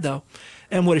Mom and Dad, though.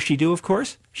 And what does she do, of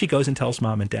course? She goes and tells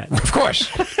Mom and Dad. Of course.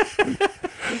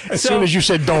 As soon as you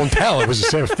said don't tell, it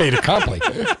was a fait accompli.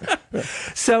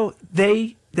 So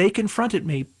they confronted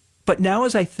me. But now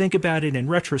as I think about it in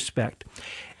retrospect,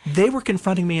 they were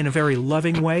confronting me in a very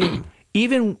loving way.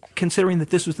 Even considering that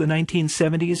this was the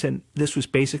 1970s and this was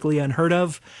basically unheard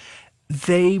of,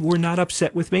 they were not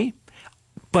upset with me.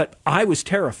 But I was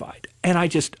terrified. And I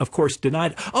just, of course,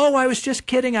 denied, I was just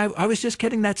kidding. I was just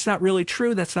kidding. That's not really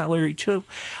true. That's not really true.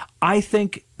 I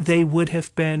think they would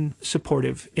have been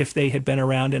supportive if they had been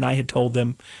around and I had told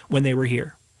them when they were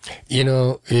here.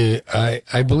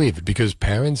 I believe it because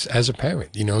parents, as a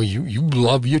parent, you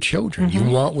love your children. Mm-hmm.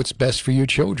 You want what's best for your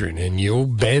children, and you'll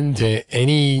bend to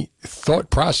any thought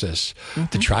process mm-hmm.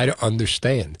 to try to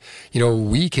understand.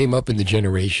 We came up in the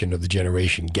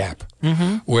generation gap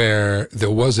mm-hmm. where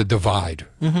there was a divide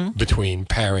mm-hmm. between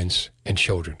parents and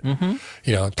children. Mm-hmm.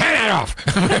 Turn that off.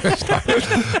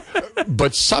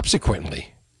 But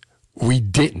subsequently, we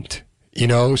didn't.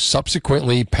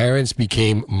 Subsequently, parents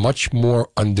became much more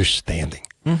understanding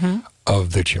mm-hmm.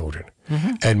 of their children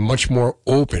mm-hmm. and much more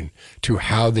open to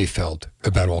how they felt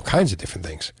about all kinds of different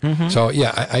things. Mm-hmm. So,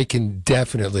 yeah, I can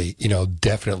definitely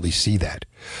see that,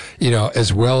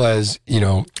 as well as,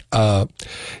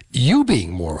 you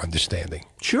being more understanding.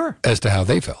 Sure. As to how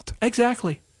they felt.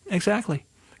 Exactly. I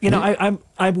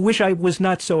wish I was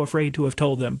not so afraid to have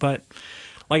told them, but...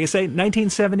 Like I say,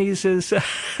 1970s is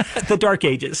the dark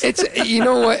ages. It's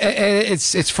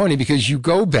it's funny because you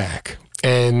go back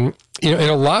and in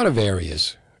a lot of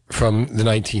areas from the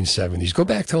 1970s, go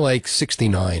back to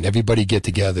 69. Everybody get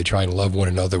together, trying to love one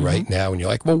another mm-hmm. right now, and you're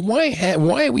like, well, why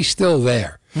are we still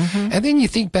there? Mm-hmm. And then you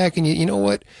think back and you know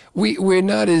what? We're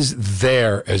not as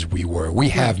there as we were. We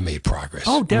have made progress.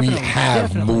 Oh, definitely. We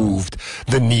have moved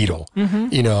the needle,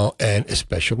 mm-hmm. And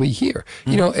especially here.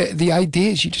 Mm-hmm. The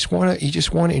idea is you just want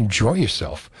to enjoy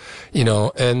yourself,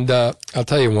 and I'll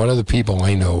tell you, one of the people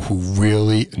I know who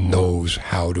really knows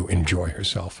how to enjoy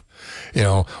herself.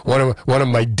 One of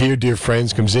my dear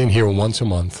friends comes in here once a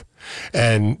month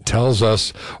and tells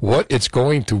us what it's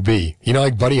going to be.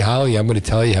 Like Buddy Holly, I'm going to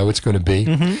tell you how it's going to be.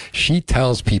 Mm-hmm. She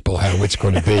tells people how it's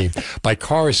going to be by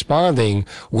corresponding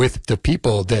with the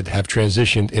people that have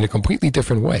transitioned in a completely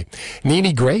different way.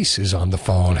 Nene Grace is on the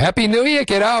phone. Happy New Year,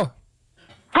 kiddo.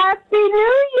 Happy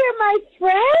New Year, my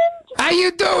friend. How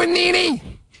you doing, Nene?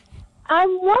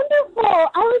 I'm wonderful. I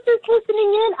was just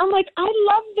listening in. I'm like, I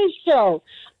love this show.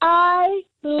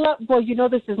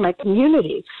 This is my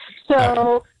community.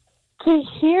 So to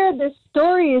hear this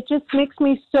story, it just makes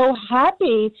me so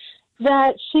happy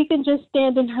that she can just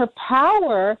stand in her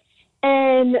power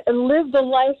and live the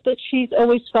life that she's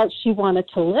always felt she wanted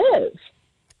to live.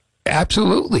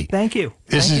 Absolutely. Thank you.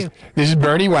 This is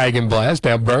Bernie Wagonblast.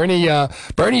 Now,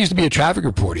 Bernie used to be a traffic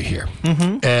reporter here.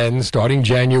 Mm-hmm. And starting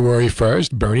January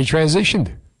 1st, Bernie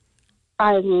transitioned.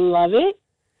 I love it.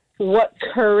 What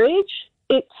courage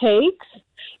it takes,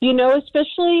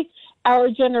 especially our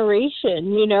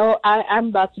generation. I'm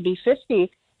about to be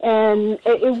 50, and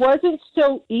it wasn't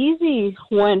so easy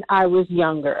when I was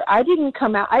younger. I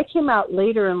came out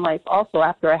later in life also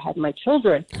after I had my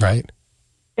children. Right.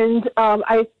 And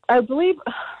I believe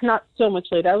not so much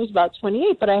later. I was about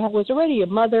 28, but I was already a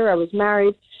mother. I was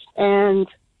married. And,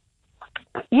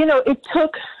 it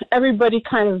took everybody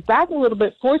kind of back a little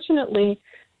bit. Fortunately,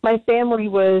 my family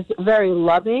was very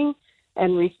loving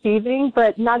and receiving,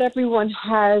 but not everyone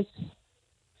has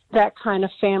that kind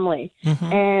of family.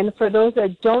 Mm-hmm. And for those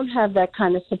that don't have that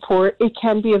kind of support, it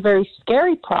can be a very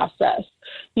scary process,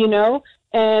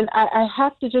 And I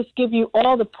have to just give you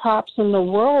all the props in the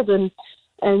world and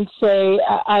say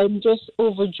I'm just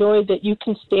overjoyed that you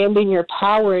can stand in your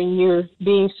power and you're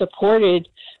being supported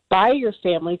by your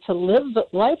family to live the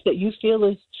life that you feel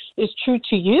is true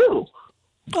to you.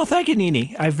 Well, thank you,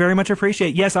 Nene. I very much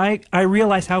appreciate it. Yes, I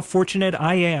realize how fortunate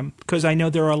I am because I know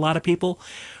there are a lot of people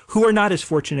who are not as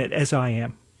fortunate as I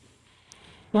am.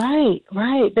 Right.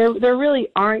 There really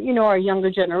aren't, our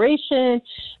younger generation,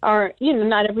 or,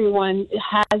 not everyone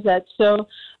has that. So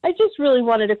I just really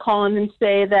wanted to call in and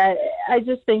say that I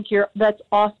just think that's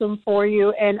awesome for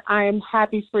you, and I am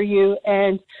happy for you,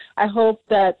 and I hope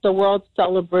that the world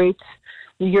celebrates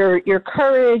your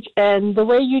courage and the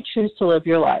way you choose to live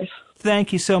your life.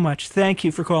 Thank you so much. Thank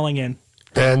you for calling in.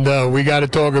 And we got to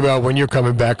talk about when you're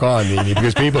coming back on, Nene,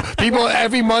 because people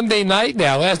every Monday night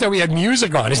now. Last night we had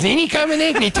music on. Is Nene coming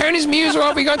in? Can he turn his music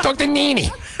off? We're going to talk to Nene.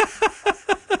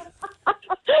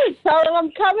 Tell him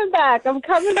I'm coming back. All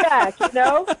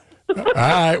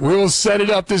right, we will set it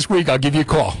up this week. I'll give you a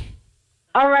call.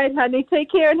 All right, honey. Take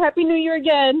care and Happy New Year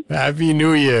again. Happy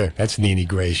New Year. That's Nene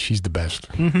Grace. She's the best.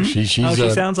 Mm-hmm. She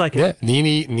sounds like it. Yeah,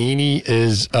 Nene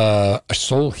is a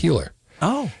soul healer.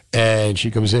 Oh. And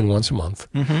she comes in once a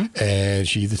month, mm-hmm. and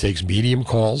she either takes medium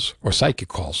calls or psychic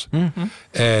calls. Mm-hmm.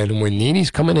 And when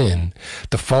Nene's coming in,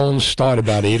 the phones start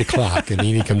about 8 o'clock, and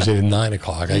Nene comes in at 9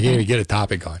 o'clock. I can't even get a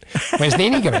topic on. When's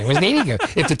Nene coming in?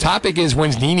 If the topic is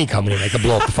when's Nene coming in, I can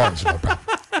blow up the phones. No problem.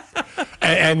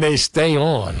 And they stay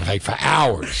on like for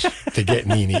hours to get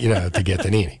Nene, to get to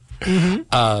Nene. Mm-hmm.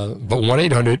 But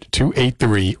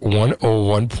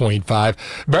 1-800-283-101.5.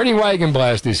 Bernie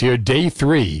Wagonblast is here. Day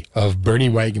 3 of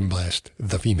Bernie Wagonblast,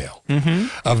 the female. Mm-hmm.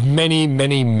 Of many,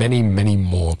 many, many, many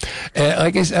more. And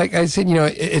like I said,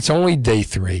 it's only day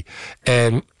 3.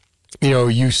 And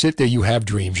you sit there, you have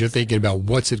dreams. You're thinking about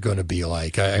what's it going to be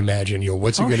like. I imagine,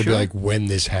 what's it going to be like when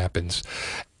this happens.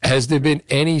 Has there been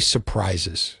any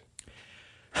surprises?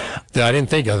 I didn't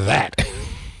think of that.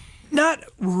 Not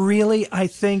really. I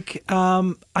think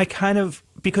I kind of,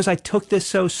 because I took this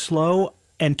so slow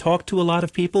and talked to a lot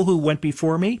of people who went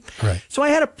before me. Right. So I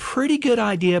had a pretty good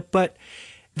idea, but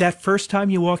that first time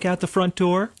you walk out the front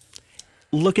door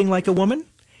looking like a woman,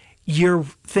 you're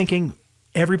thinking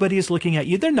everybody is looking at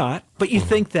you. They're not, but you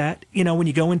think that, when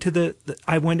you go into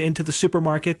I went into the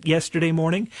supermarket yesterday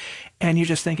morning and you're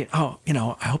just thinking, I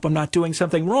hope I'm not doing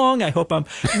something wrong. I hope I'm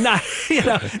not,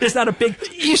 there's not a big...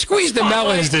 You squeeze the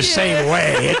melons the same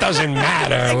way. It doesn't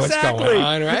matter what's going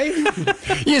on, right?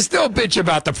 You still bitch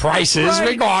about the prices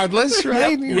regardless,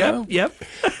 right? Yep.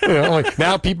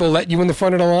 Now people let you in the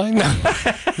front of the line?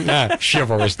 Nah,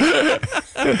 chivalrous.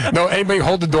 No, anybody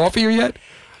hold the door for you yet?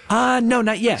 No,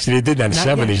 not yet. See, they did that in the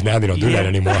 70s. Now they don't do that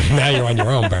anymore. Now you're on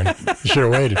your own, Bernie. You should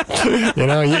have waited.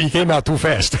 You came out too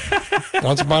fast.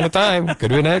 Once upon a time.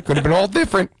 Could have been all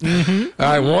different. Mm-hmm.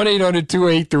 All right,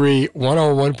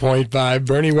 1-800-283-101.5.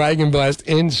 Bernie Wagonblast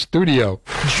in studio.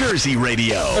 Jersey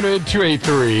Radio.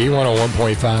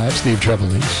 1-800-283-101.5. Steve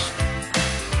Trevelise.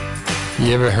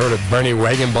 You ever heard of Bernie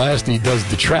Wagonblast? He does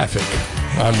the traffic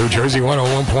on New Jersey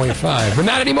 101.5. But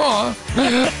not anymore.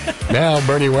 Now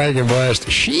Bernie Wagonblast,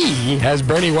 she has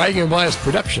Bernie Wagonblast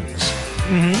Productions.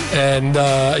 Mm-hmm. And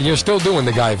you're still doing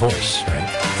the guy voice, right?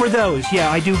 For those,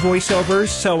 I do voiceovers,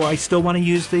 so I still want to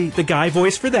use the guy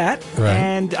voice for that. Right.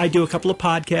 And I do a couple of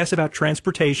podcasts about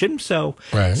transportation, so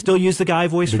still use the guy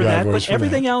voice for that. But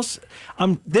everything else,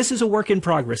 this is a work in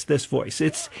progress, this voice.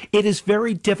 It is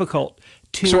very difficult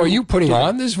to... So are you putting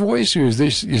on this voice, or is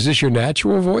this your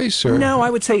natural voice? Or? No, I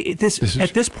would say at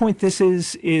this point, this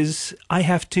is I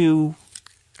have to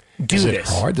do this. Is this.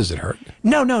 it hard? Does it hurt?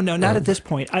 No, not at this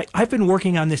point. I've been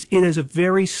working on this. It is a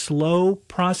very slow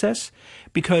process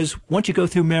because once you go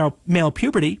through male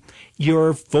puberty,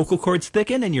 your vocal cords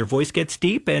thicken and your voice gets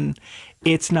deep, and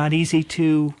it's not easy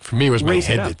to For me, it was my raise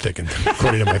head that thickened,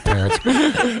 according to my parents.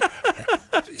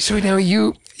 So now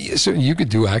you could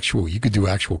do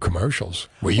actual commercials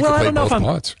where you could play both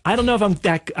parts. I don't know if I'm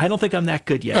that. I don't think I'm that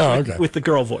good yet with the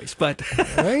girl voice, but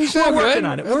we're working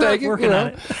on it. We're working on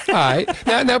it. All right.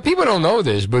 Now people don't know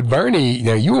this, but Bernie,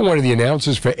 you were one of the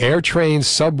announcers for AirTrain,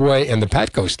 Subway, and the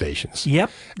Patco stations.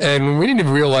 Yep. And we didn't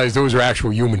even realize those are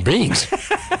actual human beings.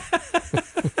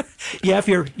 Yeah, if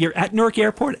you're at Newark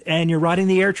Airport and you're riding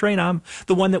the AirTrain, I'm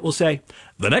the one that will say,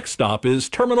 the next stop is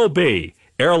Terminal B.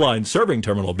 Airlines serving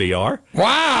Terminal B are.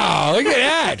 Wow, look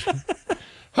at that.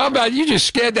 How about you just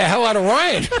scared the hell out of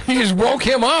Ryan? You just woke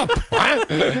him up.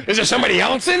 Is there somebody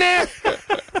else in there?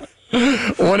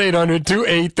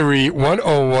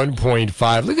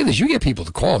 1-800-283-101.5. Look at this. You get people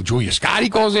to call. Julia Scotti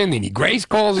calls in. Nene Grace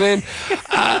calls in.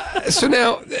 So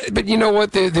now, but you know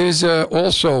what? There's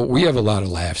also, we have a lot of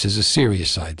laughs. There's a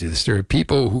serious side to this. There are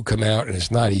people who come out and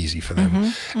it's not easy for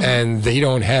them. And they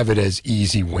don't have it as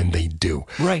easy when they do.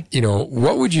 Right.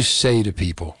 What would you say to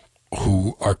people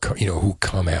who are, who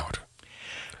come out?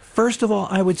 First of all,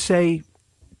 I would say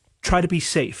try to be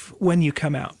safe when you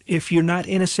come out. If you're not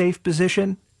in a safe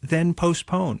position, then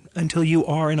postpone until you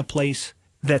are in a place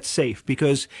that's safe,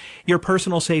 because your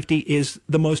personal safety is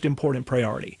the most important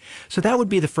priority. So that would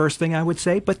be the first thing I would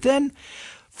say. But then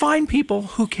find people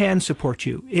who can support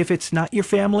you. If it's not your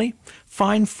family,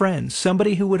 find friends,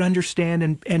 somebody who would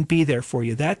understand and be there for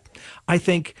you. That, I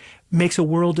think, makes a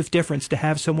world of difference to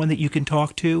have someone that you can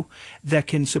talk to, that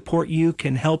can support you,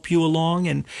 can help you along,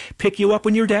 and pick you up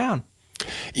when you're down.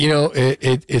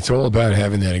 It's all about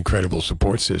having that incredible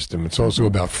support system. It's also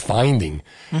about finding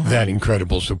that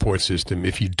incredible support system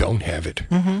if you don't have it.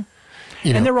 And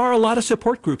there are a lot of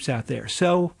support groups out there.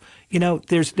 So,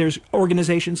 there's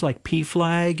organizations like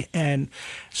PFLAG and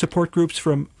support groups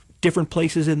from different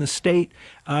places in the state.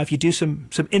 If you do some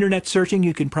internet searching,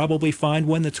 you can probably find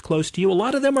one that's close to you. A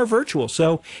lot of them are virtual,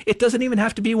 so it doesn't even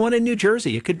have to be one in New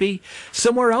Jersey. It could be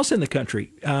somewhere else in the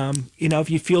country.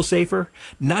 If you feel safer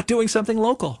not doing something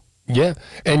local. Yeah.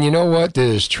 And you know what?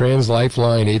 There's Trans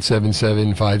Lifeline,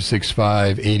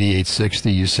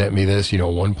 877-565-8860. You sent me this,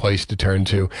 one place to turn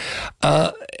to.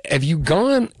 Have you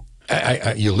gone...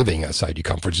 you're living outside your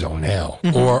comfort zone now.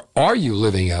 Or are you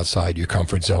living outside your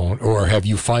comfort zone? Or have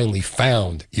you finally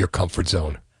found your comfort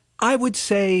zone? I would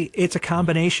say it's a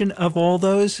combination of all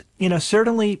those.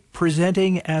 Certainly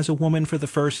presenting as a woman for the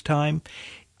first time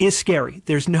is scary.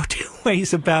 There's no two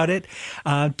ways about it.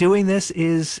 Doing this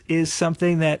is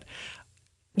something that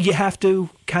you have to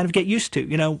kind of get used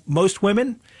to. Most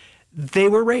women, they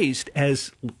were raised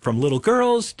as from little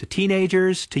girls to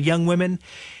teenagers to young women.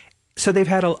 So they've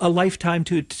had a lifetime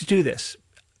to do this.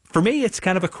 For me, it's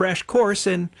kind of a crash course,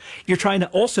 and you're trying to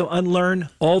also unlearn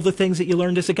all the things that you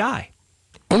learned as a guy.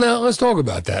 Well, now let's talk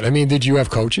about that. I mean, did you have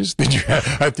coaches?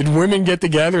 Did women get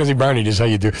together and say, Bernie, this is how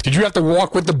you do? Did you have to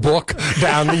walk with the book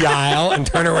down the aisle and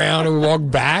turn around and walk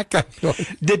back?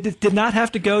 Did not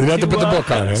have to go to put the book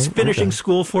on, finishing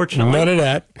school, fortunately. None of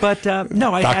that. But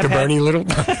no, I Dr. have Bernie Little?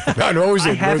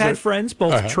 I have had friends,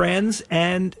 both trans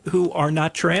and who are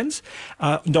not trans,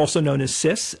 also known as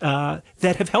cis, that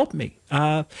have helped me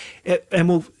and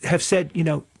will have said,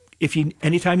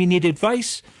 anytime you need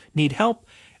advice, need help,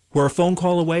 we're a phone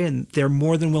call away, and they're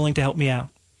more than willing to help me out,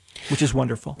 which is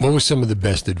wonderful. What was some of the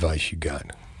best advice you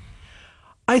got?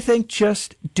 I think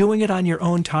just doing it on your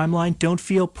own timeline. Don't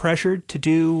feel pressured to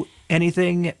do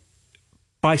anything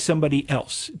by somebody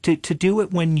else. To do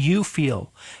it when you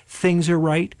feel things are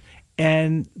right,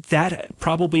 and that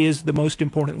probably is the most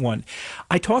important one.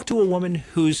 I talked to a woman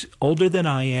who's older than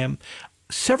I am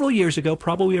several years ago,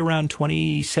 probably around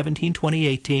 2017,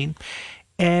 2018,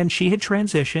 and she had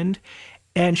transitioned.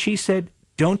 And she said,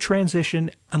 don't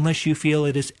transition unless you feel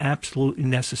it is absolutely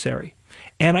necessary.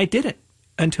 And I didn't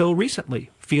until recently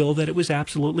feel that it was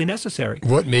absolutely necessary.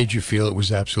 What made you feel it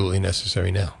was absolutely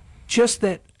necessary now? Just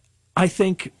that I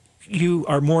think you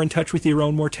are more in touch with your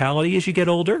own mortality as you get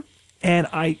older. And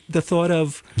the thought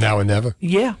of... Now and never?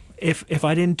 Yeah. If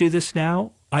I didn't do this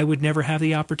now, I would never have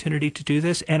the opportunity to do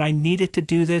this. And I needed to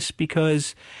do this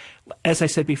because, as I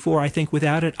said before, I think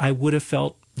without it, I would have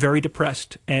felt very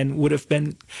depressed and would have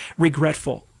been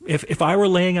regretful. If I were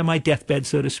laying on my deathbed,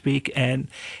 so to speak, and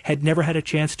had never had a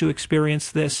chance to experience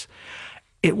this,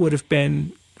 it would have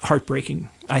been heartbreaking,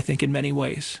 I think, in many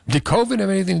ways. Did COVID have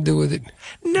anything to do with it?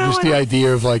 No. Just the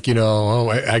idea of like,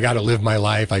 I got to live my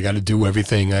life. I got to do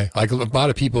everything. Like a lot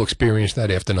of people experienced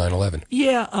that after 9/11.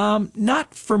 Yeah,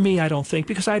 not for me, I don't think,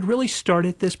 because I'd really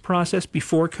started this process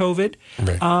before COVID.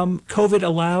 Right. COVID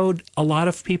allowed a lot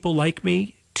of people like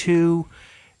me to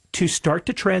start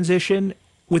to transition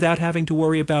without having to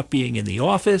worry about being in the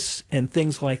office and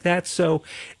things like that. So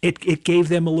it gave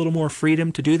them a little more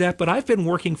freedom to do that. But I've been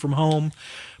working from home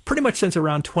pretty much since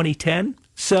around 2010.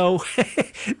 So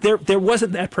there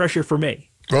wasn't that pressure for me.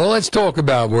 Well, let's talk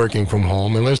about working from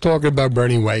home, and let's talk about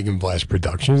Bernie Wagonblast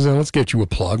Productions, and let's get you a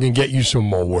plug and get you some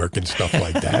more work and stuff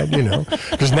like that,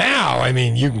 Because now, I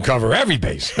mean, you can cover every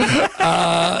base.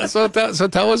 So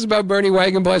tell us about Bernie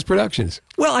Wagonblast Productions.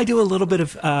 Well, I do a little bit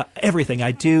of everything.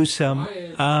 I do some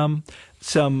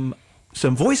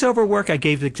voiceover work. I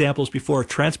gave examples before,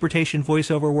 transportation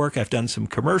voiceover work. I've done some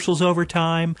commercials over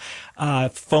time,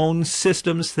 phone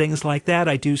systems, things like that.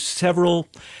 I do several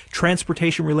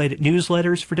transportation-related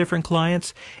newsletters for different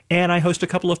clients, and I host a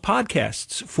couple of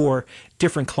podcasts for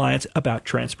different clients about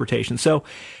transportation. So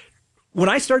when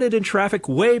I started in traffic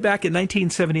way back in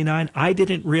 1979, I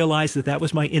didn't realize that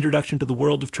was my introduction to the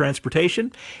world of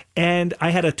transportation. And I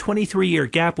had a 23-year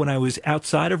gap when I was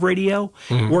outside of radio,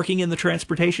 working in the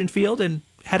transportation field, and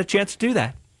had a chance to do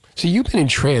that. So you've been in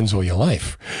trans all your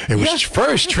life. It was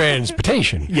first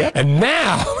transportation, and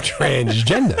now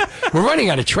transgender. We're running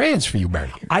out of trans for you,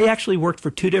 Bernie. I actually worked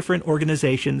for two different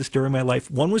organizations during my life.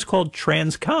 One was called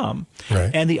Transcom,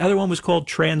 and the other one was called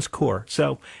Transcore.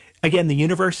 So, again, the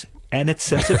universe and its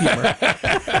sense of humor.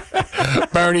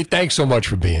 Bernie, thanks so much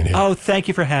for being here. Oh, thank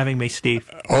you for having me,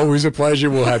 Steve. Always a pleasure.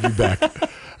 We'll have you back.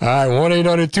 All right,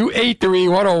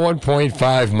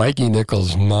 1-800-283-101.5. Mikey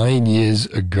Nichols, 9 years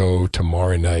ago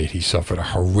tomorrow night, he suffered a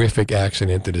horrific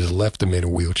accident that has left him in a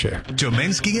wheelchair.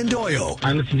 Dominski and Doyle.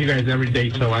 I listen to you guys every day,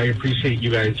 so I appreciate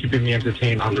you guys keeping me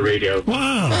entertained on the radio.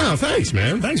 Wow. Oh, thanks,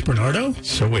 man. Thanks, Bernardo.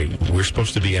 So wait, we're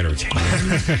supposed to be entertained?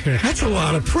 That's a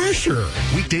lot of pressure.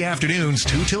 Weekday afternoons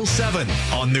 2 till 7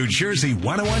 on New Jersey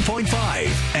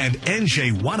 101.5 and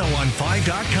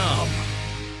NJ1015.com.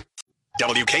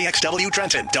 WKXW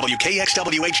Trenton,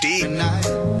 WKXW HD.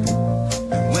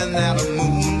 When that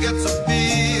moon gets so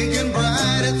big and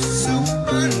bright, it's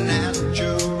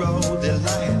supernatural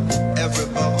delight.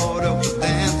 Everybody was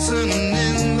dancing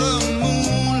in the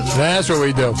moon. That's what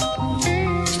we do.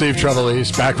 Steve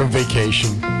Trevelise, back from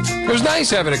vacation. It was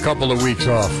nice having a couple of weeks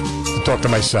off to talk to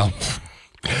myself.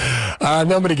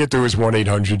 Number to get through is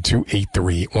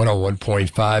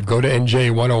 1-800-283-101.5. Go to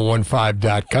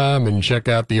NJ1015.com and check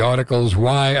out the articles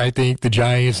why I think the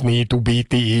Giants need to beat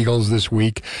the Eagles this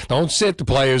week. Don't sit the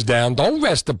players down. Don't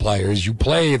rest the players. You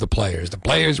play the players. The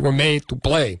players were made to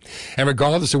play. And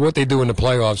regardless of what they do in the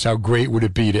playoffs, how great would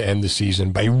it be to end the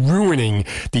season by ruining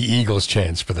the Eagles'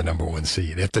 chance for the number one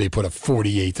seed after they put a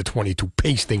 48-22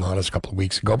 pasting on us a couple of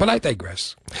weeks ago. But I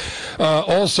digress.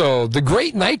 Also, the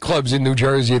great nightclubs in New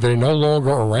Jersey that are no longer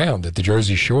around at the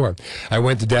Jersey Shore. I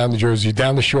went to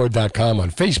downtheshore.com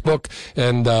on Facebook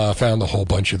and found a whole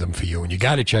bunch of them for you. And you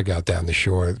got to check out Down the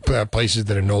Shore, places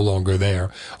that are no longer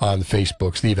there on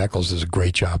Facebook. Steve Eccles does a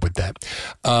great job with that.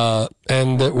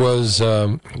 And it was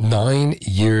 9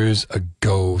 years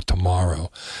ago tomorrow.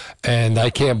 And I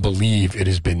can't believe it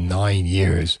has been 9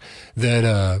 years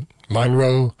that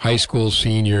Monroe High School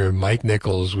senior Mike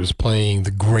Nichols was playing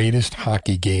the greatest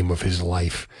hockey game of his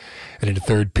life. And in the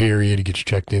third period, he gets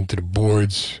checked into the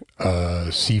boards.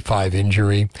 C5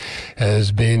 injury,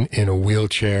 has been in a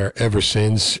wheelchair ever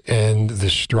since. And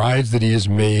the strides that he has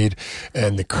made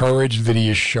and the courage that he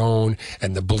has shown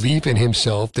and the belief in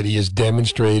himself that he has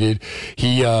demonstrated,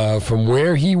 he from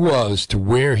where he was to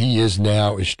where he is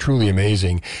now is truly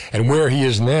amazing. And where he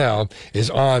is now is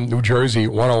on New Jersey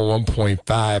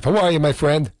 101.5. How are you, my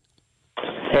friend?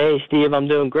 Hey, Steve, I'm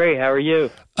doing great. How are you?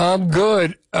 I'm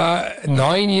good.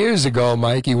 9 years ago,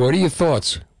 Mikey, what are your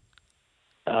thoughts?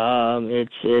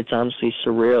 It's honestly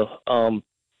surreal.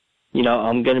 You know,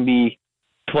 I'm going to be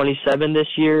 27 this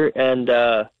year, and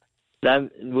that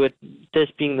with this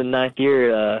being the 9th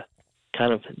year,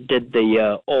 kind of did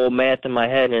the old math in my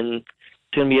head, and it's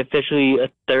going to be officially a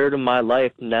third of my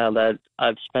life now that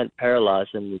I've spent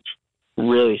paralyzed, and it's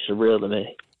really surreal to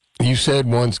me. You said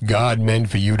once God meant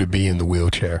for you to be in the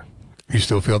wheelchair. You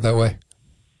still feel that way?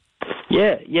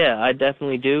 Yeah, I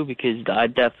definitely do, because I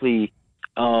definitely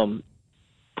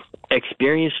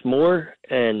experienced more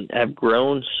and have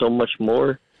grown so much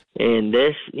more in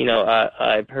this. You know,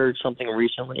 I've heard something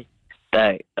recently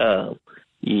that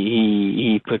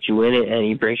he puts you in it and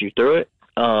he brings you through it.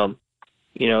 You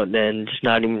know, then just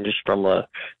not even just from a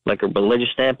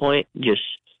religious standpoint, just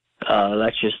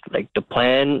that's just like the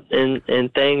plan in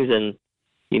things, and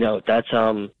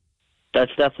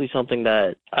that's definitely something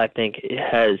that I think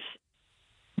has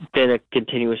been a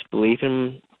continuous belief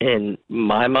in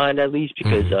my mind, at least,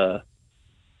 because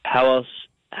how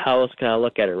else can I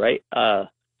look at it, right? If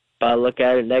I look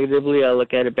at it negatively, I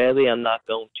look at it badly, I'm not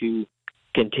going to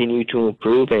continue to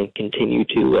improve and continue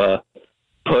to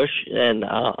push, and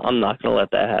I'm not going to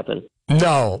let that happen.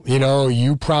 No,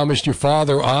 you promised your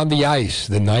father on the ice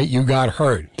the night you got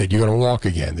hurt that you're going to walk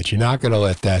again, that you're not going to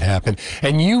let that happen.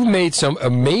 And you've made some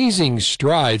amazing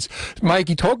strides.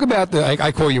 Mikey, talk about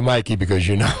I call you Mikey because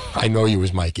I know you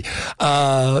as Mikey.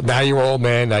 Now you're old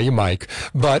man, now you're Mike.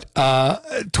 But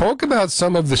talk about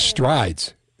some of the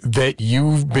strides that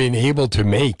you've been able to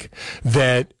make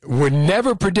that were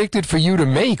never predicted for you to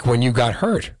make when you got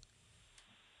hurt.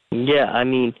 Yeah, I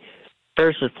mean,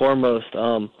 first and foremost,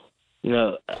 along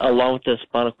with the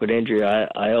spinal cord injury,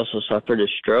 I also suffered a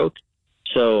stroke.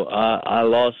 So I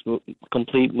lost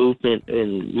complete movement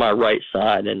in my right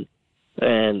side. And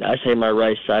I say my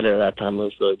right side at that time, it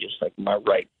was really just like my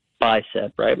right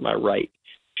bicep, right? My right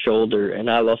shoulder. And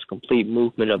I lost complete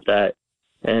movement of that.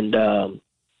 And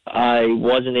I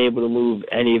wasn't able to move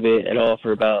any of it at all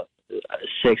for about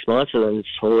 6 months. And then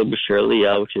slowly but surely,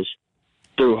 which is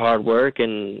through hard work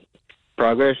and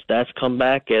progress, that's come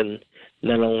back. And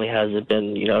not only has it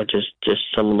been, just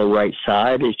some of the right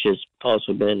side, it's just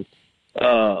also been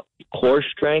core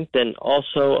strength and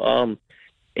also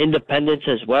independence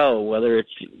as well, whether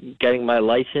it's getting my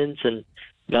license. And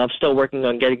I'm still working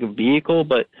on getting a vehicle,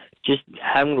 but just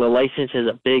having the license is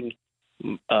a big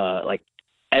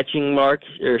etching mark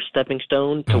or stepping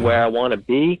stone to where I want to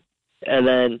be. And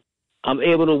then I'm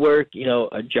able to work,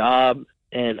 a job,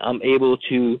 and I'm able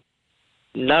to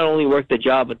not only work the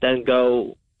job, but then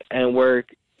go and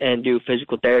work and do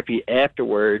physical therapy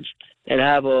afterwards and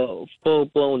have a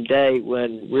full-blown day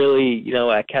when really,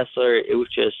 at Kessler, it was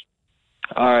just,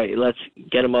 all right, let's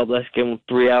get him up. Let's give him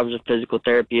 3 hours of physical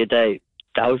therapy a day.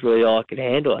 That was really all I could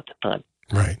handle at the time.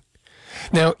 Right.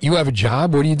 Now, you have a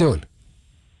job. What are you doing?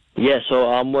 Yeah, so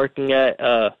I'm working at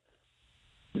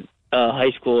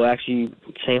high school, actually,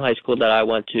 same high school that I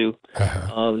went to.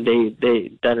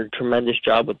 They done a tremendous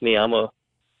job with me. I'm a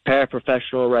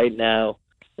paraprofessional right now.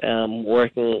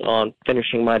 Working on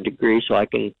finishing my degree so I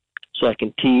can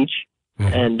teach,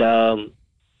 and I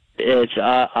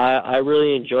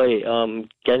really enjoy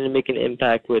getting to make an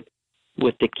impact with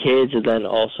the kids, and then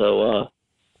also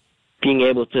being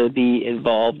able to be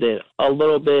involved in a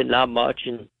little bit, not much,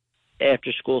 in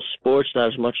after school sports, not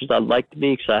as much as I'd like to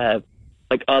be because I have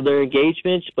other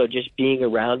engagements, but just being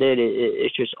around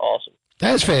it's just awesome.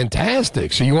 That's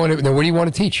fantastic. So what do you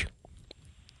want to teach?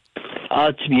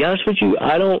 To be honest with you,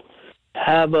 I don't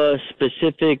have a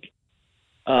specific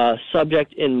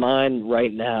subject in mind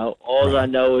right now. All I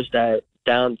know is that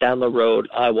down the road,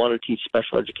 I want to teach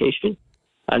special education.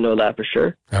 I know that for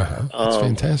sure. That's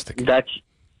fantastic. That's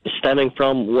stemming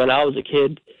from when I was a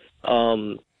kid.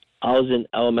 I was in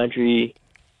elementary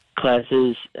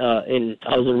classes, I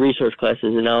was in resource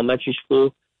classes in elementary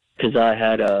school because I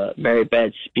had a very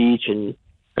bad speech and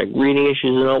reading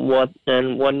issues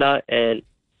and whatnot, and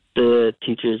the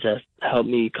teachers have helped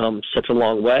me come such a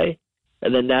long way.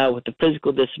 And then now with the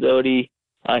physical disability,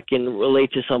 I can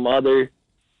relate to some other,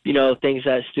 things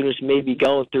that students may be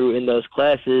going through in those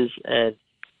classes, and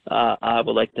I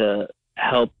would like to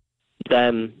help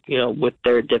them, with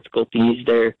their difficulties,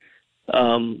 their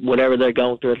whatever they're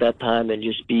going through at that time, and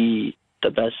just be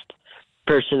the best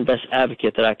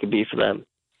advocate that I could be for them.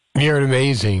 You're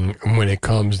amazing when it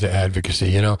comes to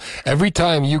advocacy. Every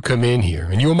time you come in here,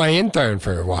 and you were my intern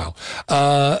for a while,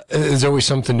 there's always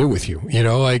something new with you.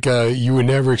 You were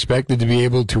never expected to be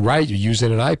able to write. You're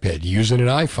using an iPad. You're using an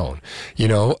iPhone.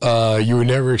 You were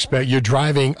never you're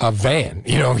driving a van.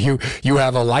 You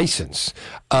have a license.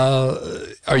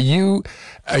 Are you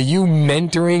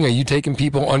mentoring? Are you taking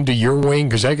people under your wing?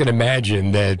 Because I can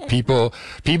imagine that people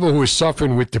who are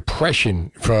suffering with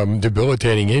depression from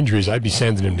debilitating injuries, I'd be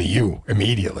sending them to you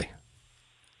immediately.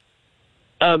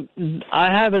 I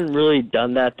haven't really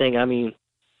done that thing. I mean,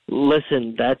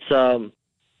 listen, that's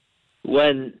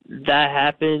when that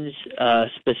happens,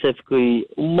 specifically,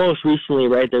 most recently,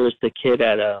 right, there was the kid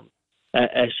at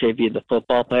SJV, the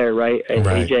football player, right? And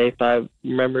right. AJ, if I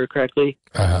remember correctly.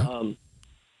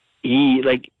 He,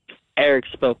 Eric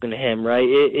spoken to him, right?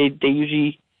 They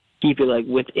usually keep it,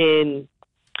 within,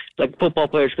 football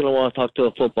players going to want to talk to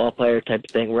a football player type of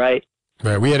thing, right?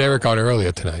 Right. We had Eric on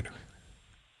earlier tonight.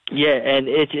 Yeah, and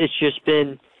it's just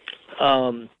been,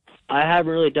 I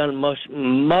haven't really done much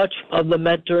of the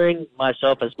mentoring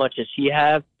myself as much as he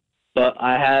have, but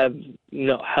I have,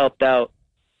 helped out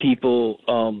people,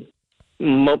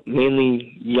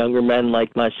 mainly younger men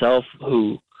like myself,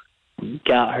 who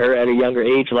got hurt at a younger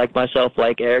age, like myself,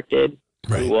 like Eric did,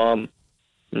 who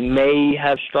may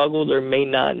have struggled or may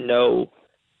not know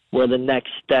where the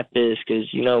next step is,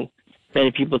 because, you know,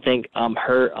 many people think, I'm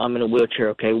hurt, I'm in a wheelchair,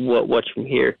 okay, what's from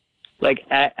here? Like,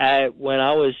 when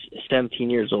I was 17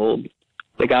 years old,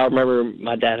 like, I remember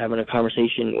my dad having a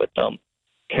conversation with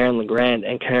Karen LeGrand,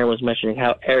 and Karen was mentioning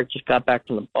how Eric just got back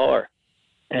from the bar.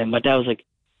 And my dad was like,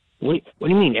 what do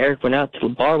you mean Eric went out to the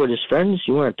bar with his friends?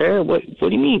 You weren't there? What do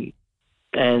you mean?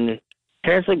 And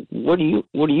Karen's like, what do you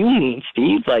mean,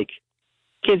 Steve? Like,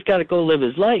 kid's got to go live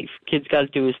his life. Kid's got to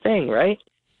do his thing, right?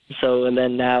 So, and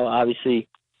then now, obviously,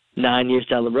 9 years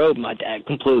down the road, my dad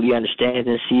completely understands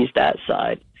and sees that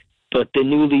side. But the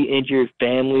newly injured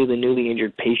family, the newly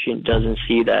injured patient doesn't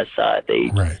see that side.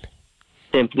 They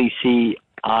simply see,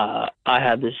 I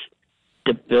have this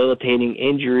debilitating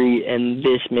injury, and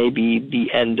this may be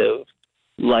the end of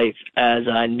life as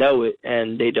I know it,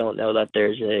 and they don't know that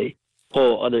there's a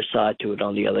whole other side to it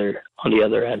on the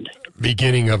other end.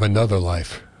 Beginning of another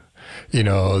life, you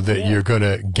know, that you're going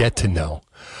to get to know.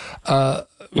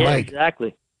 Mike,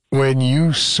 exactly. When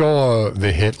you saw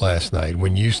the hit last night,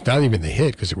 not even the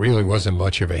hit, because it really wasn't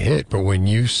much of a hit, but when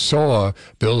you saw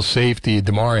Bills safety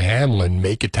Damar Hamlin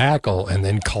make a tackle and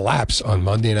then collapse on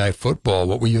Monday Night Football,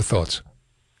 what were your thoughts?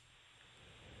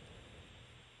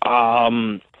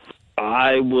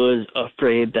 I was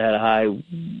afraid that I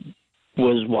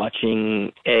was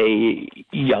watching a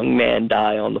young man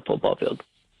die on the football field.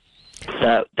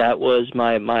 That was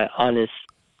my honest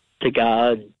to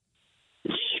God,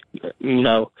 you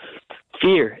know,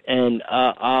 fear. And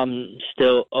I'm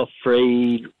still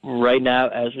afraid right now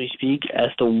as we speak as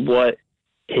to what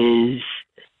his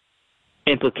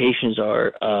implications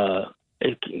are.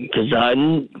 Because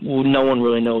no one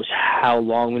really knows how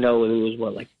long. We know it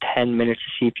was, 10 minutes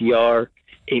of CPR,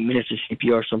 8 minutes of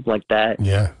CPR, something like that.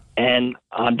 Yeah. And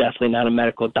I'm definitely not a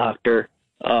medical doctor.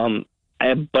 But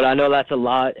I know that's a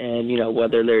lot. And, you know,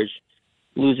 whether there's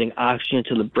losing oxygen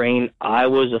to the brain, I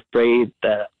was afraid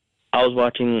that I was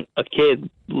watching a kid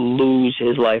lose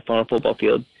his life on a football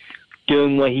field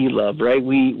doing what he loved, right?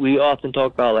 We often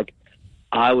talk about, like,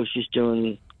 I was just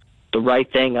doing the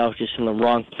right thing. I was just in the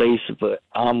wrong place, but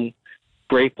I'm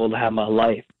grateful to have my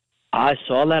life. I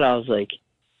saw that. I was like,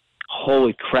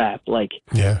 holy crap. Like,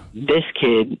 this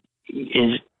kid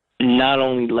is not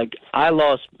only, like, I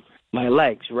lost my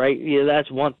legs, right? Yeah,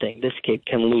 that's one thing. This kid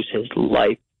can lose his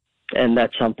life, and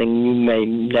that's something you may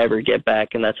never get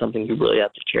back, and that's something you really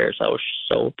have to cherish. I was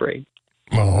so afraid.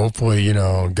 Well, hopefully, you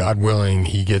know, God willing,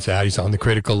 he gets out. He's on the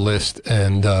critical list,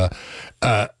 and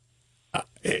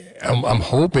I'm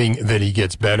hoping that he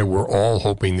gets better. We're all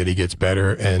hoping that he gets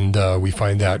better, and we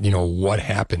find out, you know, what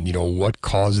happened, you know, what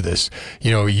caused this.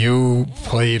 You know, you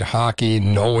played hockey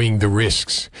knowing the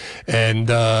risks, and,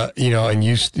 you know, and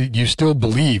you still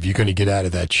believe you're going to get out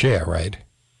of that chair, right?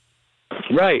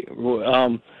 Right.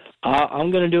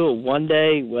 I'm going to do it one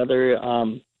day, whether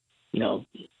I'm, you know,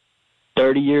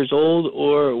 30 years old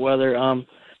or whether I'm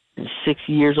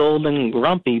 60 years old and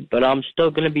grumpy, but I'm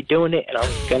still going to be doing it, and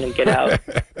I'm going to get out.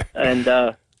 And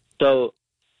so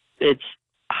it's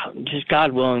just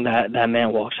God willing that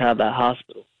man walks out of that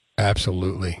hospital.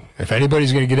 Absolutely. If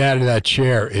anybody's going to get out of that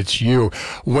chair, it's you.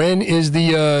 When is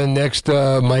the next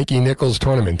Mikey Nichols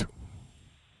tournament?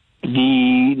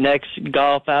 The next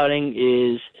golf outing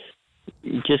is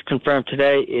just confirmed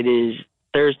today. It is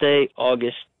Thursday,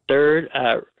 August 3rd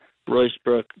at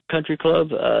Roycebrook Country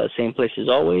Club, same place as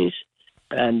always.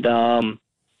 And,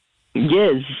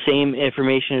 it's the same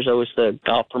information as always, the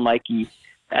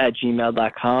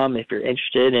golfformikey@gmail.com if you're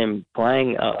interested in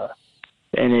playing.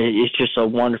 And it's just a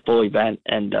wonderful event,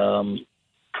 and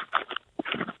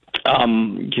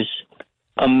just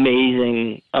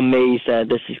amazed that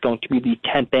this is going to be the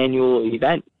 10th annual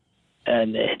event,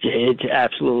 and it's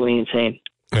absolutely insane.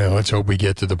 Well, let's hope we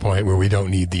get to the point where we don't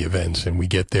need the events, and we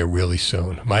get there really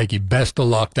soon. Mikey, best of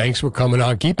luck. Thanks for coming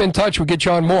on. Keep in touch. We'll get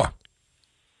you on more.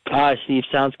 All right, Steve.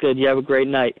 Sounds good. You have a great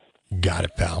night. Got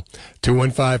it, pal.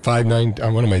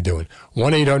 215-59... what am I doing?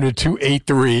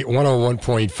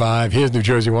 1-800-283-101.5. Here's New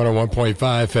Jersey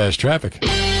 101.5 Fast Traffic.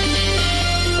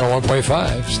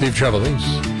 101.5, Steve Trevelise.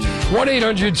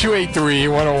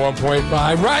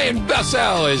 1-800-283-101.5. Ryan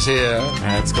Bessel is here.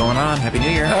 What's going on? Happy New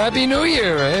Year. Happy New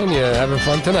Year, man. You're having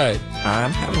fun tonight.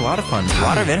 I'm having a lot of fun. A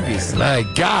lot of interviews. My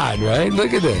God, right?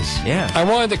 Look at this. Yeah. I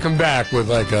wanted to come back with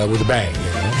with a bang, you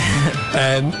know?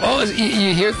 And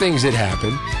you hear things that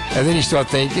happen, and then you start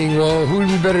thinking, well, who would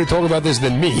be better to talk about this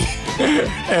than me?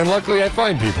 And luckily, I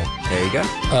find people. There you go.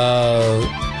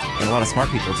 And a lot of smart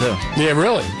people, too. Yeah,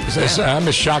 really? I'm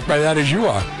as shocked by that as you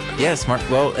are. Yeah, smart.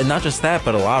 Well, and not just that,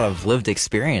 but a lot of lived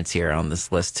experience here on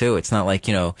this list, too. It's not like,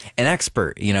 an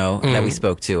expert, that we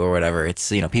spoke to or whatever.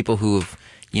 It's, people who've,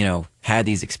 had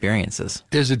these experiences.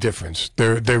 There's a difference.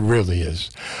 There really is.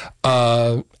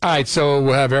 All right, so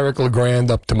we'll have Eric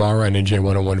LeGrand up tomorrow on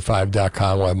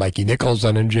NJ1015.com. We'll have Mikey Nichols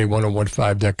on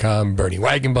NJ1015.com. Bernie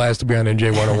Wagonblast will be on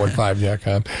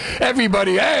NJ1015.com.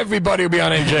 Everybody will be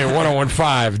on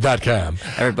NJ1015.com.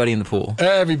 Everybody in the pool.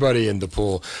 Everybody in the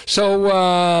pool. So,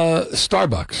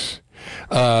 Starbucks.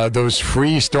 Those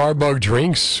free Starbucks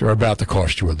drinks are about to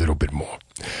cost you a little bit more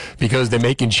because they're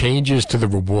making changes to the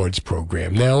rewards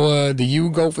program. Now, do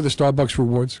you go for the Starbucks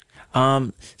rewards?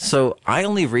 So I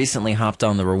only recently hopped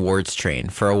on the rewards train.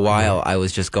 For a while, I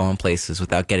was just going places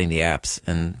without getting the apps,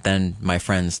 and then my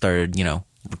friends started,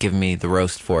 giving me the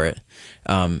roast for it.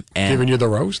 And giving you the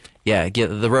roast? Yeah,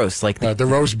 the roast, like the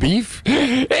roast beef.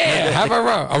 Yeah, have a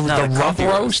roast. No, the rump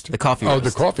roast. The coffee roast. Oh,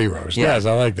 the coffee roast. Yeah, yes,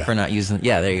 I like that. For not using.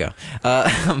 Yeah, there you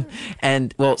go.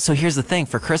 And well, so here's the thing.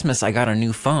 For Christmas, I got a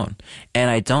new phone, and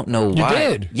I don't know why. You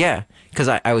did? Yeah, because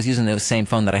I was using the same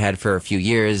phone that I had for a few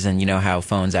years, and you know how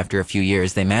phones after a few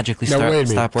years they magically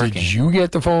stop working. Did you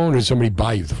get the phone, or did somebody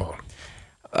buy you the phone?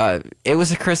 It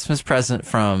was a Christmas present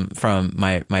from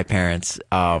my parents.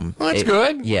 Well, that's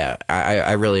good. Yeah,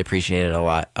 I really appreciate it a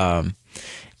lot.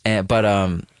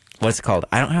 But what's it called?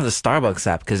 I don't have the Starbucks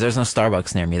app because there's no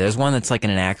Starbucks near me. There's one that's like in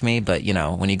an Acme, but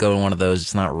when you go to one of those,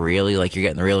 it's not really like you're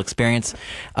getting the real experience.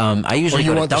 I usually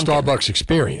go to Dunkin'. The Starbucks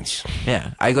experience.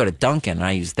 Yeah, I go to Dunkin' and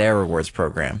I use their rewards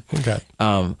program. Okay.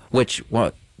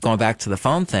 Going back to the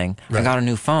phone thing, right. I got a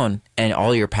new phone, and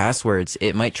all your passwords,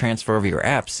 it might transfer over your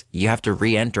apps. You have to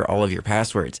re-enter all of your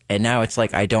passwords, and now it's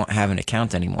like I don't have an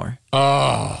account anymore.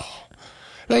 Oh.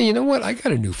 Now, you know what? I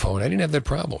got a new phone. I didn't have that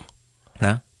problem.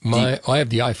 No? I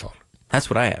have the iPhone. That's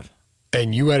what I have.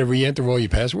 And you had to re-enter all your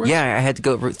passwords? Yeah, I had to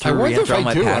go through re-enter all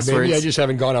my passwords. Maybe I just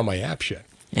haven't gone on my apps yet.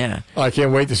 Yeah. Oh, I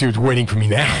can't wait to see what's waiting for me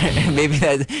now. Maybe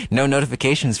that no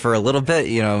notifications for a little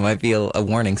bit, might be a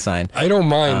warning sign. I don't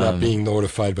mind not being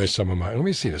notified by some of my... Let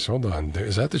me see this. Hold on.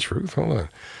 Is that the truth? Hold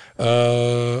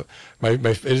on.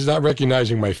 It is not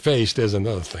recognizing my face. There's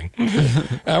another thing.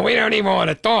 We don't even want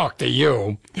to talk to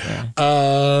you. Yeah.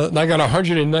 I got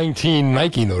 119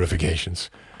 Nike notifications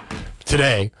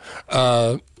today.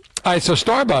 All right, so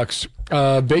Starbucks...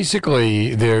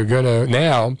 basically, they're going to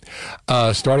now,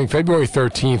 starting February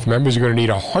 13th, members are going to need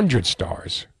 100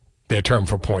 stars, their term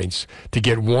for points, to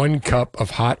get 1 cup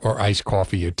of hot or iced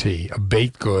coffee or tea, a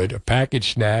baked good, a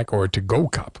packaged snack, or a to-go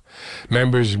cup.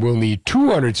 Members will need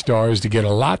 200 stars to get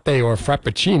a latte or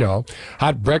frappuccino,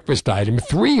 hot breakfast item,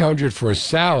 300 for a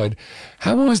salad.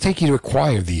 How long does it take you to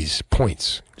acquire these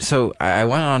points? So I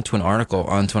went onto an article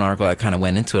that kind of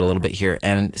went into it a little bit here,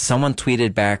 and someone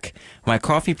tweeted back, my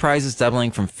coffee price is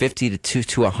doubling from $50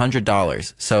 to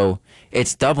 $100. So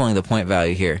it's doubling the point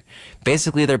value here.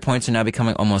 Basically, their points are now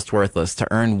becoming almost worthless. To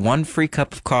earn 1 free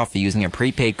cup of coffee using a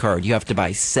prepaid card, you have to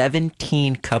buy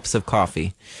 17 cups of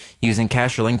coffee. Using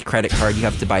cash or linked credit card, you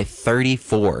have to buy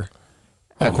 34,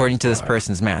 according to this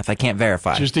person's math. I can't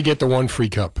verify. Just to get the 1 free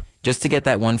cup. Just to get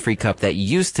that 1 free cup that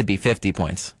used to be 50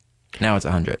 points. Now it's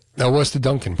 100. Now, what's the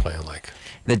Dunkin' plan like?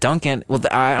 The Dunkin',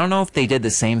 I don't know if they did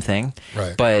the same thing,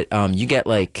 right? But you get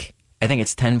I think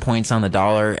it's 10 points on the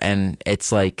dollar, and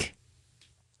it's it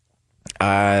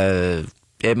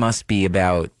must be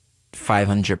about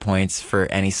 500 points for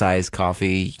any size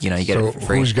coffee. You get it for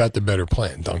free. Who's got the better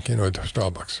plan, Dunkin' or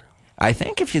Starbucks? I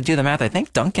think if you do the math, I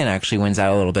think Dunkin' actually wins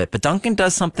out a little bit. But Dunkin'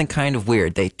 does something kind of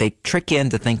weird. They trick you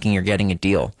into thinking you're getting a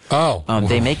deal. Oh.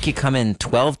 They make you come in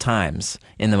 12 times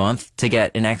in the month to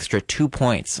get an extra 2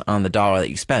 points on the dollar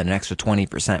that you spend, an extra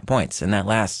 20% points. And that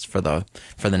lasts for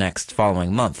the next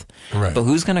following month. Right. But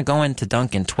who's going to go into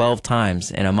Dunkin' 12 times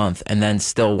in a month and then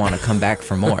still want to come back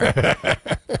for more?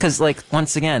 Because,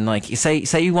 once again, you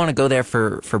say you want to go there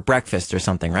for breakfast or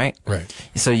something, right? Right.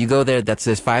 So you go there,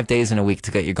 there's 5 days in a week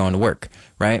to get you going to work,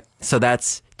 right? So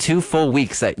that's 2 full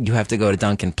weeks that you have to go to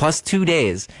Dunkin', plus 2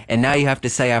 days. And now you have to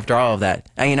say after all of that,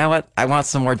 you know what? I want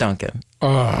some more Dunkin'.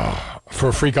 For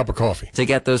a free cup of coffee. To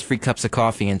get those free cups of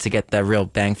coffee and to get that real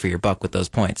bang for your buck with those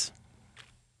points.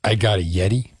 I got a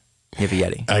Yeti. You have a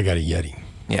Yeti. I got a Yeti.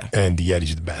 Yeah. And the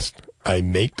Yeti's the best. I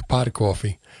make the pot of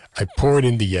coffee. I pour it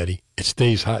in the Yeti. It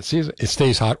stays hot. See, it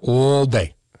stays hot all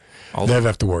day. Never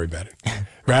have to worry about it.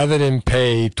 Rather than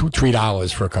pay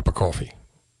 $2-3 for a cup of coffee,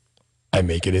 I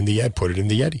make it in the Yeti. Put it in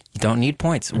the Yeti. You don't need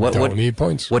points. Don't need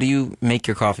points. What do you make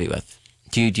your coffee with?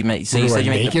 Do you make? So What you do said I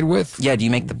you make it with? Yeah. Do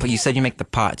you make the? You said you make the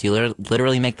pot. Do you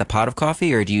literally make the pot of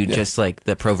coffee, or do you just like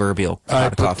the proverbial pot I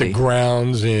of put coffee? the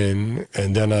grounds in,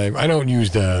 and then I don't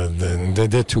use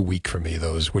they're too weak for me.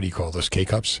 Those, what do you call those,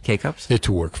 K-cups? K-cups? They're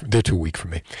too weak for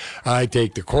me. I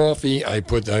take the coffee, I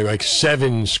put like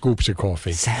 7 scoops of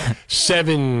coffee,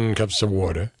 7 cups of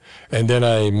water, and then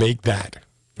I make that.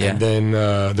 Yeah. And then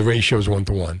the ratio is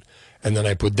 1-to-1, and then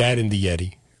I put that in the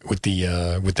Yeti with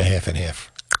the half and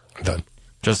half. Done.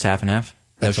 Just half and half?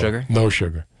 No That's all. sugar? No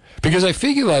sugar. Because I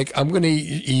figure like I'm going to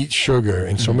eat sugar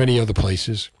in so many other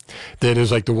places that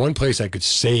is like the one place I could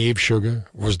save sugar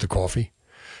was the coffee.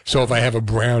 So if I have a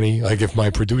brownie, like if my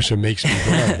producer makes me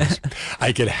brownies,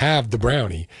 I could have the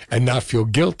brownie and not feel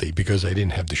guilty because I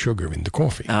didn't have the sugar in the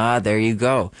coffee. Ah, there you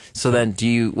go. So then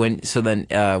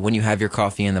when you have your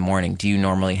coffee in the morning, do you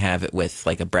normally have it with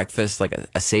like a breakfast, like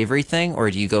a savory thing, or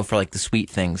do you go for like the sweet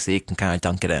things so you can kind of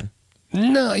dunk it in?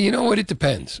 No, you know what? It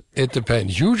depends. It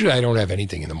depends. Usually I don't have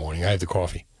anything in the morning. I have the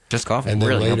coffee. Just coffee? And then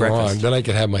Really? No later breakfast? on, then I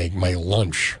can have my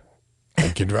lunch.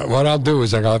 What I'll do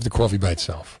is I'll have the coffee by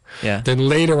itself. Yeah. Then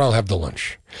later I'll have the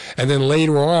lunch. And then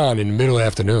later on in the middle of the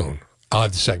afternoon, I'll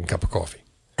have the second cup of coffee.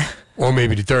 Or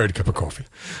maybe the third cup of coffee.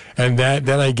 And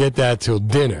then I get that till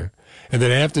dinner. And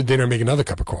then after dinner, I make another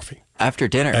cup of coffee. After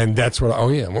dinner? And that's what,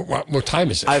 what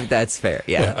time is it? That's fair,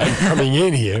 yeah. I'm coming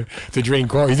in here to drink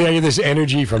coffee. You think I get this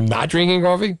energy from not drinking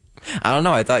coffee? I don't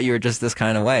know. I thought you were just this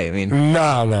kind of way. I mean,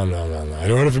 No.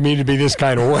 In order for me to be this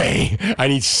kind of way, I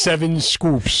need 7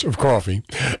 scoops of coffee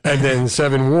and then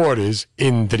 7 waters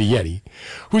into the Yeti.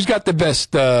 Who's got the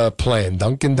best plan,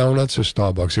 Dunkin' Donuts or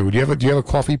Starbucks? Or do you have a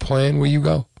coffee plan where you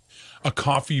go? A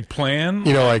coffee plan?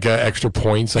 You know, like extra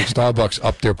points, like Starbucks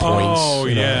up their points. Oh,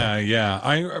 you know. yeah.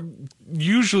 I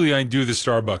usually do the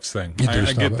Starbucks thing. You do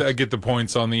I get the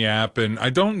points on the app, and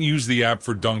I don't use the app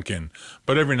for Dunkin',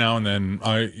 but every now and then,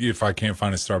 if I can't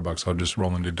find a Starbucks, I'll just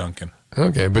roll into Dunkin'.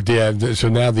 Okay, but so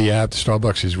now the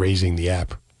Starbucks is raising the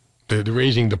app. They're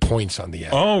raising the points on the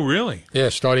app. Oh, really? Yeah,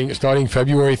 starting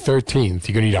February 13th,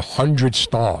 you're going to need 100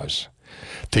 stars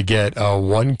to get a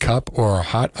 1 cup or a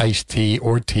hot iced tea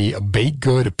or tea, a baked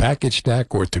good, a packaged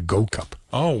snack, or a to-go cup.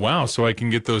 Oh, wow. So I can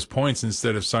get those points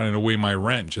instead of signing away my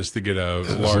rent just to get a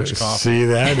large coffee. See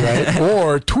that, right?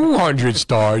 Or 200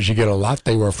 stars, you get a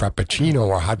latte or a frappuccino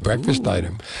or a hot breakfast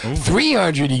item.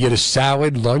 300, you get a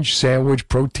salad, lunch, sandwich,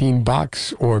 protein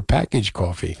box, or packaged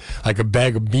coffee, like a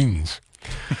bag of beans.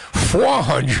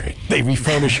 400, they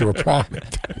refurnish your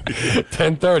apartment.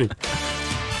 1030.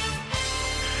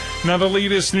 Now the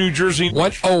latest New Jersey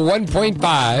 101.5,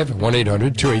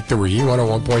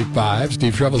 1-800-283-101.5,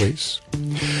 Steve Trevelise.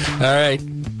 All right.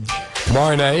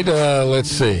 Tomorrow night,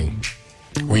 let's see.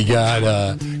 We got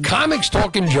Comics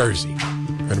Talking Jersey.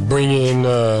 Going to bring in,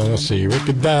 Rick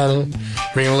O'Donnell,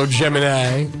 bring a little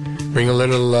Gemini, bring a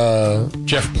little,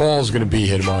 Jeff Paul's going to be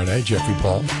here tomorrow night, Jeffrey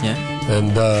Paul. Yeah.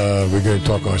 And we're going to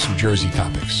talk on some Jersey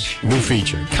topics. New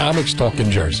feature, Comics Talking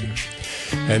Jersey.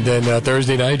 And then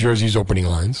Thursday night, Jersey's opening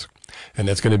lines. And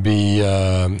that's going to be,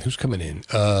 who's coming in?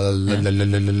 Don't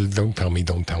tell me,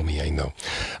 I know.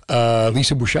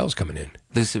 Lisa Bouchel's coming in.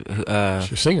 She's a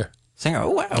singer. Singer, oh,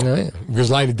 wow. Yeah. Because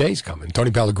Light of Day's coming.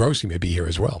 Tony Palagrosi may be here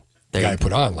as well. The guy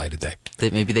put on Light of Day.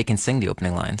 Maybe they can sing the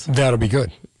opening lines. That'll be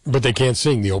good. But they can't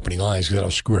sing the opening lines because that'll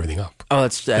screw everything up. Oh,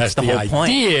 that's the whole point.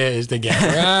 The idea is to get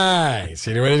right.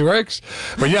 See the way it works?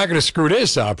 But you're not going to screw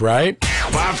this up, right?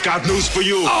 I've got news for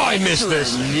you. Oh, I missed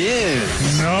this.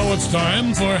 Now it's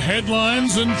time for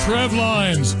headlines and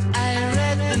Trevlines. I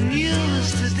read the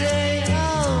news today.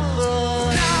 Oh,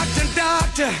 boy.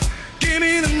 Doctor, give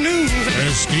me the news.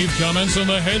 As Steve comments on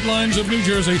the headlines of New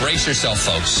Jersey. Brace yourself,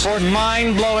 folks, for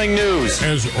mind-blowing news.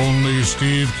 As only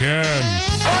Steve can.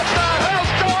 What the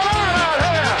hell's going on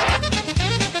out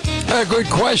here? Good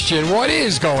question. What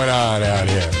is going on out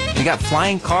here? We got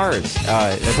flying cars.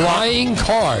 Flying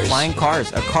cars? Flying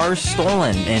cars. A car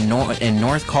stolen in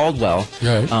North Caldwell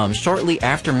shortly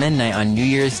after midnight on New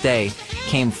Year's Day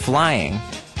came flying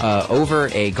over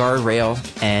a guardrail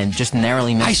and just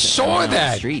narrowly missed I saw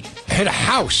that. The street. Hit a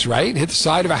house, right? Hit the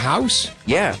side of a house?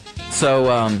 Yeah. So,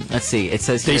 let's see. It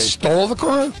says they stole the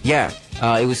car? Yeah.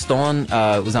 It was stolen.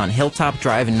 It was on Hilltop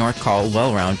Drive in North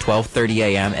Caldwell around 12:30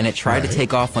 a.m. and it tried to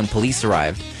take off when police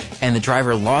arrived. And the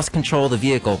driver lost control of the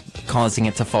vehicle, causing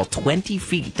it to fall 20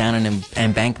 feet down an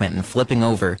embankment and flipping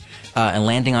over and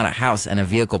landing on a house and a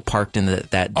vehicle parked in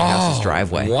that house's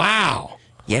driveway. Wow.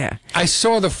 Yeah. I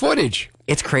saw the footage.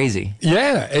 It's crazy.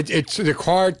 Yeah, it's the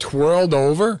car twirled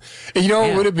over. You know,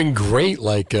 it would have been great,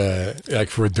 like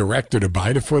for a director to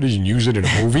buy the footage and use it in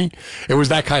a movie. It was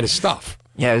that kind of stuff.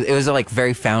 Yeah, it was like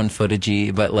very found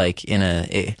footagey, but like in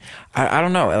I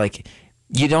don't know, like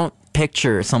you don't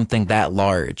picture something that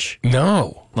large.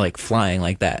 No. Like flying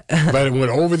like that. But it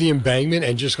went over the embankment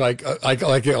and just like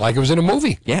it was in a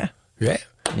movie. Yeah. Yeah.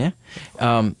 Yeah.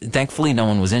 Thankfully, no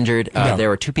one was injured. No. There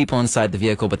were 2 people inside the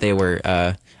vehicle, but they were,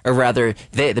 or rather,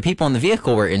 the people in the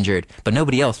vehicle were injured, but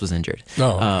nobody else was injured.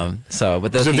 No.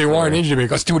 But those if they people weren't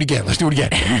injured, let's do it again. Let's do it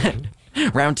again.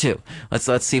 Round 2. Let's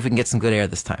see if we can get some good air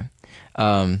this time.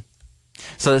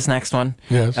 So this next one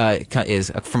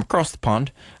is from across the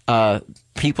pond.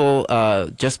 People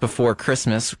just before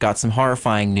Christmas got some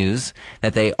horrifying news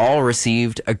that they all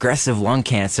received aggressive lung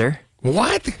cancer.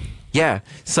 What? Yeah.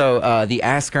 So the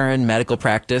Askern Medical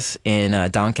Practice in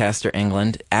Doncaster,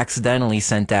 England, accidentally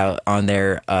sent out on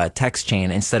their text chain,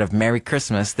 instead of Merry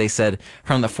Christmas, they said,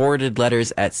 from the forwarded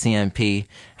letters at CMP,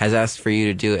 has asked for you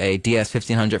to do a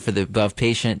DS-1500 for the above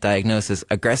patient diagnosis,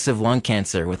 aggressive lung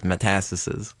cancer with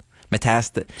metastasis.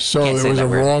 So it was a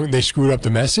wrong. They screwed up the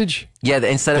message. Yeah,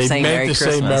 instead of saying Merry Christmas,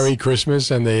 they meant to say Merry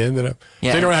Christmas, and they ended up.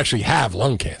 Yeah. They don't actually have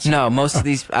lung cancer. No, most of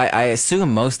these, I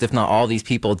assume most, if not all, these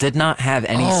people did not have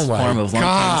any form of lung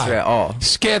cancer at all.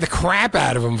 Scared the crap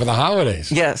out of them for the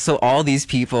holidays. Yeah, so all these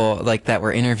people like that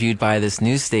were interviewed by this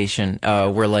news station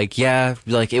were like, yeah,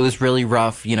 like it was really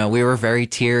rough. You know, we were very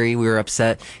teary. We were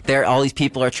upset. All these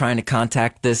people are trying to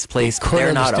contact this place.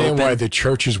 They're not open. Why the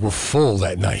churches were full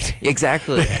that night.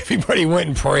 Exactly. Everybody went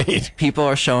and prayed. People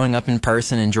are showing up in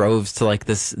person in droves to like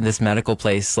this medical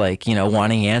place, like, you know,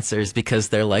 wanting answers, because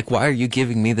they're like, why are you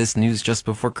giving me this news just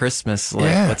before Christmas?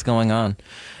 Like, what's going on?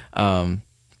 They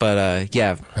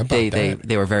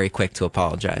were very quick to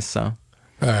apologize. So,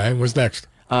 all right, what's next?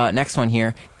 Next one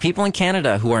here. People in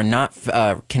Canada who are not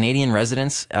Canadian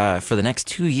residents for the next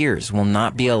 2 years will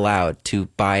not be allowed to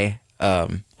buy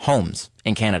homes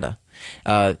in Canada.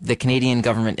 The Canadian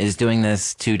government is doing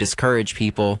this to discourage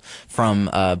people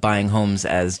from buying homes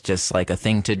as just like a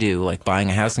thing to do, like buying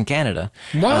a house in Canada.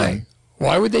 Why?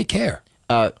 Why would they care?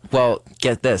 Well,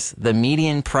 get this. The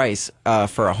median price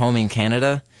for a home in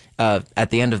Canada at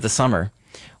the end of the summer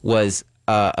was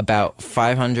about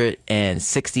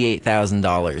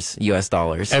 $568,000 US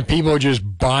dollars. And people are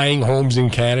just buying homes in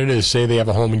Canada to say they have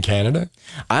a home in Canada?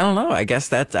 I don't know. I guess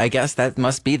that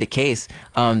must be the case.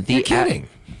 You're kidding.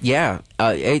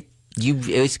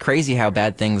 It's crazy how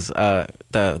bad things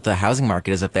the housing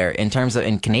market is up there. In terms of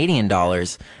in Canadian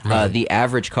dollars, the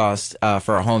average cost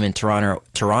for a home in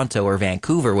Toronto or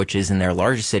Vancouver, which is in their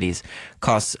largest cities,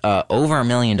 costs over $1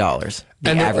 million.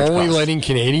 And they're only letting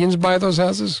Canadians buy those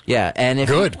houses? Yeah, and if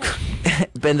good.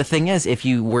 But the thing is, if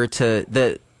you were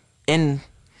to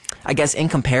I guess in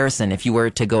comparison, if you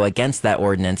were to go against that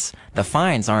ordinance, the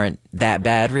fines aren't that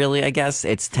bad, really. I guess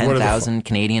it's 10,000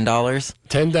 Canadian dollars.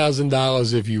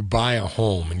 $10,000 if you buy a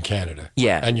home in Canada.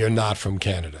 Yeah, and you're not from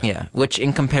Canada. Yeah, which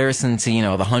in comparison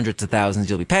to the hundreds of thousands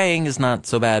you'll be paying is not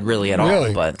so bad, really, at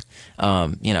all. But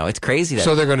it's crazy.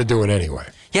 So they're going to do it anyway.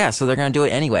 Yeah, so they're going to do it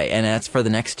anyway, and that's for the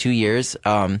next 2 years.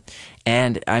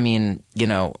 And I mean, we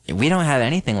don't have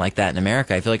anything like that in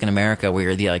America. I feel like in America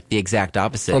we're the exact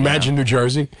opposite. Well, imagine New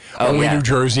Jersey. Only New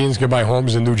Jerseyans can buy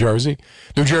homes in New Jersey.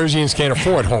 New Jerseyans can't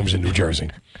afford homes in New Jersey.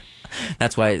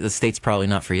 That's why the state's probably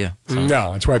not for you. So.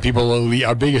 No, that's why people are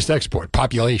our biggest export,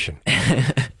 population.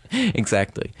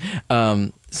 Exactly.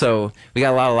 So we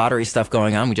got a lot of lottery stuff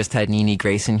going on. We just had Nene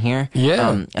Grayson here.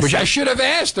 Yeah, which I should have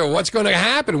asked her. What's going to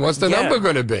happen? What's the number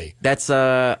going to be? That's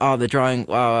the drawing.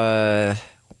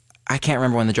 I can't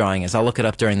remember when the drawing is. I'll look it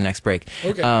up during the next break.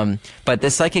 Okay. But the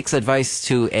psychic's advice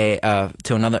to a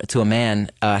man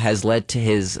has led to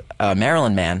his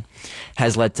Maryland man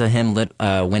has led to him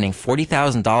winning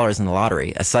 $40,000 in the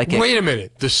lottery. A psychic. Wait a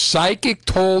minute. The psychic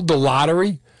told the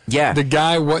lottery. Yeah. The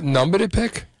guy what number to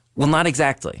pick? Well, not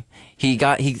exactly.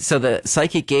 So the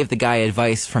psychic gave the guy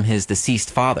advice from his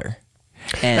deceased father.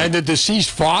 And the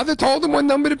deceased father told him what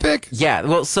number to pick? Yeah.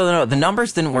 Well, the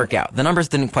numbers didn't work out. The numbers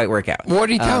didn't quite work out. What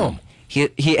did he tell him? He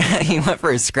went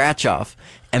for his scratch off,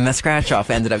 and the scratch off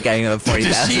ended up getting him $40,000. The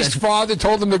deceased father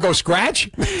told him to go scratch?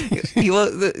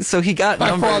 So he got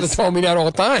My numbers. father told me that all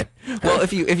the time. Well,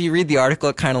 if you read the article,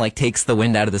 it kind of like takes the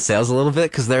wind out of the sails a little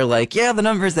bit, because they're like, yeah, the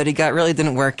numbers that he got really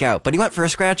didn't work out, but he went for a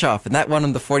scratch off, and that won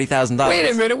him the $40,000. Wait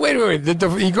a minute.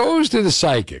 He goes to the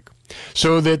psychic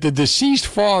so that the deceased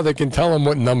father can tell him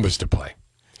what numbers to play.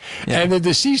 Yeah. And the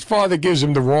deceased father gives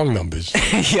him the wrong numbers.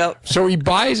 Yep. So he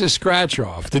buys a scratch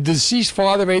off. Did the deceased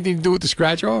father have anything to do with the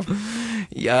scratch off?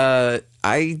 I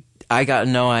got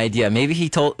no idea. Maybe he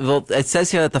told. Well, it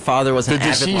says here that the father was an avid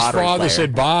lottery player. The deceased father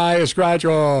said, "Buy a scratch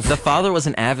off." The father was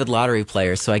an avid lottery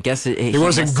player, so I guess he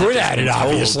wasn't good at it.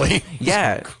 Obviously,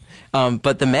 yeah.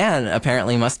 But the man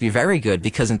apparently must be very good,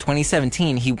 because in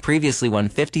 2017 he previously won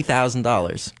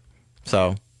 $50,000.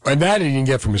 So. And that he didn't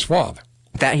get from his father.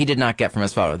 That he did not get from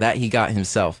his father. That he got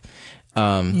himself.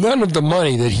 None of the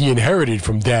money that he inherited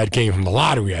from Dad came from the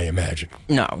lottery, I imagine.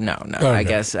 No. Oh, I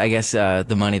guess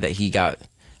the money that he got.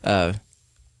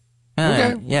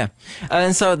 Okay. Yeah.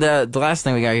 And so the last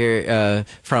thing we got here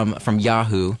from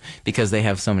Yahoo, because they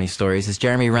have so many stories, is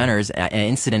Jeremy Renner's an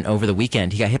incident over the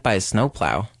weekend. He got hit by his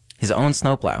own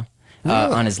snowplow,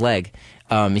 on his leg.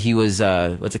 He was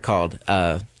what's it called?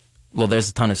 Well, there's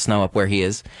a ton of snow up where he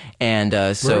is, and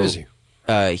so where is he?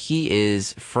 He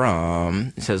is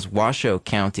from, it says Washoe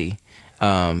County.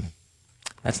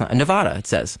 That's not Nevada. It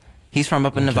says. He's from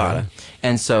up in Nevada,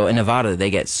 and so in Nevada they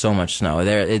get so much snow.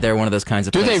 They're one of those kinds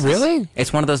of places. Do they really?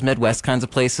 It's one of those Midwest kinds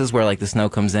of places where like the snow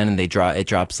comes in and it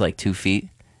drops like 2 feet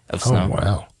of snow. Oh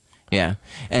wow! Yeah,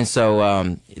 and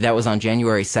so that was on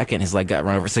January 2nd. His leg got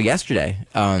run over. So yesterday,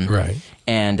 right?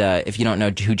 And if you don't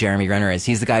know who Jeremy Renner is,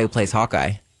 he's the guy who plays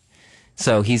Hawkeye.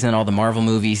 So he's in all the Marvel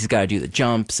movies. He's got to do the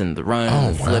jumps and the run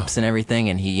and the flips and everything.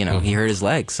 And he hurt his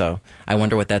leg. So I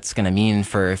wonder what that's going to mean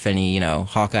for if any,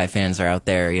 Hawkeye fans are out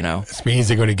there, This means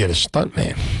they're going to get a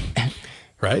stuntman,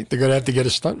 right? They're going to have to get a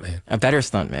stuntman. A better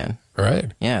stuntman.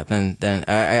 Right. Yeah. Then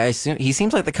I assume he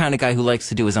seems like the kind of guy who likes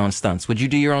to do his own stunts. Would you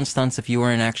do your own stunts if you were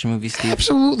in action movies, Steve?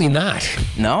 Absolutely not.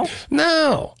 No?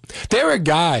 No. There are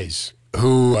guys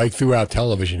who, like throughout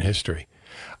television history,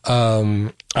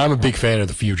 I'm a big fan of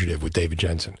The Fugitive with David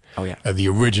Jensen. Oh, yeah. The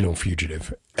original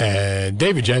Fugitive. And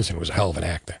David Jensen was a hell of an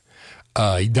actor.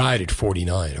 He died at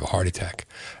 49 of a heart attack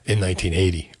in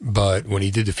 1980. But when he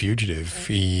did The Fugitive,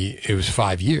 it was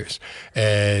 5 years.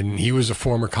 And he was a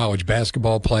former college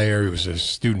basketball player. He was a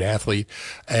student athlete.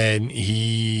 And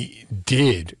he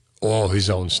did all his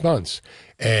own stunts.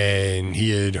 And he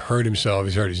had hurt himself.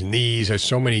 He's hurt his knees. There's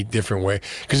so many different ways.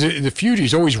 Because the fugitive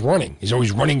is always running. He's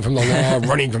always running from the law,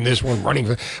 running from this one,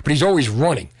 but he's always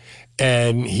running.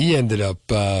 And he ended up,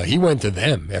 he went to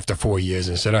them after 4 years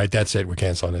and said, all right, that's it. We're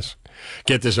canceling this.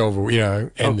 Get this over,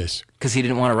 end this. Because he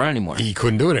didn't want to run anymore. He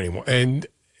couldn't do it anymore. And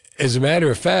as a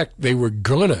matter of fact, they were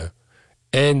going to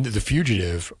end The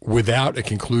Fugitive without a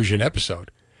conclusion episode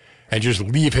and just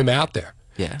leave him out there.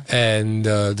 Yeah. And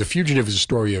The Fugitive is a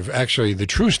story of, actually, the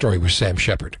true story was Sam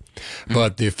Shepard.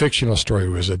 But the fictional story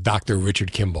was a Dr.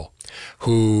 Richard Kimball,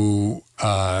 who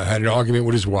had an argument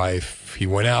with his wife. He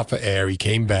went out for air. He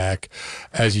came back.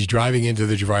 As he's driving into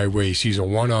the driveway, he sees a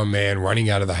one-armed man running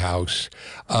out of the house,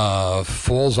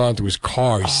 falls onto his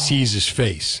car. He sees his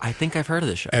face. I think I've heard of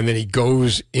this show. And then he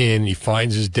goes in, he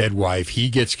finds his dead wife. He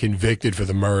gets convicted for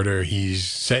the murder. He's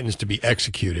sentenced to be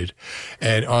executed.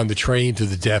 And on the train to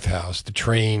the death house, the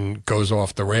train goes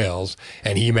off the rails,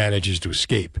 and he manages to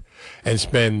escape and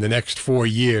spend the next 4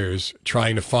 years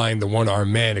trying to find the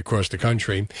one-armed man across the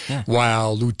country,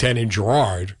 while Lieutenant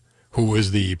Gerard, who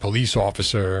was the police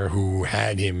officer who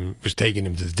was taking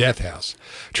him to the death house,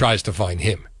 tries to find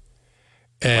him.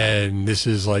 And this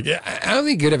is like, I don't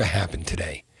think it could ever happen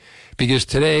today. Because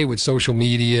today with social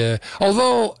media,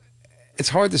 although it's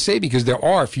hard to say because there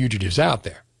are fugitives out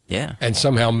there. Yeah. And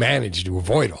somehow manage to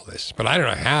avoid all this. But I don't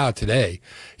know how today,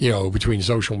 between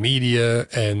social media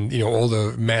and, all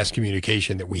the mass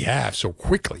communication that we have so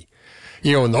quickly.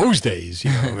 In those days,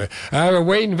 I'm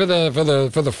waiting for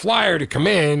the flyer to come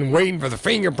in, waiting for the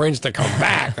fingerprints to come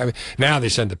back. I mean, now they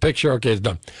send the picture. Okay, it's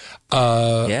done.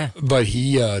 But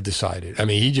he decided. I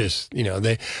mean, he just,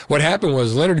 what happened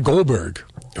was Leonard Goldberg,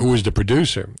 who was the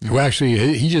producer, who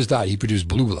actually, he just died. He produced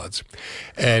Blue Bloods.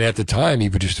 And at the time, he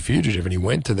produced The Fugitive, and he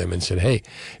went to them and said, hey,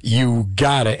 you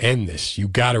got to end this. You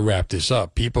got to wrap this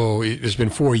up. People, it's been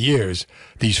 4 years.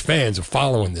 These fans are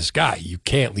following this guy. You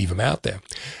can't leave him out there.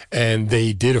 And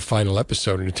they did a final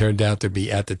episode, and it turned out to be,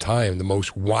 at the time, the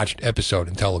most watched episode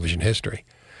in television history.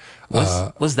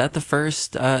 Was that the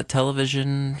first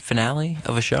television finale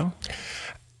of a show?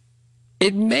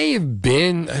 It may have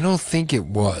been. I don't think it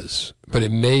was, but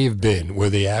it may have been where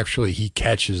he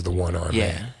catches the one-armed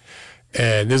man.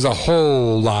 And there's a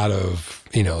whole lot of,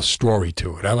 story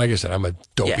to it. Like I said, I'm a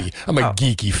dopey, I'm a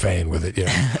geeky fan with it,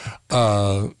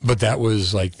 but that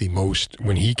was like the most,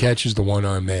 when he catches the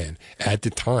one-armed man at the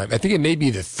time, I think it may be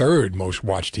the third most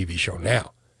watched TV show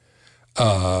now.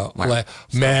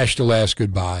 MASH, The Last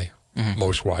Goodbye,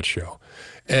 most watched show.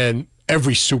 And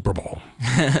every Super Bowl,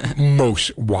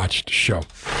 most watched show.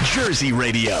 Jersey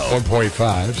Radio.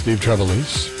 1.5, Steve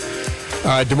Trevelise.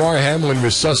 Damar Hamlin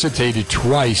resuscitated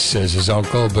twice, says his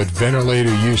uncle, but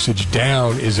ventilator usage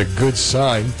down is a good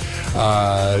sign.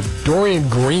 Dorian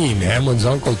Green, Hamlin's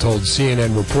uncle, told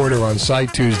CNN reporter on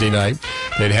site Tuesday night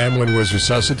that Hamlin was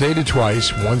resuscitated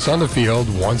twice, once on the field,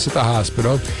 once at the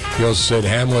hospital. He also said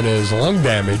Hamlin has lung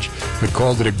damage, but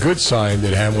called it a good sign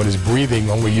that Hamlin is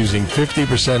breathing, only using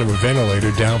 50% of a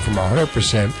ventilator, down from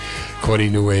 100%.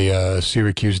 According to a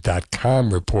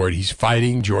Syracuse.com report, he's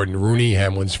fighting. Jordan Rooney,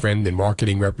 Hamlin's friend and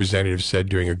marketing representative, said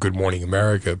during a Good Morning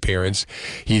America appearance,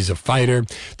 he's a fighter.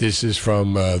 This is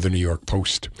from the New York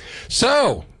Post.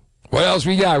 So, what else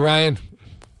we got, Ryan?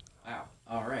 Wow.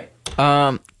 All right.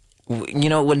 You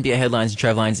know, it wouldn't be a headlines and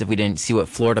Trevelise if we didn't see what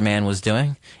Florida Man was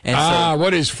doing. And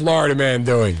what is Florida Man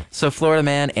doing? So Florida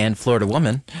Man and Florida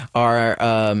Woman are,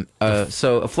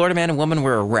 so a Florida man and woman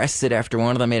were arrested after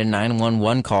one of them made a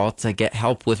 911 call to get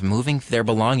help with moving their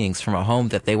belongings from a home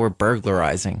that they were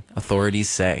burglarizing, authorities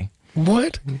say.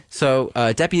 What? So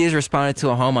deputies responded to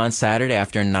a home on Saturday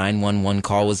after a 911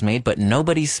 call was made, but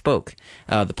nobody spoke,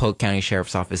 the Polk County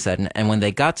Sheriff's Office said. And when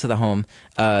they got to the home,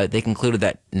 they concluded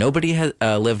that nobody had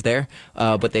lived there,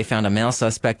 but they found a male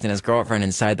suspect and his girlfriend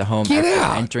inside the home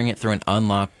after entering it through an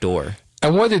unlocked door.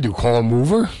 And what did you call a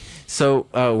mover? So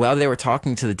while they were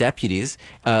talking to the deputies,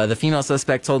 the female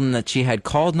suspect told them that she had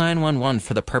called 911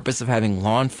 for the purpose of having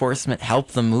law enforcement help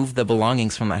them move the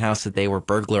belongings from the house that they were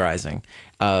burglarizing.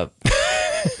 It's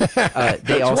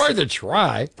worth a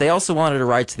try. They also wanted a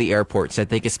ride to the airport so that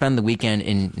they could spend the weekend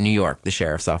in New York, the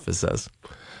sheriff's office says.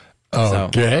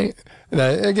 Okay. Now,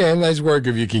 again, nice work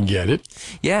if you can get it.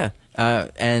 Yeah.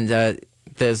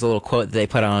 There's a little quote that they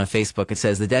put on Facebook. It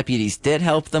says, the deputies did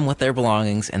help them with their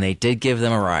belongings, and they did give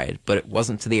them a ride, but it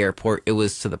wasn't to the airport. It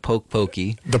was to the Polk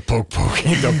Pokey. The Polk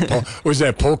Pokey? Was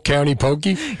that Polk County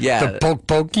Pokey? Yeah. The Polk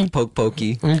Pokey? Polk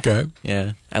Pokey. Okay.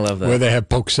 Yeah, I love that. Where they have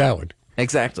poke salad.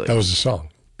 Exactly. That was a song.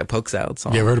 A poke salad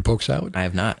song. You ever heard of poke salad? I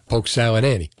have not. Poke salad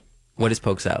Annie. What is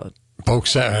poke salad? Poke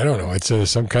salad, I don't know. It's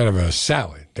some kind of a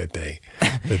salad that they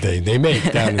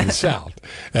make down in the South.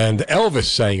 And Elvis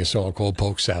sang a song called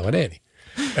Poke Salad Annie.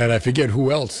 And I forget who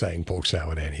else sang Poke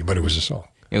Salad Annie, but it was a song.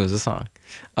 It was a song.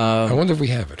 I wonder if we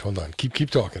have it. Hold on.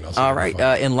 Keep talking. All right.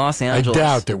 In Los Angeles. I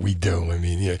doubt that we do. I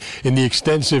mean, in the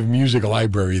extensive music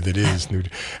library that is.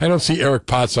 I don't see Eric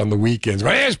Potts on the weekends.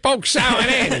 Well, here's Poke Salad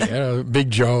Annie.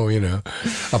 Big Joe,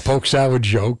 a Poke Salad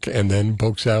joke, and then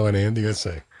Poke Salad Andy. Let's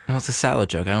say. Well, it's a salad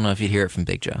joke. I don't know if you'd hear it from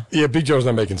Big Joe. Yeah, Big Joe's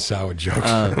not making salad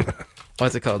jokes.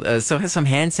 What's it called? So it has some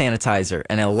hand sanitizer,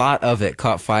 and a lot of it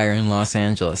caught fire in Los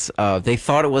Angeles. They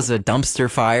thought it was a dumpster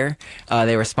fire.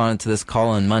 They responded to this call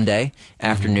on Monday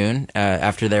afternoon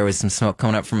after there was some smoke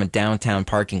coming up from a downtown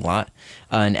parking lot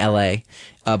in L.A.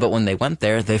 But when they went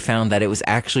there, they found that it was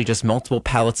actually just multiple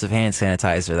pallets of hand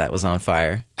sanitizer that was on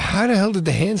fire. How the hell did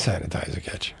the hand sanitizer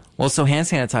catch? Well, so hand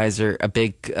sanitizer, a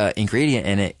big ingredient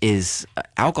in it is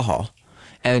alcohol.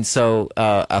 And so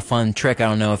a fun trick, I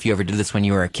don't know if you ever did this when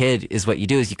you were a kid, is what you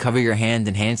do is you cover your hand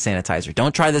in hand sanitizer.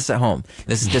 Don't try this at home.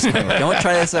 This is disclaimer. Don't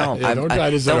try this at home.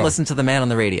 Don't listen to the man on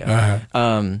the radio.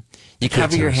 You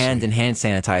cover your hand in hand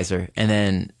sanitizer, and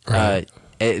then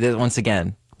once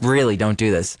again, really don't do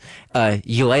this.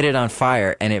 You light it on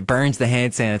fire, and it burns the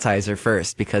hand sanitizer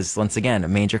first because, once again, a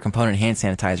major component of hand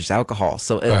sanitizer is alcohol.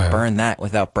 So it'll burn that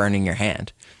without burning your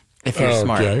hand. If you're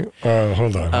smart. Okay.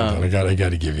 Hold on. I got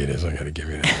to give you this. Hold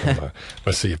on.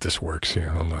 Let's see if this works here.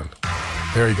 Hold on.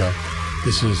 There we go.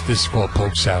 This is called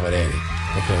Poke Salad Annie.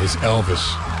 Okay, it's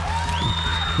Elvis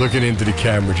looking into the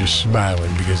camera, just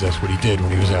smiling because that's what he did when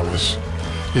he was Elvis.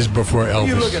 This is before Elvis. What are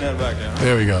you looking at back there?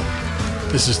 There we go.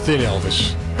 This is Thin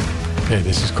Elvis. Okay,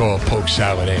 this is called Poke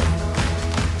Salad Annie.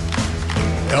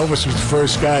 Elvis was the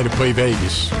first guy to play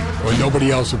Vegas, or nobody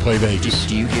else to play Vegas.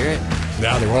 Do you hear it?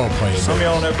 Now they're all playing Some of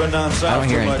y'all never been down south I don't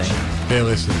hear too much. anything. Hey,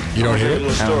 listen, you don't hear it? A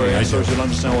little story so you'll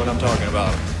understand what I'm talking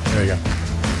about. There you go.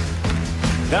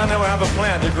 Down there we have a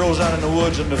plant that grows out in the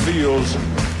woods and the fields.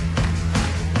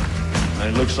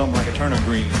 And it looks something like a turnip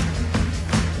green.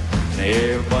 And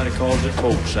everybody calls it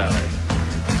poke salad.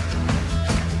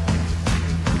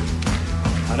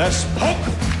 Now that's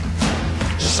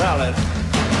poke salad.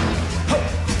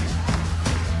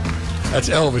 That's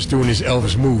Elvis doing his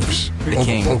Elvis moves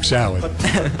over Poke Salad.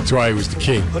 That's why he was the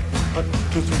king.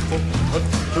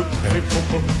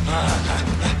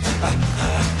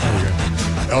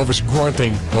 Elvis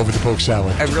grunting over the Poke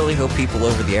Salad. I really hope people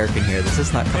over the air can hear this.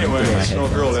 It's not coming Anyway, through my this little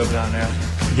head. girl lived down there.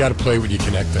 You got to play with your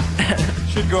connector.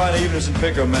 She'd go out in the evenings and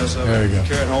pick her mess up There you and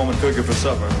go. carry it home and cook it for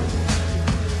supper.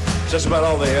 Just about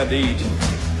all they had to eat.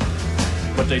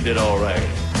 But they did all right.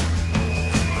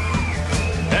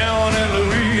 Down in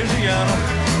Louisiana,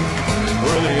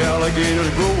 where the alligators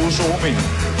grow so mean,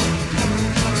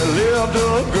 lived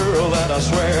a girl that I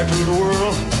swear to the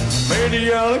world made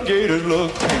the alligators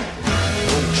look pink.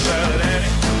 Poke salad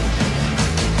Annie,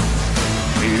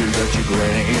 you got your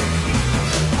granny here.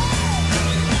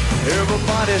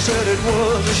 Everybody said it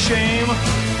was a shame,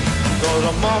 cause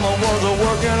her mama was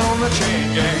working on the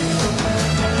chain gang.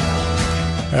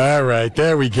 All right,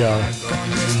 there we go.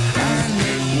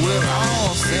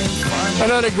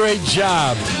 Another great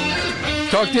job.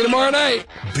 Talk to you tomorrow night.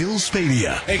 Bill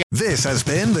Spadia. This has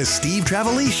been the Steve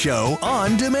Trevelise Show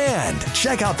on demand.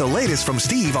 Check out the latest from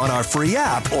Steve on our free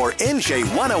app or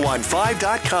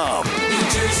NJ1015.com. New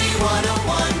Jersey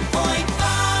 101.5.